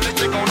about us,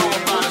 they gon' know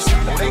about us.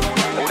 Oh, they gon'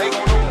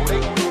 know.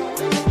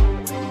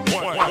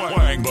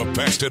 The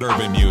best in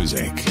urban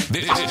music.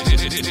 This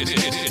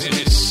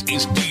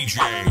is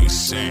DJ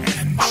Sanch.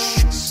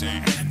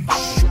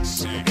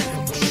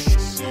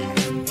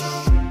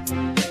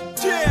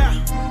 Yeah.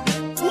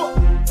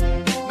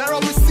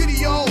 Nairobi City,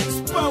 yo.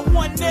 Spot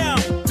one now.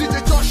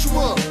 DJ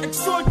Joshua.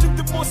 Exhort to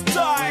the most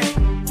high.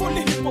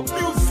 Only hip hop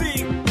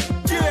music.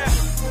 Yeah.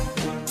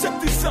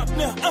 Check this out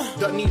now.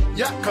 Ndani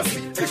ya kazi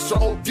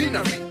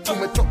extraordinary,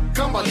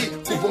 tumetoka mbali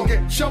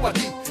kubongesha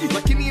wadi,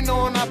 lakini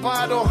naona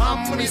bado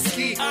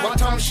hamnisikii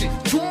matamshi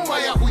chumba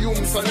ya huyu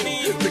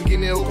msanii.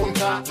 Pengine uko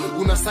mtaa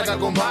unasaga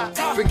gomba,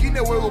 pengine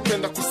wewe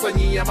upenda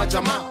kusanyia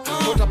majamaa,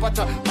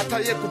 utapata hata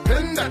ye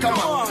kupenda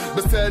kama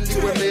beseli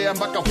kuendea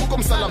mpaka huko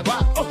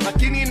msalaba,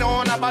 lakini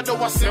naona bado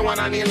wase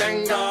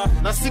wananilenga,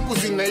 na siku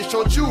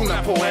zinaisha juu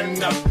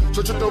unapoenda.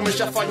 Chochote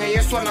umeshafanya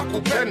Yesu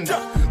anakupenda,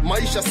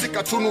 maisha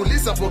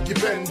sikatunuliza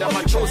pokipenda,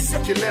 machozi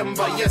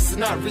kilemba yes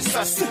na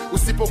risasi,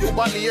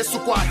 usipokubali Yesu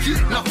kwa hii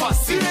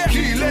nafasi.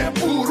 Kile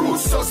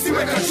urusa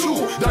usiweka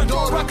juu,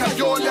 dandora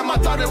kayole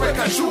matare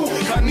weka juu,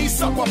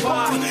 kanisa kwa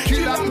baa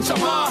kila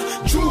mjamaa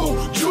juu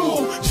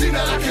juu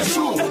jina lake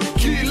juu.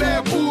 Kile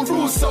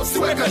urusa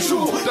usiweka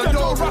juu,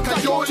 dandora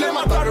kayole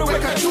matare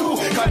weka juu,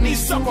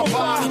 kanisa kwa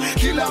baa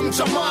kila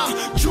mjamaa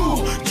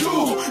juu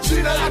juu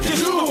jina lake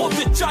juu. All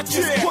the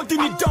churches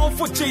holding it down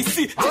for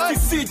JC,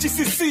 GCC,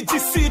 GCC,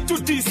 GC to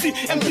DC,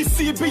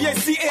 MBC,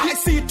 BIC,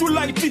 AIC to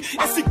Lighty,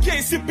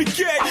 SEK,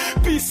 CPK,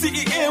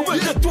 PCEA. Well,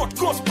 the thought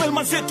gospel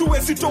mazetu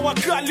wezitoa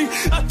kali,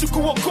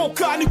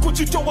 atukuokoka ni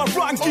kujitoa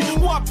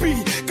rangi. Wapi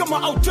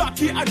kama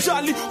autaki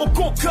ajali,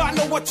 okoka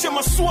na wache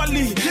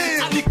maswali.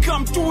 Ali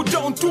come to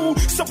down to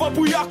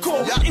sababu yako,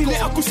 ili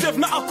akusave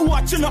na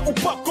akuache na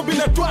upako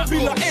bila dua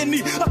bila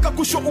eni,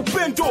 akakusho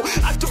upendo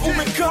ati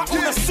umekaa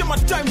unasema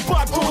time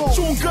bado.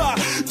 Chunga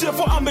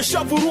devil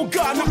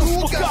ameshavuruga na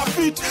usipoka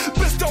beat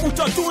besta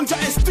utadunda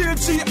and still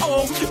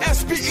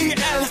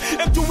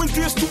GOSPEL, and doing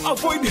this to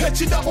avoid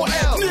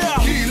HWL.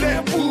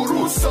 Kile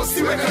urusa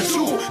usiweka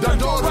juu,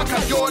 dandora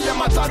kayole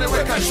matare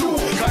weka juu,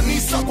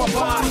 kanisa kwa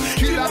baa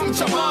kila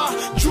mjamaa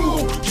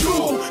juu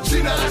juu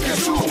jina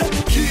lake juu.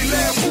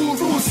 Kile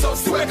urusa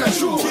usiweka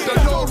juu,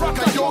 dandora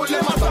kayole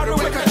matare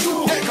weka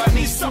juu,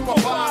 kanisa kwa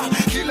baa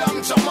kila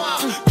mjamaa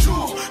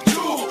juu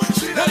juu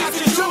jina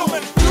lake juu.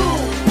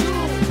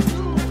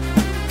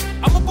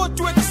 I'm about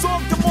to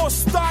exalt the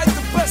most high,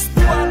 the best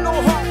I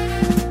know how.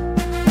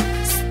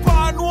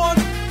 Span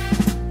one,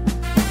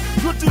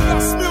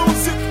 Ruthless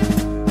music,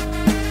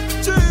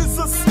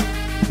 Jesus.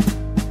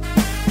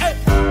 Hey,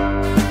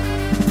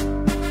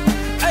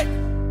 hey.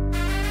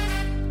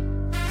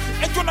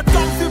 And you're not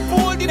come to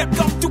bold, you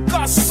come to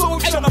cast soul.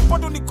 Na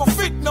bado niko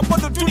fit, na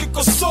bado tu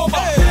niko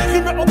sober.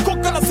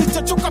 Nimeokoka na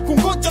sijachoka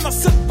kungoja, na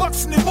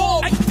setbacks ni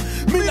mob.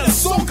 Mina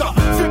songa,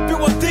 vipi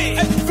wadi,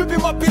 vipi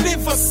my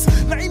believers,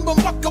 naimba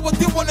mpaka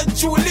wadi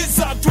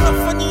wanajiuliza,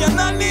 tunafanyia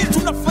nani,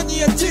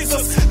 tunafanyia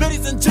Jesus.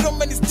 Ladies and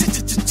gentlemen, it's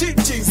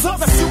Jesus.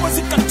 Na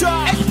siwezi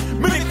kataa,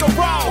 mimi niko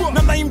raw,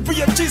 na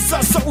naimbia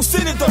Jesus, so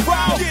usini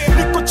dharau.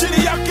 Niko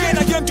chini yake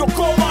na yeye ndio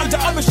commander,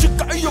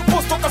 ameshika hiyo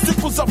post toka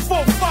siku za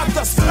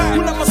forefathers.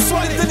 Una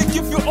maswali, then he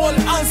give you all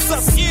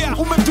answers.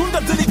 Umedunda,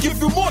 then he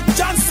give you more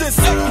chances.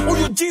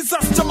 Huyo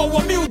Jesus, chama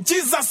wa miu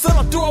Jesus,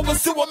 anatoa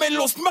wasi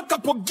wamelost maka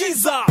kwa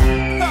giza.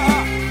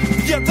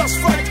 Yeah, that's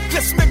right.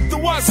 Let's make the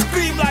world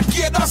scream like,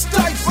 yeah, that's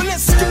tight. But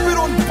let's keep it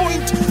on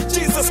point.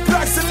 Jesus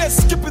Christ, and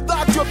let's keep it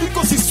that way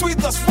because he's sweet,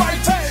 that's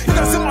right. It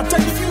doesn't matter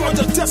if you were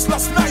the test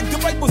last night. The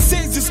Bible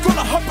says it's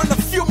gonna happen a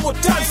few more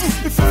times.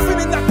 If you're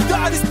feeling like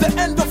that is the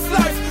end of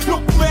life,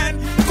 look, man,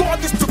 God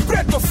is the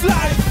bread of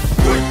life.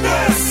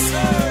 Witness.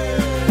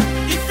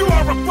 If you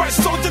are a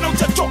Christ soldier, don't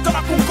you talk and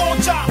I can go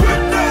down.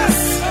 Witness.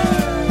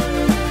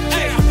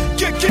 Hey,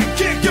 kill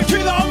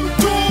him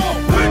too.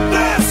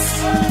 Witness.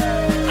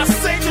 I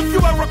say if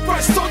you are a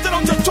Christ soldier,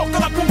 don't you talk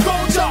and I can go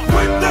down.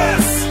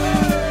 Witness.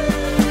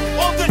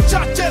 All the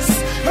churches,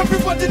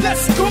 everybody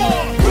let's go.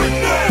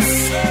 Witness.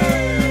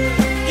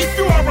 If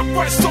you are a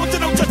Christ soldier,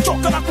 don't you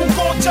talk and I can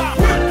go down.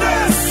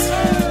 Witness.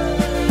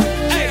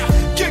 Hey,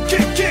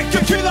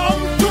 kill him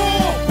too.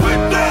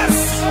 Witness.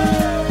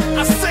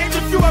 I say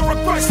if you are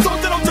a Christ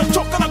soldier, don't you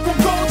talk and I can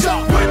go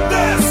down.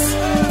 Witness.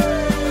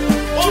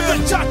 All the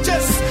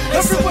churches,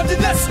 everybody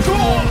let's go.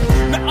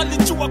 Na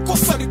alijua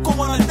kosa liko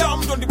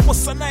mwanadamu, ndo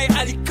ndiposa naye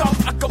alikam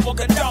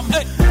akamwaga damu.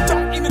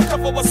 Damu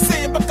imekava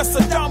wasee mpaka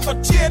Saddam,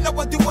 but yeah, na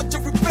wadi want to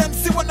repent,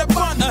 si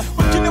wanabana.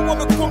 Wengine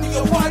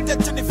wamekwamia wada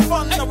tini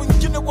fun, na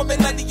wengine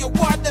wamelalia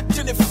wada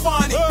tini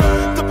funny.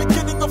 The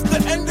beginning of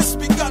the end has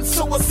begun,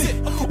 so was it.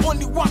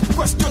 Only one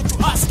question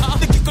to ask.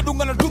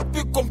 Nikikadunga na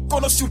dupi kwa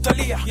mkono si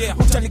utalia,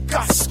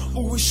 utanikas,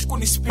 uishi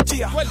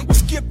kunisipitia.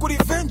 Usikie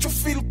kurevenge,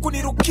 feel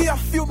kunirukia.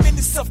 Few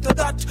minutes after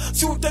that,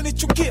 si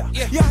utanichukia.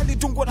 Yani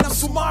dungwa na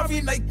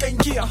msumari na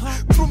ikaingia,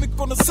 through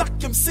mikono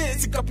zake msee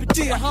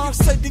zikapitia.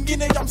 Side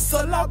ingine ya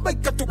msalaba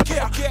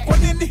ikatokea. Kwa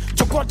nini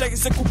chokoda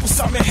ize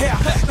kukusamehea?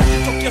 Na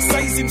kitokea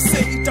saizi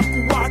msee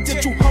itakuwaje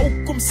juu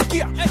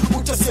haukumsikia?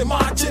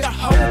 Utasemaje na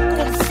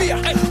haukumfia?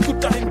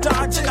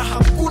 Utaendaje na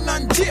hakuna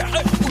njia?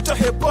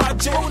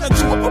 Utahebaje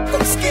unajua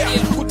hukumsikia?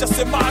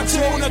 Utasemaje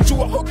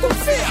unajua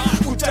hukumfia?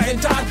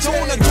 Utaendaje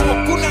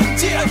unajua kuna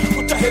njia?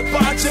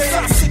 Utahebaje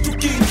sasa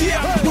tukiingia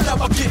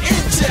unabaki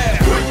nje?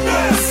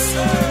 Witness.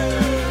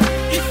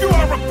 If you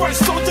are a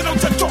Christ soldier,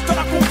 don't you talk and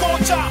I can go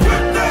down.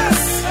 Witness.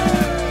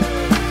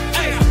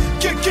 Hey,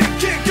 kill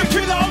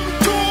him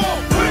too.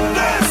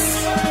 Witness.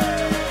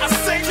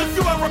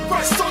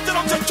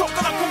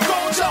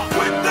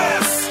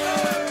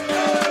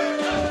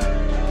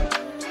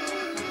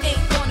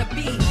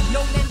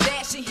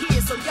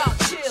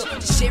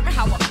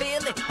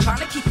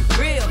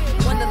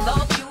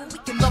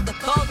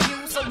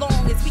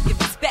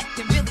 respect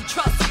and really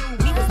trust you.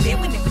 We was there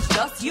when it was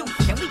just you.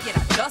 Can we get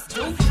our just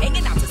due?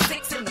 Hanging out till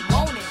 6 in the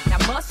morning. Now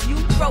must you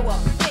grow up?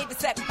 Favorite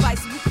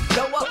sacrifice you could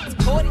blow up.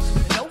 Supported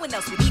you, no one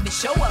else would even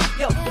show up.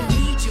 Yo, we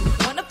need you.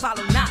 Wanna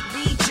follow, not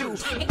lead you.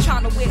 Ain't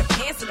trying to wear the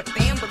pants of the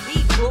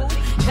family crew.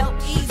 Help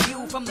ease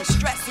you from the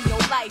stress in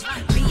your life.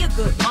 Be a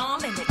good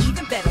mom and an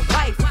even better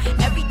wife.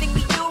 Everything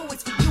we do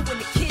is for you and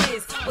the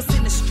kids. What's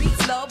in the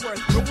streets, love,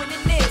 worth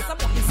ruining this? I'm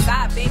on your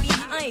side, baby.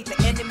 I ain't the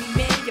enemy,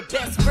 man. Your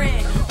best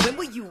friend. When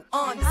will you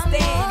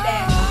understand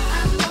that?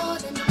 I'm more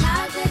than the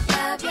magic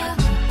of your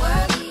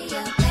worldly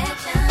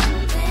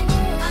affections,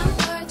 and I'm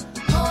worth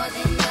more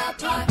than your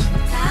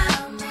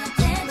part-time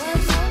attention.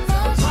 So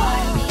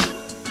pardon me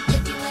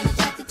if you ain't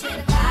attracted to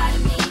the part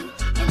of me,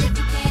 and if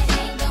you can't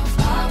hang, don't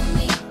fall with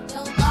me,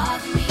 don't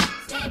bother me,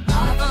 stay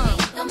far from me,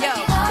 don't make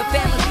it hard the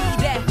family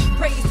that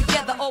prays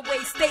together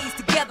always stays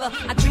together.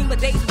 I dream of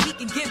days we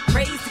can give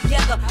praise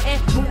together and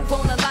move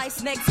on to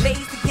life's next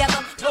phase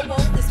together. Go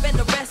old and spend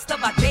the rest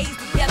of our days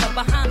together.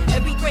 Behind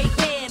every great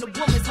man, a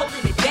woman's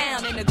holding it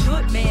down, and a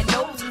good man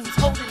knows who's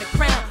holding the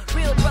crown.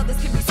 Real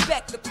brothers can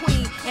respect the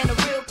queen, and a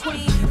real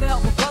queen can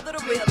help a brother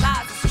to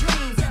realize his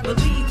dreams.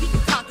 Believe we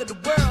can conquer the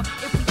world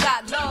if we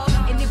got love,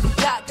 and if we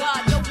got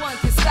God, no one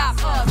can stop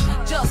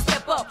us. Just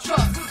step up,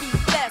 trust, we'll be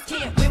blessed.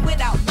 Can't win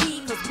without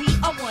me, cause we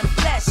are one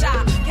flesh.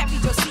 I can't be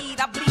your seed,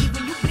 I bleed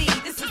when you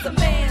bleed. This is a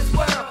man's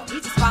world,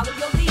 we just follow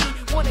your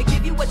lead. Wanna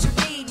give you what you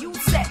need, you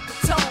set the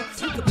tone.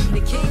 You could be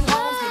the king,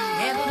 Holmes, and you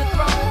handle the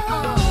throne.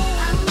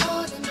 I'm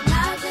more than the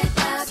magic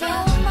of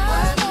your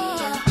worldly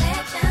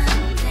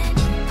affections, and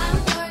I'm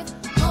worth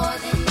more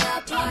than your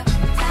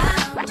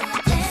part-time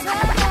attention.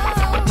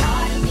 So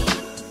pardon me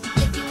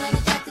if you ain't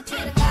attracted to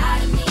the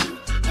part of me,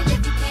 and if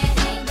you can't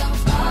hang, don't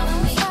follow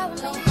me,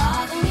 don't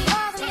bother me,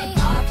 stay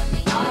far from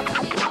me, far from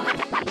me, far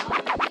from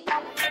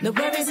me. No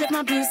worries if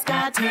my blue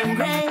sky turned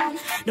gray.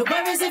 No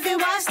worries if you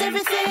washed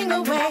everything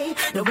away.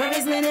 No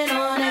worries leaning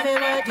on every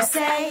word you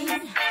say.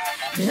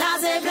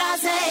 Blase,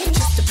 blase.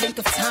 Just a blink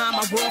of time,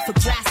 my world fell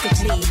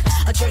drastically.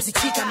 A Jersey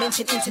cheek I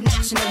mentioned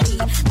internationally.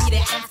 Beat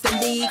it after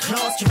me,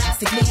 claws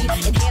drastically.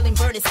 Inhaling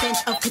burning stench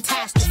of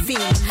catastrophe.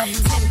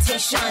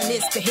 Temptation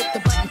is to hit the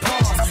button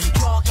pause.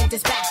 Draw and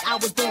dispatch, I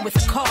was born with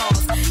a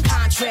cause.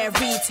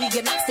 Contrary to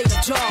your not state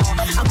of jaw,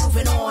 I'm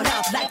moving on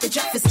up like the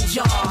Jefferson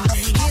jar.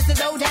 Here's the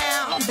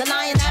lowdown. The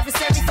lion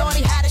adversary thought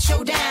he had a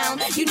showdown.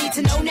 You need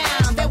to know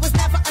now, there was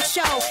never a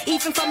show,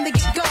 even from the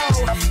get-go.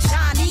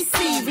 Shiny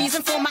sea,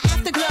 reason for my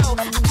afterglow.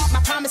 I keep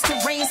my promise to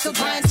reign, still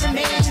trying to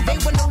remain. They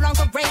were no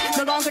longer rain,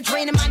 no longer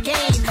draining my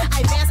game. I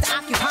advanced to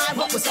occupy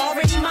what was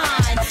already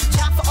mine.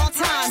 Job for all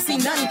time, see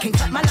none can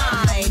cut my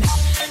line.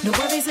 No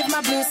worries if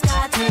my blue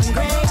sky turned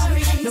gray.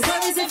 No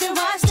worries if you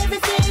washed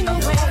everything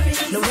away.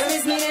 No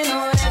worries leaning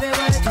on every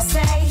word you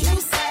say.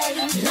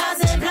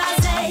 Blase,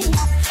 blase.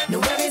 No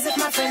worries if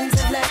my friends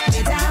have let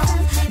me down.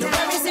 No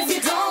worries if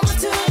you don't move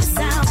to the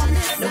sound.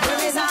 No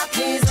worries, I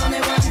please only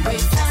one way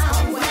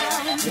down.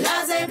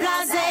 Blase,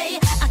 blase.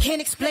 I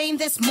can't explain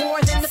this more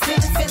than the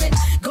feeling.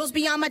 Goes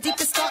beyond my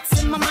deepest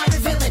thoughts in my mind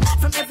revealing.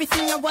 From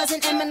everything I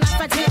wasn't in my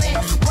life I did it.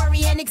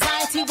 Worry and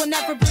anxiety will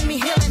never bring me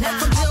healing.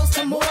 From bills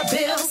to more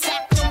bills.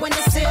 Sacked from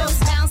windowsills.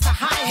 Downs to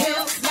high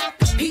hills.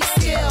 Lack of peace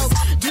skills.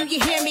 Do you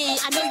hear me?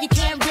 I know you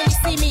can't really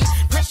see me.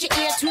 Press your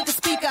ear to the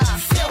speaker.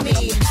 Feel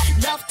me.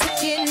 Love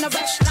ticking a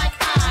rush like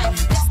I.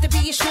 Best to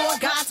be assured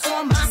God's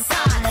on my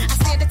side. I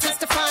stand to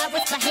testify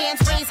with my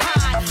hands raised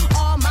high.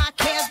 All my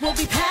cares will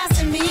be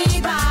passing me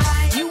by.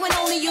 You and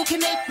only you can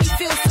make me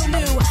feel so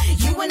new.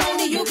 You and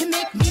only you can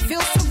make me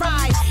feel so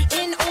right.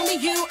 In only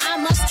you I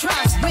must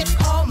trust with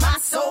all my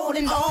soul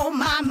and all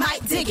my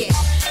might. Dig it.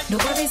 No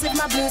worries if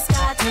my blue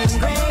sky turned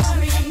gray.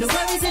 No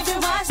worries if you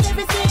washed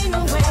everything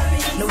away.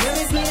 No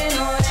worries leaning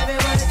on every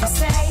word you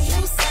say.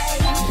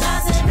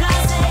 Blase,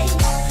 blase.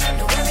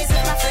 No worries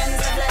if my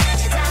friends have let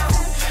me down.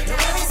 No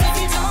worries if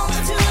you don't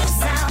move to the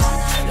sound.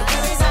 No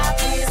worries, I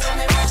please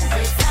only one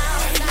way down.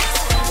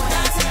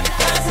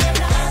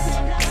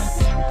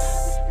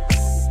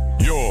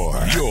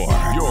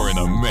 You're in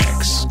a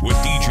mix with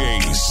DJ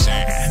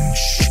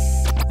Sanch.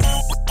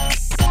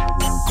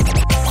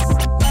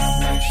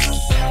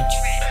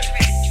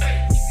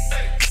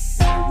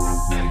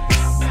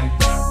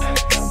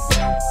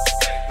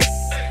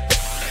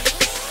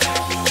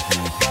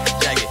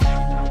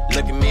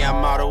 Look at me,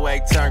 I'm all the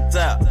way turned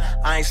up.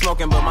 I ain't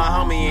smoking, but my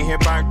homie in here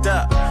burnt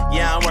up.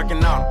 Yeah, I'm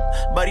working on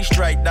him, but he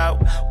straight though.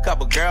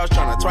 Couple girls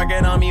tryna twerk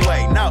it on me,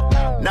 wait, no.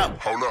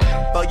 Hold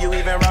up. Before you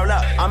even roll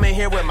up, I'm in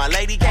here with my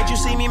lady, can't you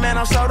see me, man,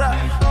 I'm sold up.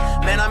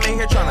 Man, I'm in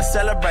here tryna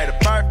celebrate a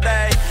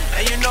birthday.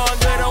 And you know I'm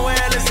good and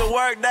well, it's a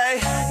work day.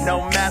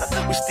 No matter,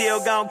 we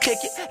still gon' kick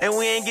it, and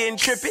we ain't getting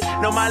trippy.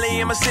 No Molly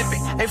in Mississippi,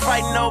 ain't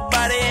fighting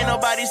nobody, ain't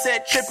nobody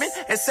said tripping.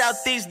 And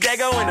Southeast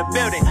Dago in the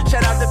building.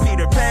 Shout out to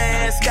Peter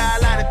Pan,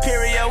 Skyline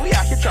Imperial, we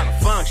out here tryna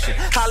function.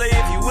 Holla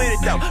if you with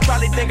it though.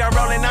 Probably think I'm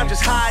rolling, I'm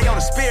just high on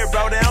the spirit,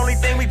 bro. The only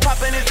thing we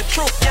poppin' is the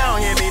truth. You don't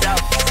hear me though.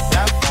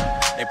 No.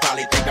 They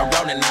probably think I'm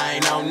rolling, I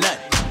ain't on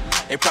nothing.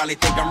 They probably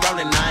think I'm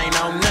rolling, I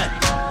ain't on nothing.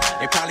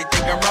 They probably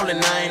think I'm rolling,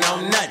 I ain't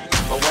on nothing.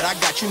 But what I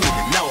got you need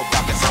to know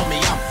about, cause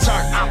homie, I'm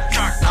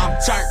turned.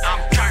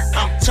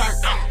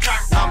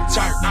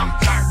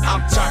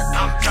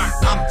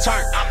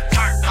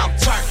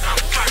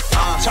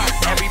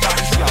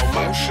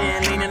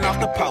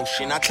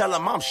 I tell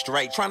them I'm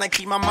straight, trying to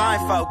keep my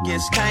mind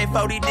focused. Came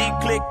 40 deep,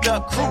 clicked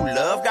up, crew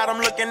love. Got them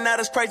looking at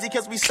us crazy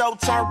cause we so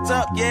turned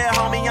up. Yeah,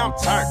 homie, I'm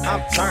turned.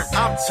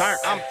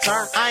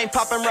 I ain't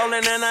popping,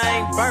 rolling, and I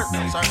ain't burnt.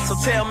 So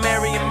tell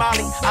Mary and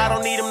Molly, I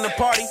don't need them to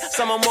party.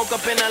 Someone woke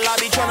up in the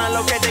lobby trying to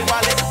locate their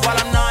wallet while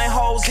I'm 9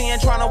 holes in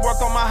trying to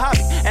work on my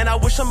hobby. And I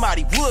wish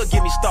somebody would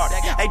get me started.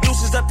 Hey,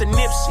 deuces up to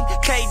Nipsey,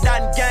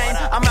 K-Dot and Gang.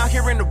 I'm out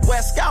here in the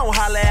West, don't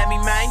holla at me,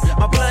 man.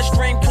 My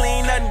bloodstream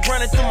clean, nothing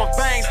running through my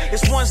veins.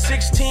 It's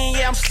 116,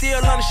 yeah, I'm still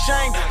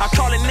unashamed. I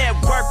call it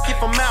network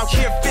if I'm out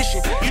here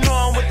fishing. You know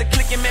I'm with the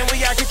clicking, man,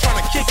 we out here trying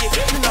to kick it.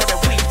 You know that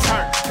we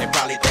turn. They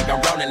probably think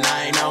I'm rolling,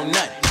 I ain't on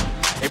nothing.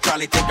 They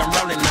probably think I'm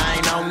rolling, I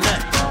ain't on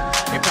nothing.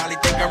 They probably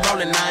think I'm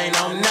rolling, I ain't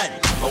on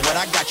nothing. But what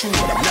I got, you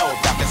need to know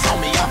about this,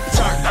 homie. I'm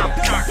turned, I'm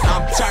turned,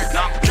 I'm turned,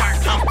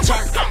 I'm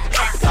turned, I'm turned,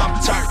 I'm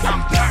turned,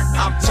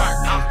 I'm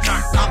turned, I'm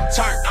turned, I'm turned, I'm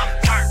turned, I'm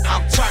turned, I'm turned,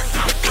 I'm turned,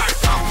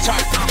 I'm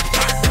turned, I'm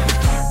turned.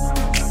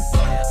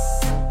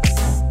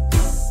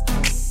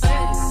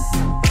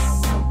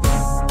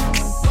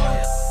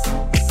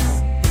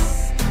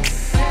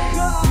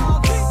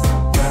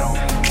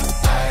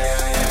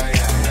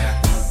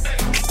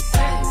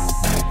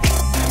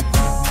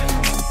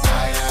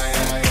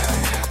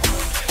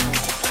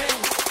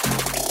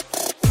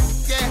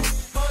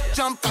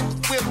 Jump out the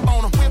whip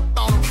on him.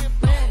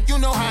 You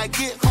know how I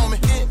get, homie.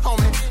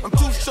 I'm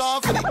too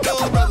sharp for the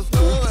good brothers.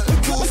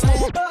 Too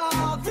smooth. Get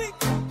on me.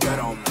 Get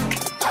on me.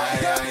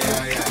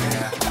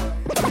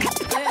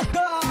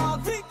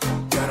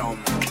 Get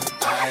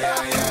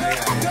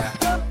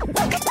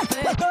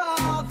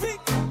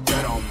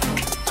on me.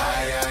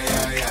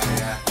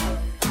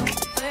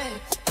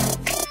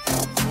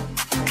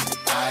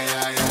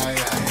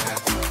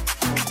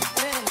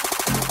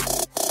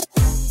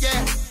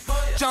 Yeah,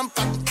 jump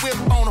out the whip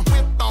on him.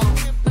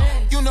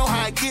 You know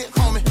how I get,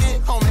 homie.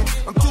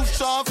 I'm too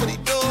sharp for the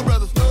good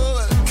brothers.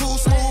 Too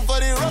smooth for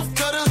the rough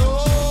cutters.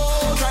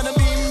 Oh, trying to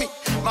be me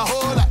my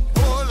whole life.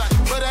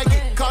 But I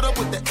get caught up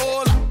with that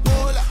all life.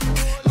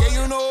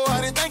 Yeah, you know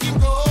how they think it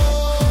go.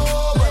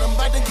 But I'm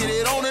about to get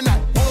it on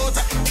tonight. Hold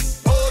tight,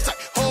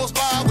 whole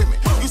spot with me.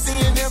 You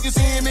sitting there, you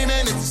seeing me,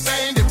 man, it's the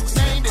same difference.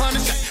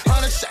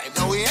 100 shame,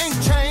 no, we ain't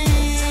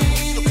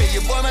changed. Okay,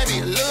 your boy might be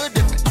a little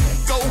different.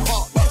 Go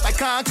hard, like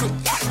concrete.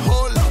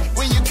 Hold up,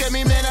 when you get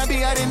me, man, I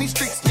be out in these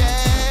streets.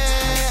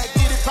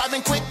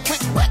 Poppin' quick,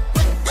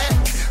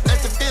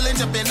 let the feeling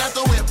jumpin' out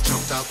the whip.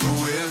 Jumped out the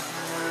whip.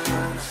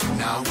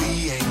 Now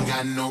we ain't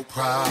got no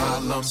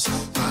problems.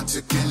 About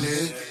to kill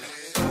it.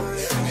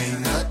 Ain't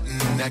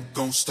nothing that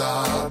gon'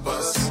 stop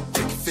us.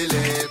 They can feel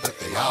it, but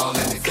they all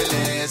in their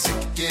feelings. They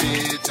can get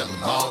it, tell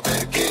them all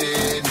better get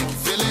it. They can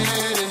feel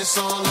it, and it's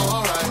all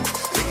alright.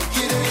 They can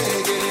get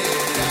it, yeah.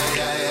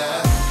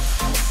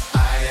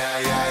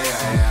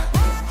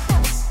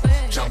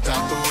 Jumped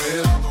out the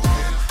whip.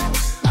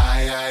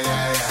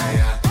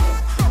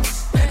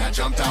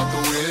 Jumped out the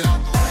whip.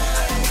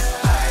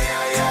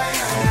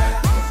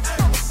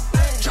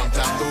 Jumped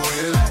out the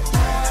whip.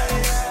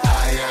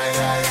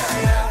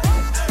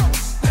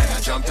 And I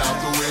jumped out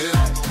the whip.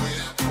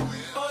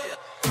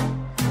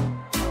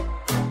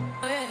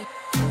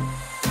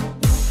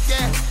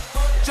 Yeah,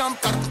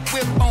 jumped out the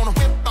whip on him.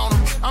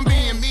 I'm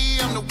being me,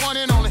 I'm the one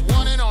and only.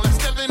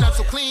 Stepping up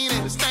so clean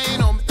and the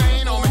stain on me.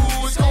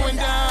 Ooh, it's going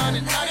down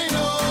and I didn't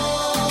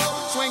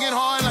know. Swinging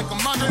hard like a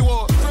Mondre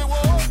Ward.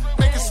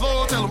 Make it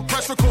slow, tell them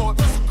press record.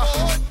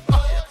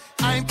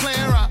 I ain't playing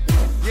around.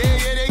 Yeah,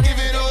 they give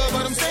it up,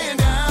 but I'm staying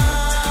down.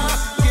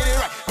 Get it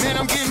right, man,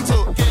 I'm getting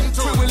to it.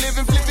 We're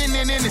living, flipping,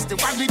 and then it's the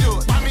watch me do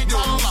it.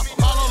 All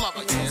up,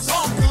 yeah, it's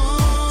all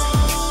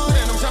good.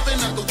 And I'm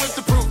jumping out the whip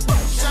to prove.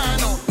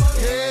 Shine on.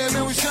 Yeah,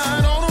 man, we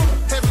shine on them.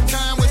 Every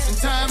time, wasting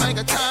time, I ain't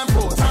got time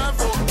for it.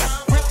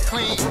 Whip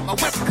clean, my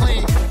whip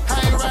clean. I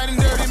ain't riding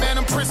dirty, man,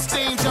 I'm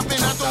pristine.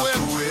 Jumping out the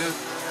whip.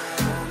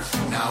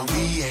 Now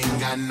we ain't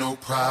got no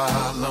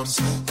problems.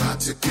 About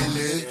to kill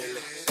it.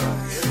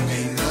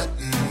 Ain't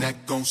nothing that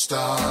gon'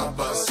 stop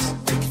us.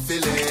 They can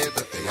feel it,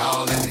 but they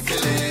all in their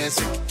feelings.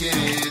 They can get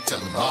it, tell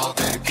them all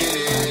better get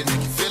it. They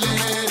can feel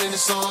it, and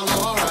it's all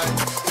alright.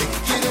 They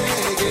can get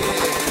it,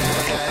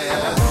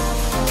 yeah.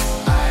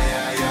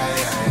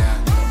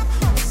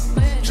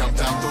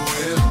 Jumped out the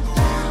whip.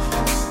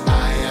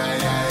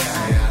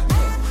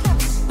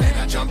 And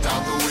I jumped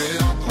out the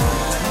whip.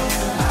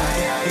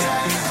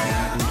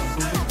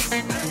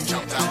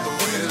 Jumped out the whip.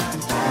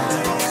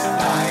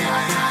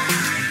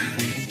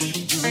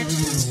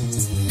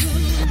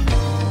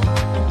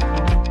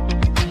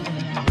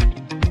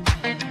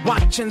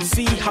 Watch and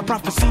see how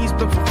prophecies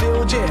been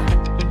fulfilled, yeah.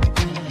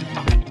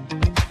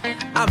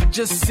 I've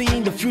just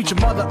seen the future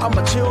mother of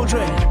my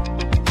children.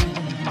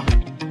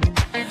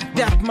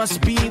 That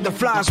must be the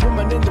flyest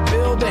woman in the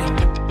building.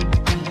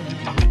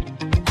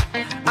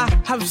 I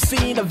have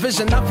seen a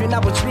vision of you,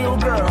 now it's real,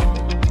 girl.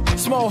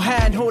 Small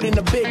hand holding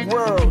the big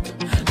world.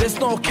 There's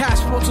no cash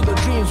flow to the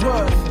dream's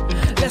worth.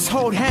 Let's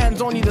hold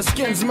hands, only the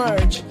skins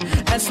merge.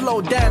 And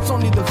slow dance,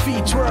 only the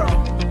feet twirl.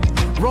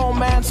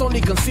 Romance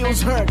only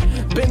conceals hurt.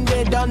 Been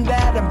there, done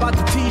that, and bought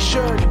the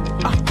t-shirt.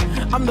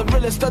 I'm the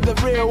realest of the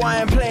real,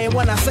 I ain't playing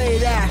when I say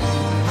that.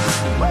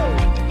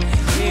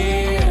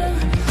 Here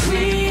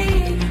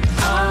we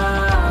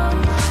are.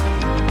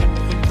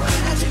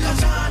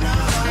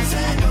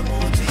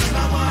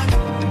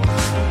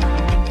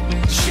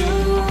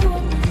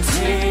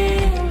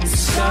 Shooting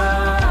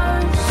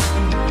stars.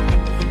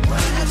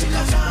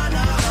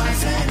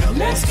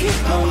 Let's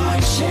keep on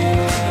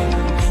wishing.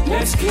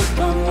 Let's keep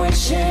on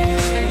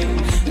wishing.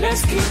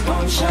 Let's keep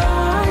on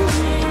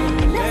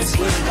shining. Let's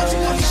keep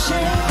on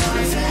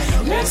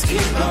wishing. Let's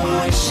keep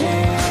on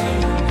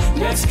wishing.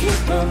 Let's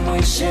keep on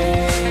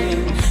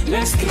wishing.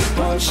 Let's keep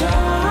on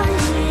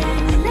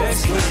shining.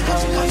 Let's keep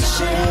on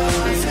wishing.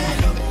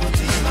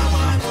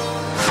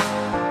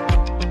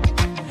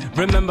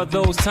 Remember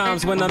those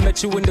times when I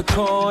met you in the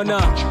corner?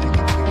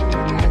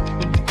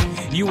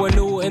 You were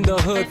new in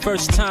the hood,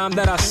 first time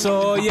that I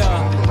saw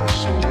ya.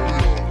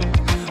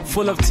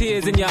 Full of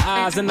tears in your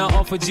eyes and I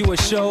offered you a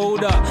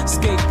shoulder.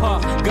 Skate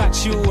park,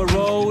 got you a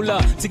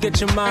roller to get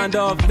your mind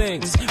off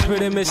things.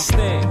 Pretty Miss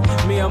Thing,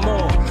 mi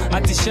amor,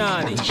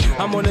 Atishani.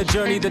 I'm on a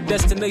journey, the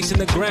destination,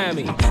 the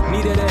Grammy.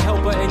 Needed a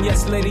helper and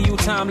yes lady, you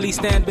timely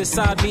stand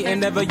beside me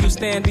and never you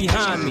stand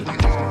behind me.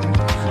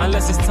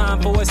 Unless it's time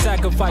for a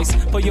sacrifice.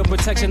 For your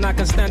protection I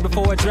can stand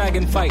before a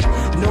dragon fight.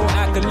 No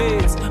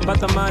accolades, but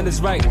the mind is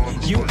right.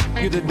 You're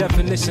the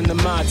definition of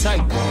my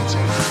type.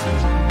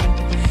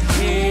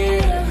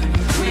 Here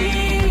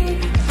we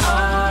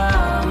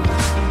are.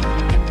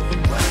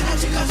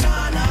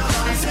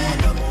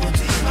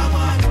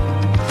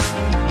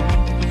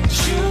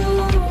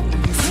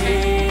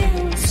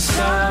 Shooting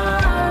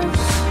stars.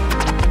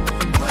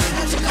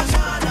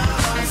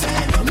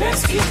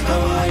 Let's keep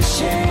on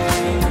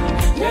wishing.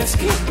 Let's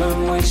keep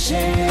on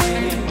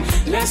wishing.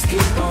 Let's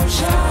keep on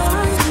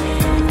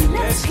shining.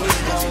 Let's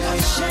keep on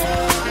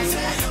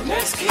wishing.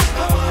 Let's keep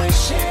on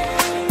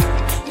wishing.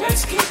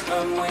 Let's keep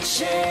on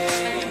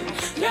wishing.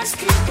 Let's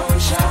keep on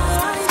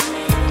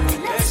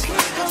shining. Let's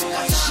keep on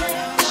wishing.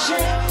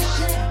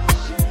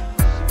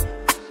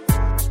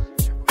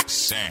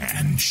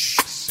 Sanch.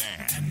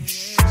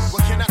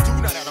 What can I do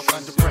now that I'm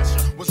under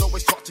pressure? Was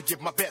always taught to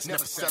give my best,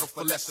 never settle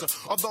for lesser.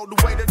 Although the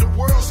weight of the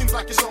world seems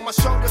like it's on my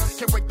shoulders,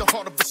 can't break the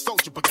heart of a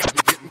soldier, but got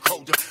me getting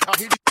colder. Out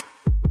here.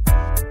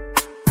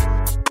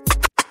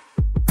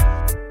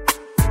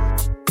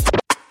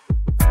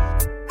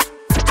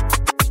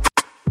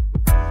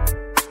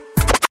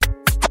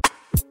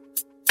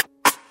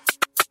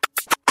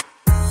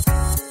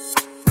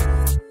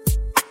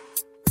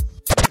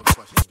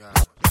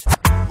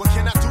 What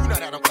can I do now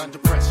that I'm under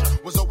pressure?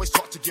 Was always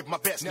taught to give my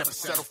best, never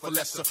settle for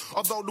lesser.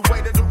 Although the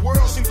weight of the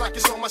world seems like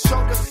it's on my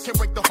shoulders, can't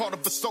break the heart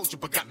of a soldier,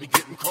 but got me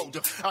getting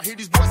colder. I hear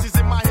these voices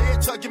in my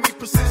head tugging me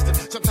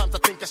persistent. Sometimes I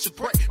think I should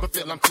pray, but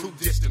feel I'm too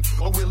distant.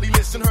 Or will he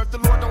listen? Hurt the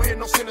Lord, don't hear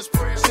no sinner's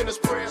prayer. Sinner's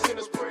prayer,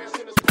 sinner's prayer,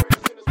 sinner's prayer,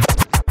 sinner's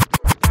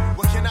prayer.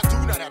 What can I do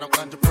now that I'm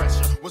under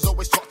pressure? Was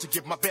always taught to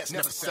give my best,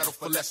 never settle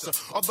for lesser.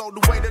 Although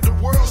the weight of the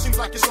world seems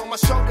like it's on my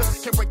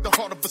shoulders, can't break the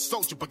heart of a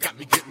soldier, but got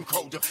me getting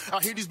colder. I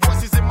hear these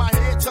voices in my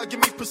head tugging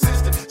me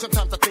persistent.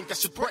 Sometimes I think I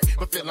should pray,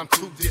 but feel I'm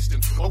too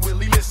distant. Or will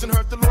he listen?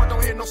 Hurt the Lord,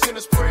 don't hear no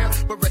sinner's prayer,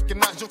 but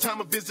recognize your time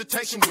of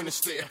visitation when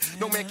it's there.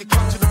 No man can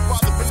come to the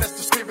Father unless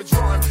the Spirit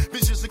drawing.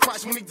 Visions of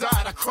Christ when he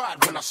died, I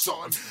cried when I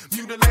saw him.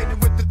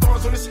 Mutilated with the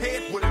thorns on his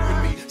head, would have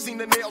been me. Seen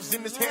the nails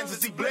in his hands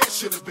as he bled,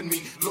 should have been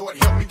me. Lord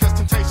help me, cause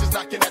temptation's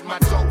knocking at my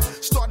door.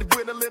 Started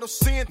with a little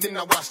sin, then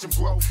I watched him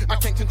grow. I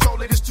can't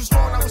control it, it's too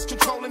strong, I was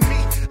controlling me.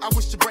 I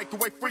wish to break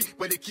away free,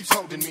 but it keeps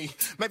holding me.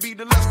 Maybe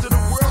the lust of the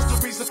world's the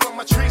reason for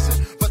my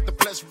treason, but the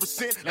pleasure of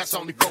sin, that's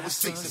only for a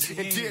season.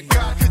 And dear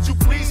God, could you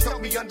please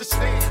help me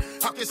understand?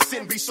 How can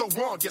sin be so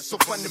wrong, yet so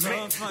fun to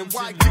man? And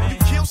why did you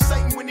kill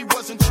Satan when he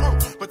wasn't true?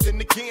 But then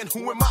again,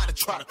 who am I to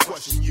try to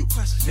question you?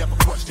 Never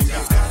question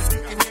God. If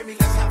you can hear me,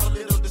 let's have a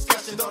little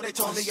discussion. Though they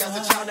told me as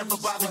a child, never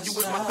bother you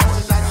with my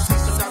questions. I just need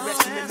some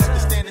direction and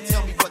understand and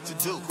tell me what to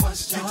do. You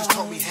just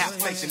told me have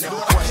faith and never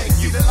question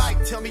you. The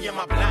light, tell me am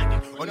I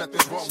blinded? Or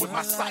nothing's wrong with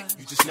my sight,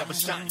 you just never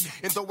shine.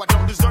 And though I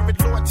don't deserve it,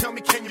 Lord, tell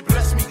me can you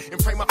bless me?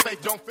 And pray my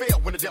faith don't fail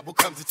when the devil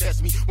comes to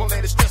test me. Won't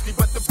let it stress me,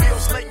 but the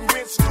bills late and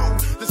rent school.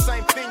 The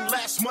same thing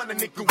last month a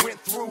nigga went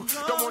through.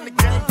 Don't want the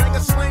game, bang a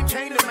slang,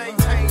 came to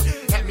maintain.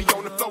 Had me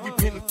on the floor,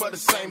 repenting for the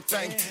same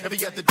thing.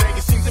 Every other day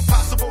it seems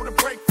impossible to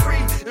break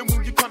free. And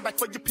when you come back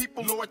for your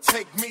people, Lord,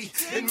 take me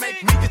and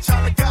make me the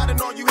child of God.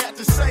 And all you had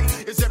to say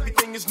is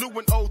everything is new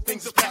and old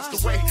things have passed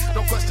away.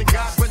 Don't question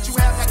God, but you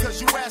have not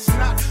cause you ask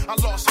not. I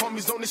lost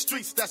homies on the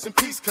streets, that's in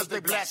peace cause they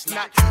blast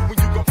not. When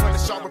you gon'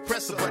 punish our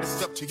oppressor, but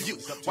it's up to you.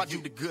 Why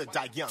do the good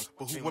die young?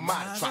 But who am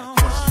I to try to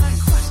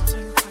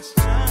question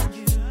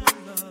you?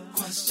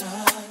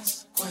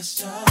 Questions,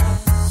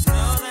 questions.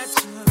 Know that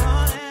you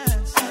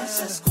don't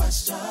answers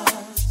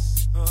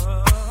questions.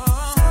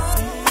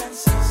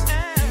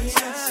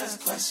 Answers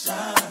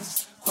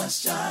questions,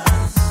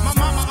 questions. My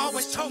mama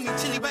always told me,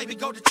 Chili baby,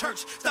 go to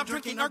church. Stop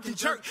drinking, irk and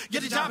jerk.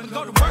 Get a job and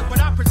go to work.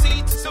 But I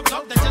proceed to so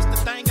dope, that's just the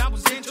thing I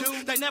was into.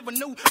 They never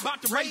knew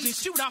about the raging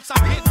shootouts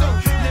I've been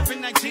through.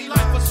 Living that G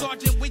life, a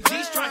sergeant with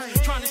G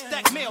stripes, trying to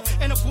stack mail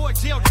and avoid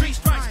jail 3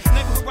 strikes.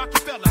 Neighborhood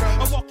Rockefeller,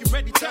 a walking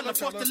ready teller,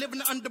 forced to live in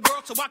the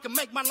underworld so I can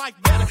make my life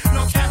better.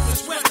 No caps and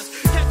sweaters,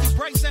 khaki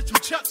braids and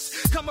some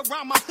chucks. Come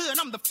around my hood,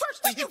 I'm the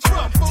first to hit you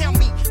up. Tell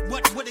me,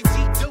 what would a G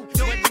do?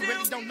 Well, you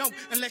really don't know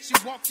unless you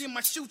walked in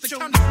my shoes. The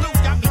county blue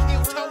got me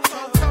heel toe,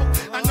 toe, toe.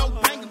 I know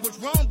banging was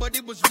wrong, but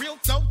it was real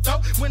though.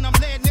 When I'm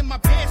laying in my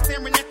bed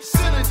staring at the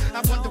ceiling,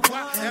 I wonder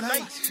why LA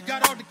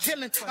got all the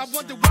killing. I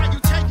wonder why you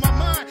changed my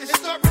mind and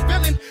started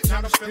rebelling. Now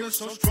I'm feeling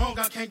so strong,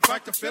 I can't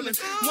fight the feeling.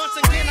 Once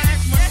again, I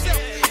asked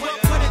myself,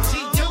 what would a G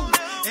do?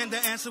 And the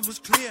answer was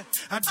clear.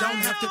 I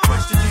don't have to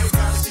question you.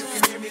 If you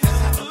can hear me, let's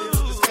have a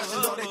little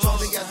discussion. Though they told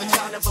me as a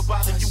child never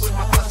bother you with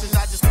my questions,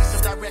 I just need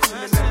some direction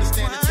and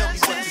understand and tell me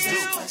what to do.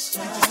 You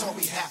just told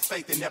me have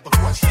faith and never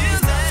question you.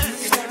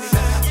 If you can hear me,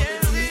 let's have a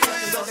little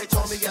discussion. Though they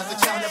told me as a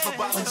child never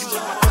bother you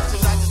with my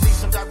questions, I just need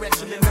some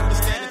direction and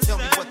understand and tell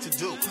me what to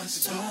do.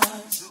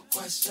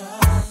 Questions.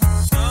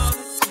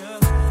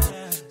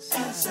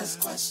 Answers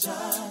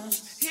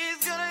questions. He's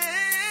gonna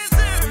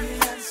answer. He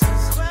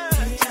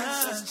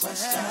answers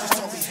questions. Just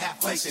told me have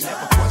faith and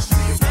never question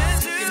you.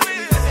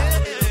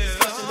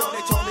 Though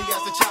they told me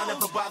as a child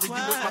never bother you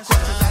with my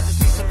questions, I just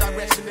need some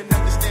direction and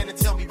understand and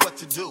tell me what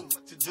to do.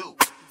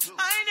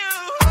 I know.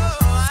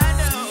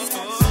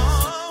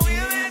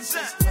 We'll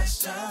answer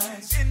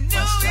questions. And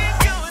know we're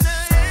gonna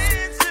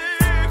answer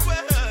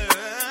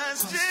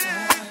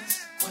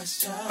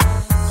questions.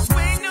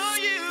 We know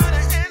you to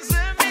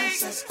answer me.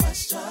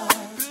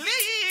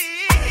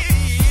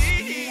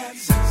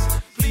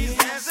 Please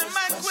answer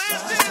my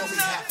questions.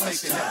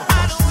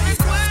 I don't want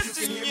to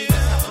question you.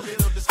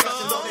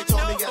 Though they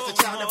told me as a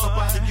child never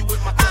bother you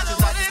with my questions,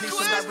 I just need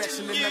some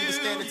direction and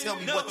understand and tell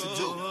me what to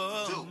do.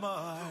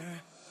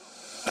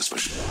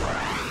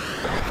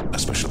 A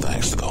special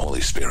thanks to the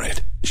Holy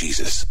Spirit,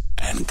 Jesus,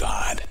 and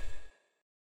God.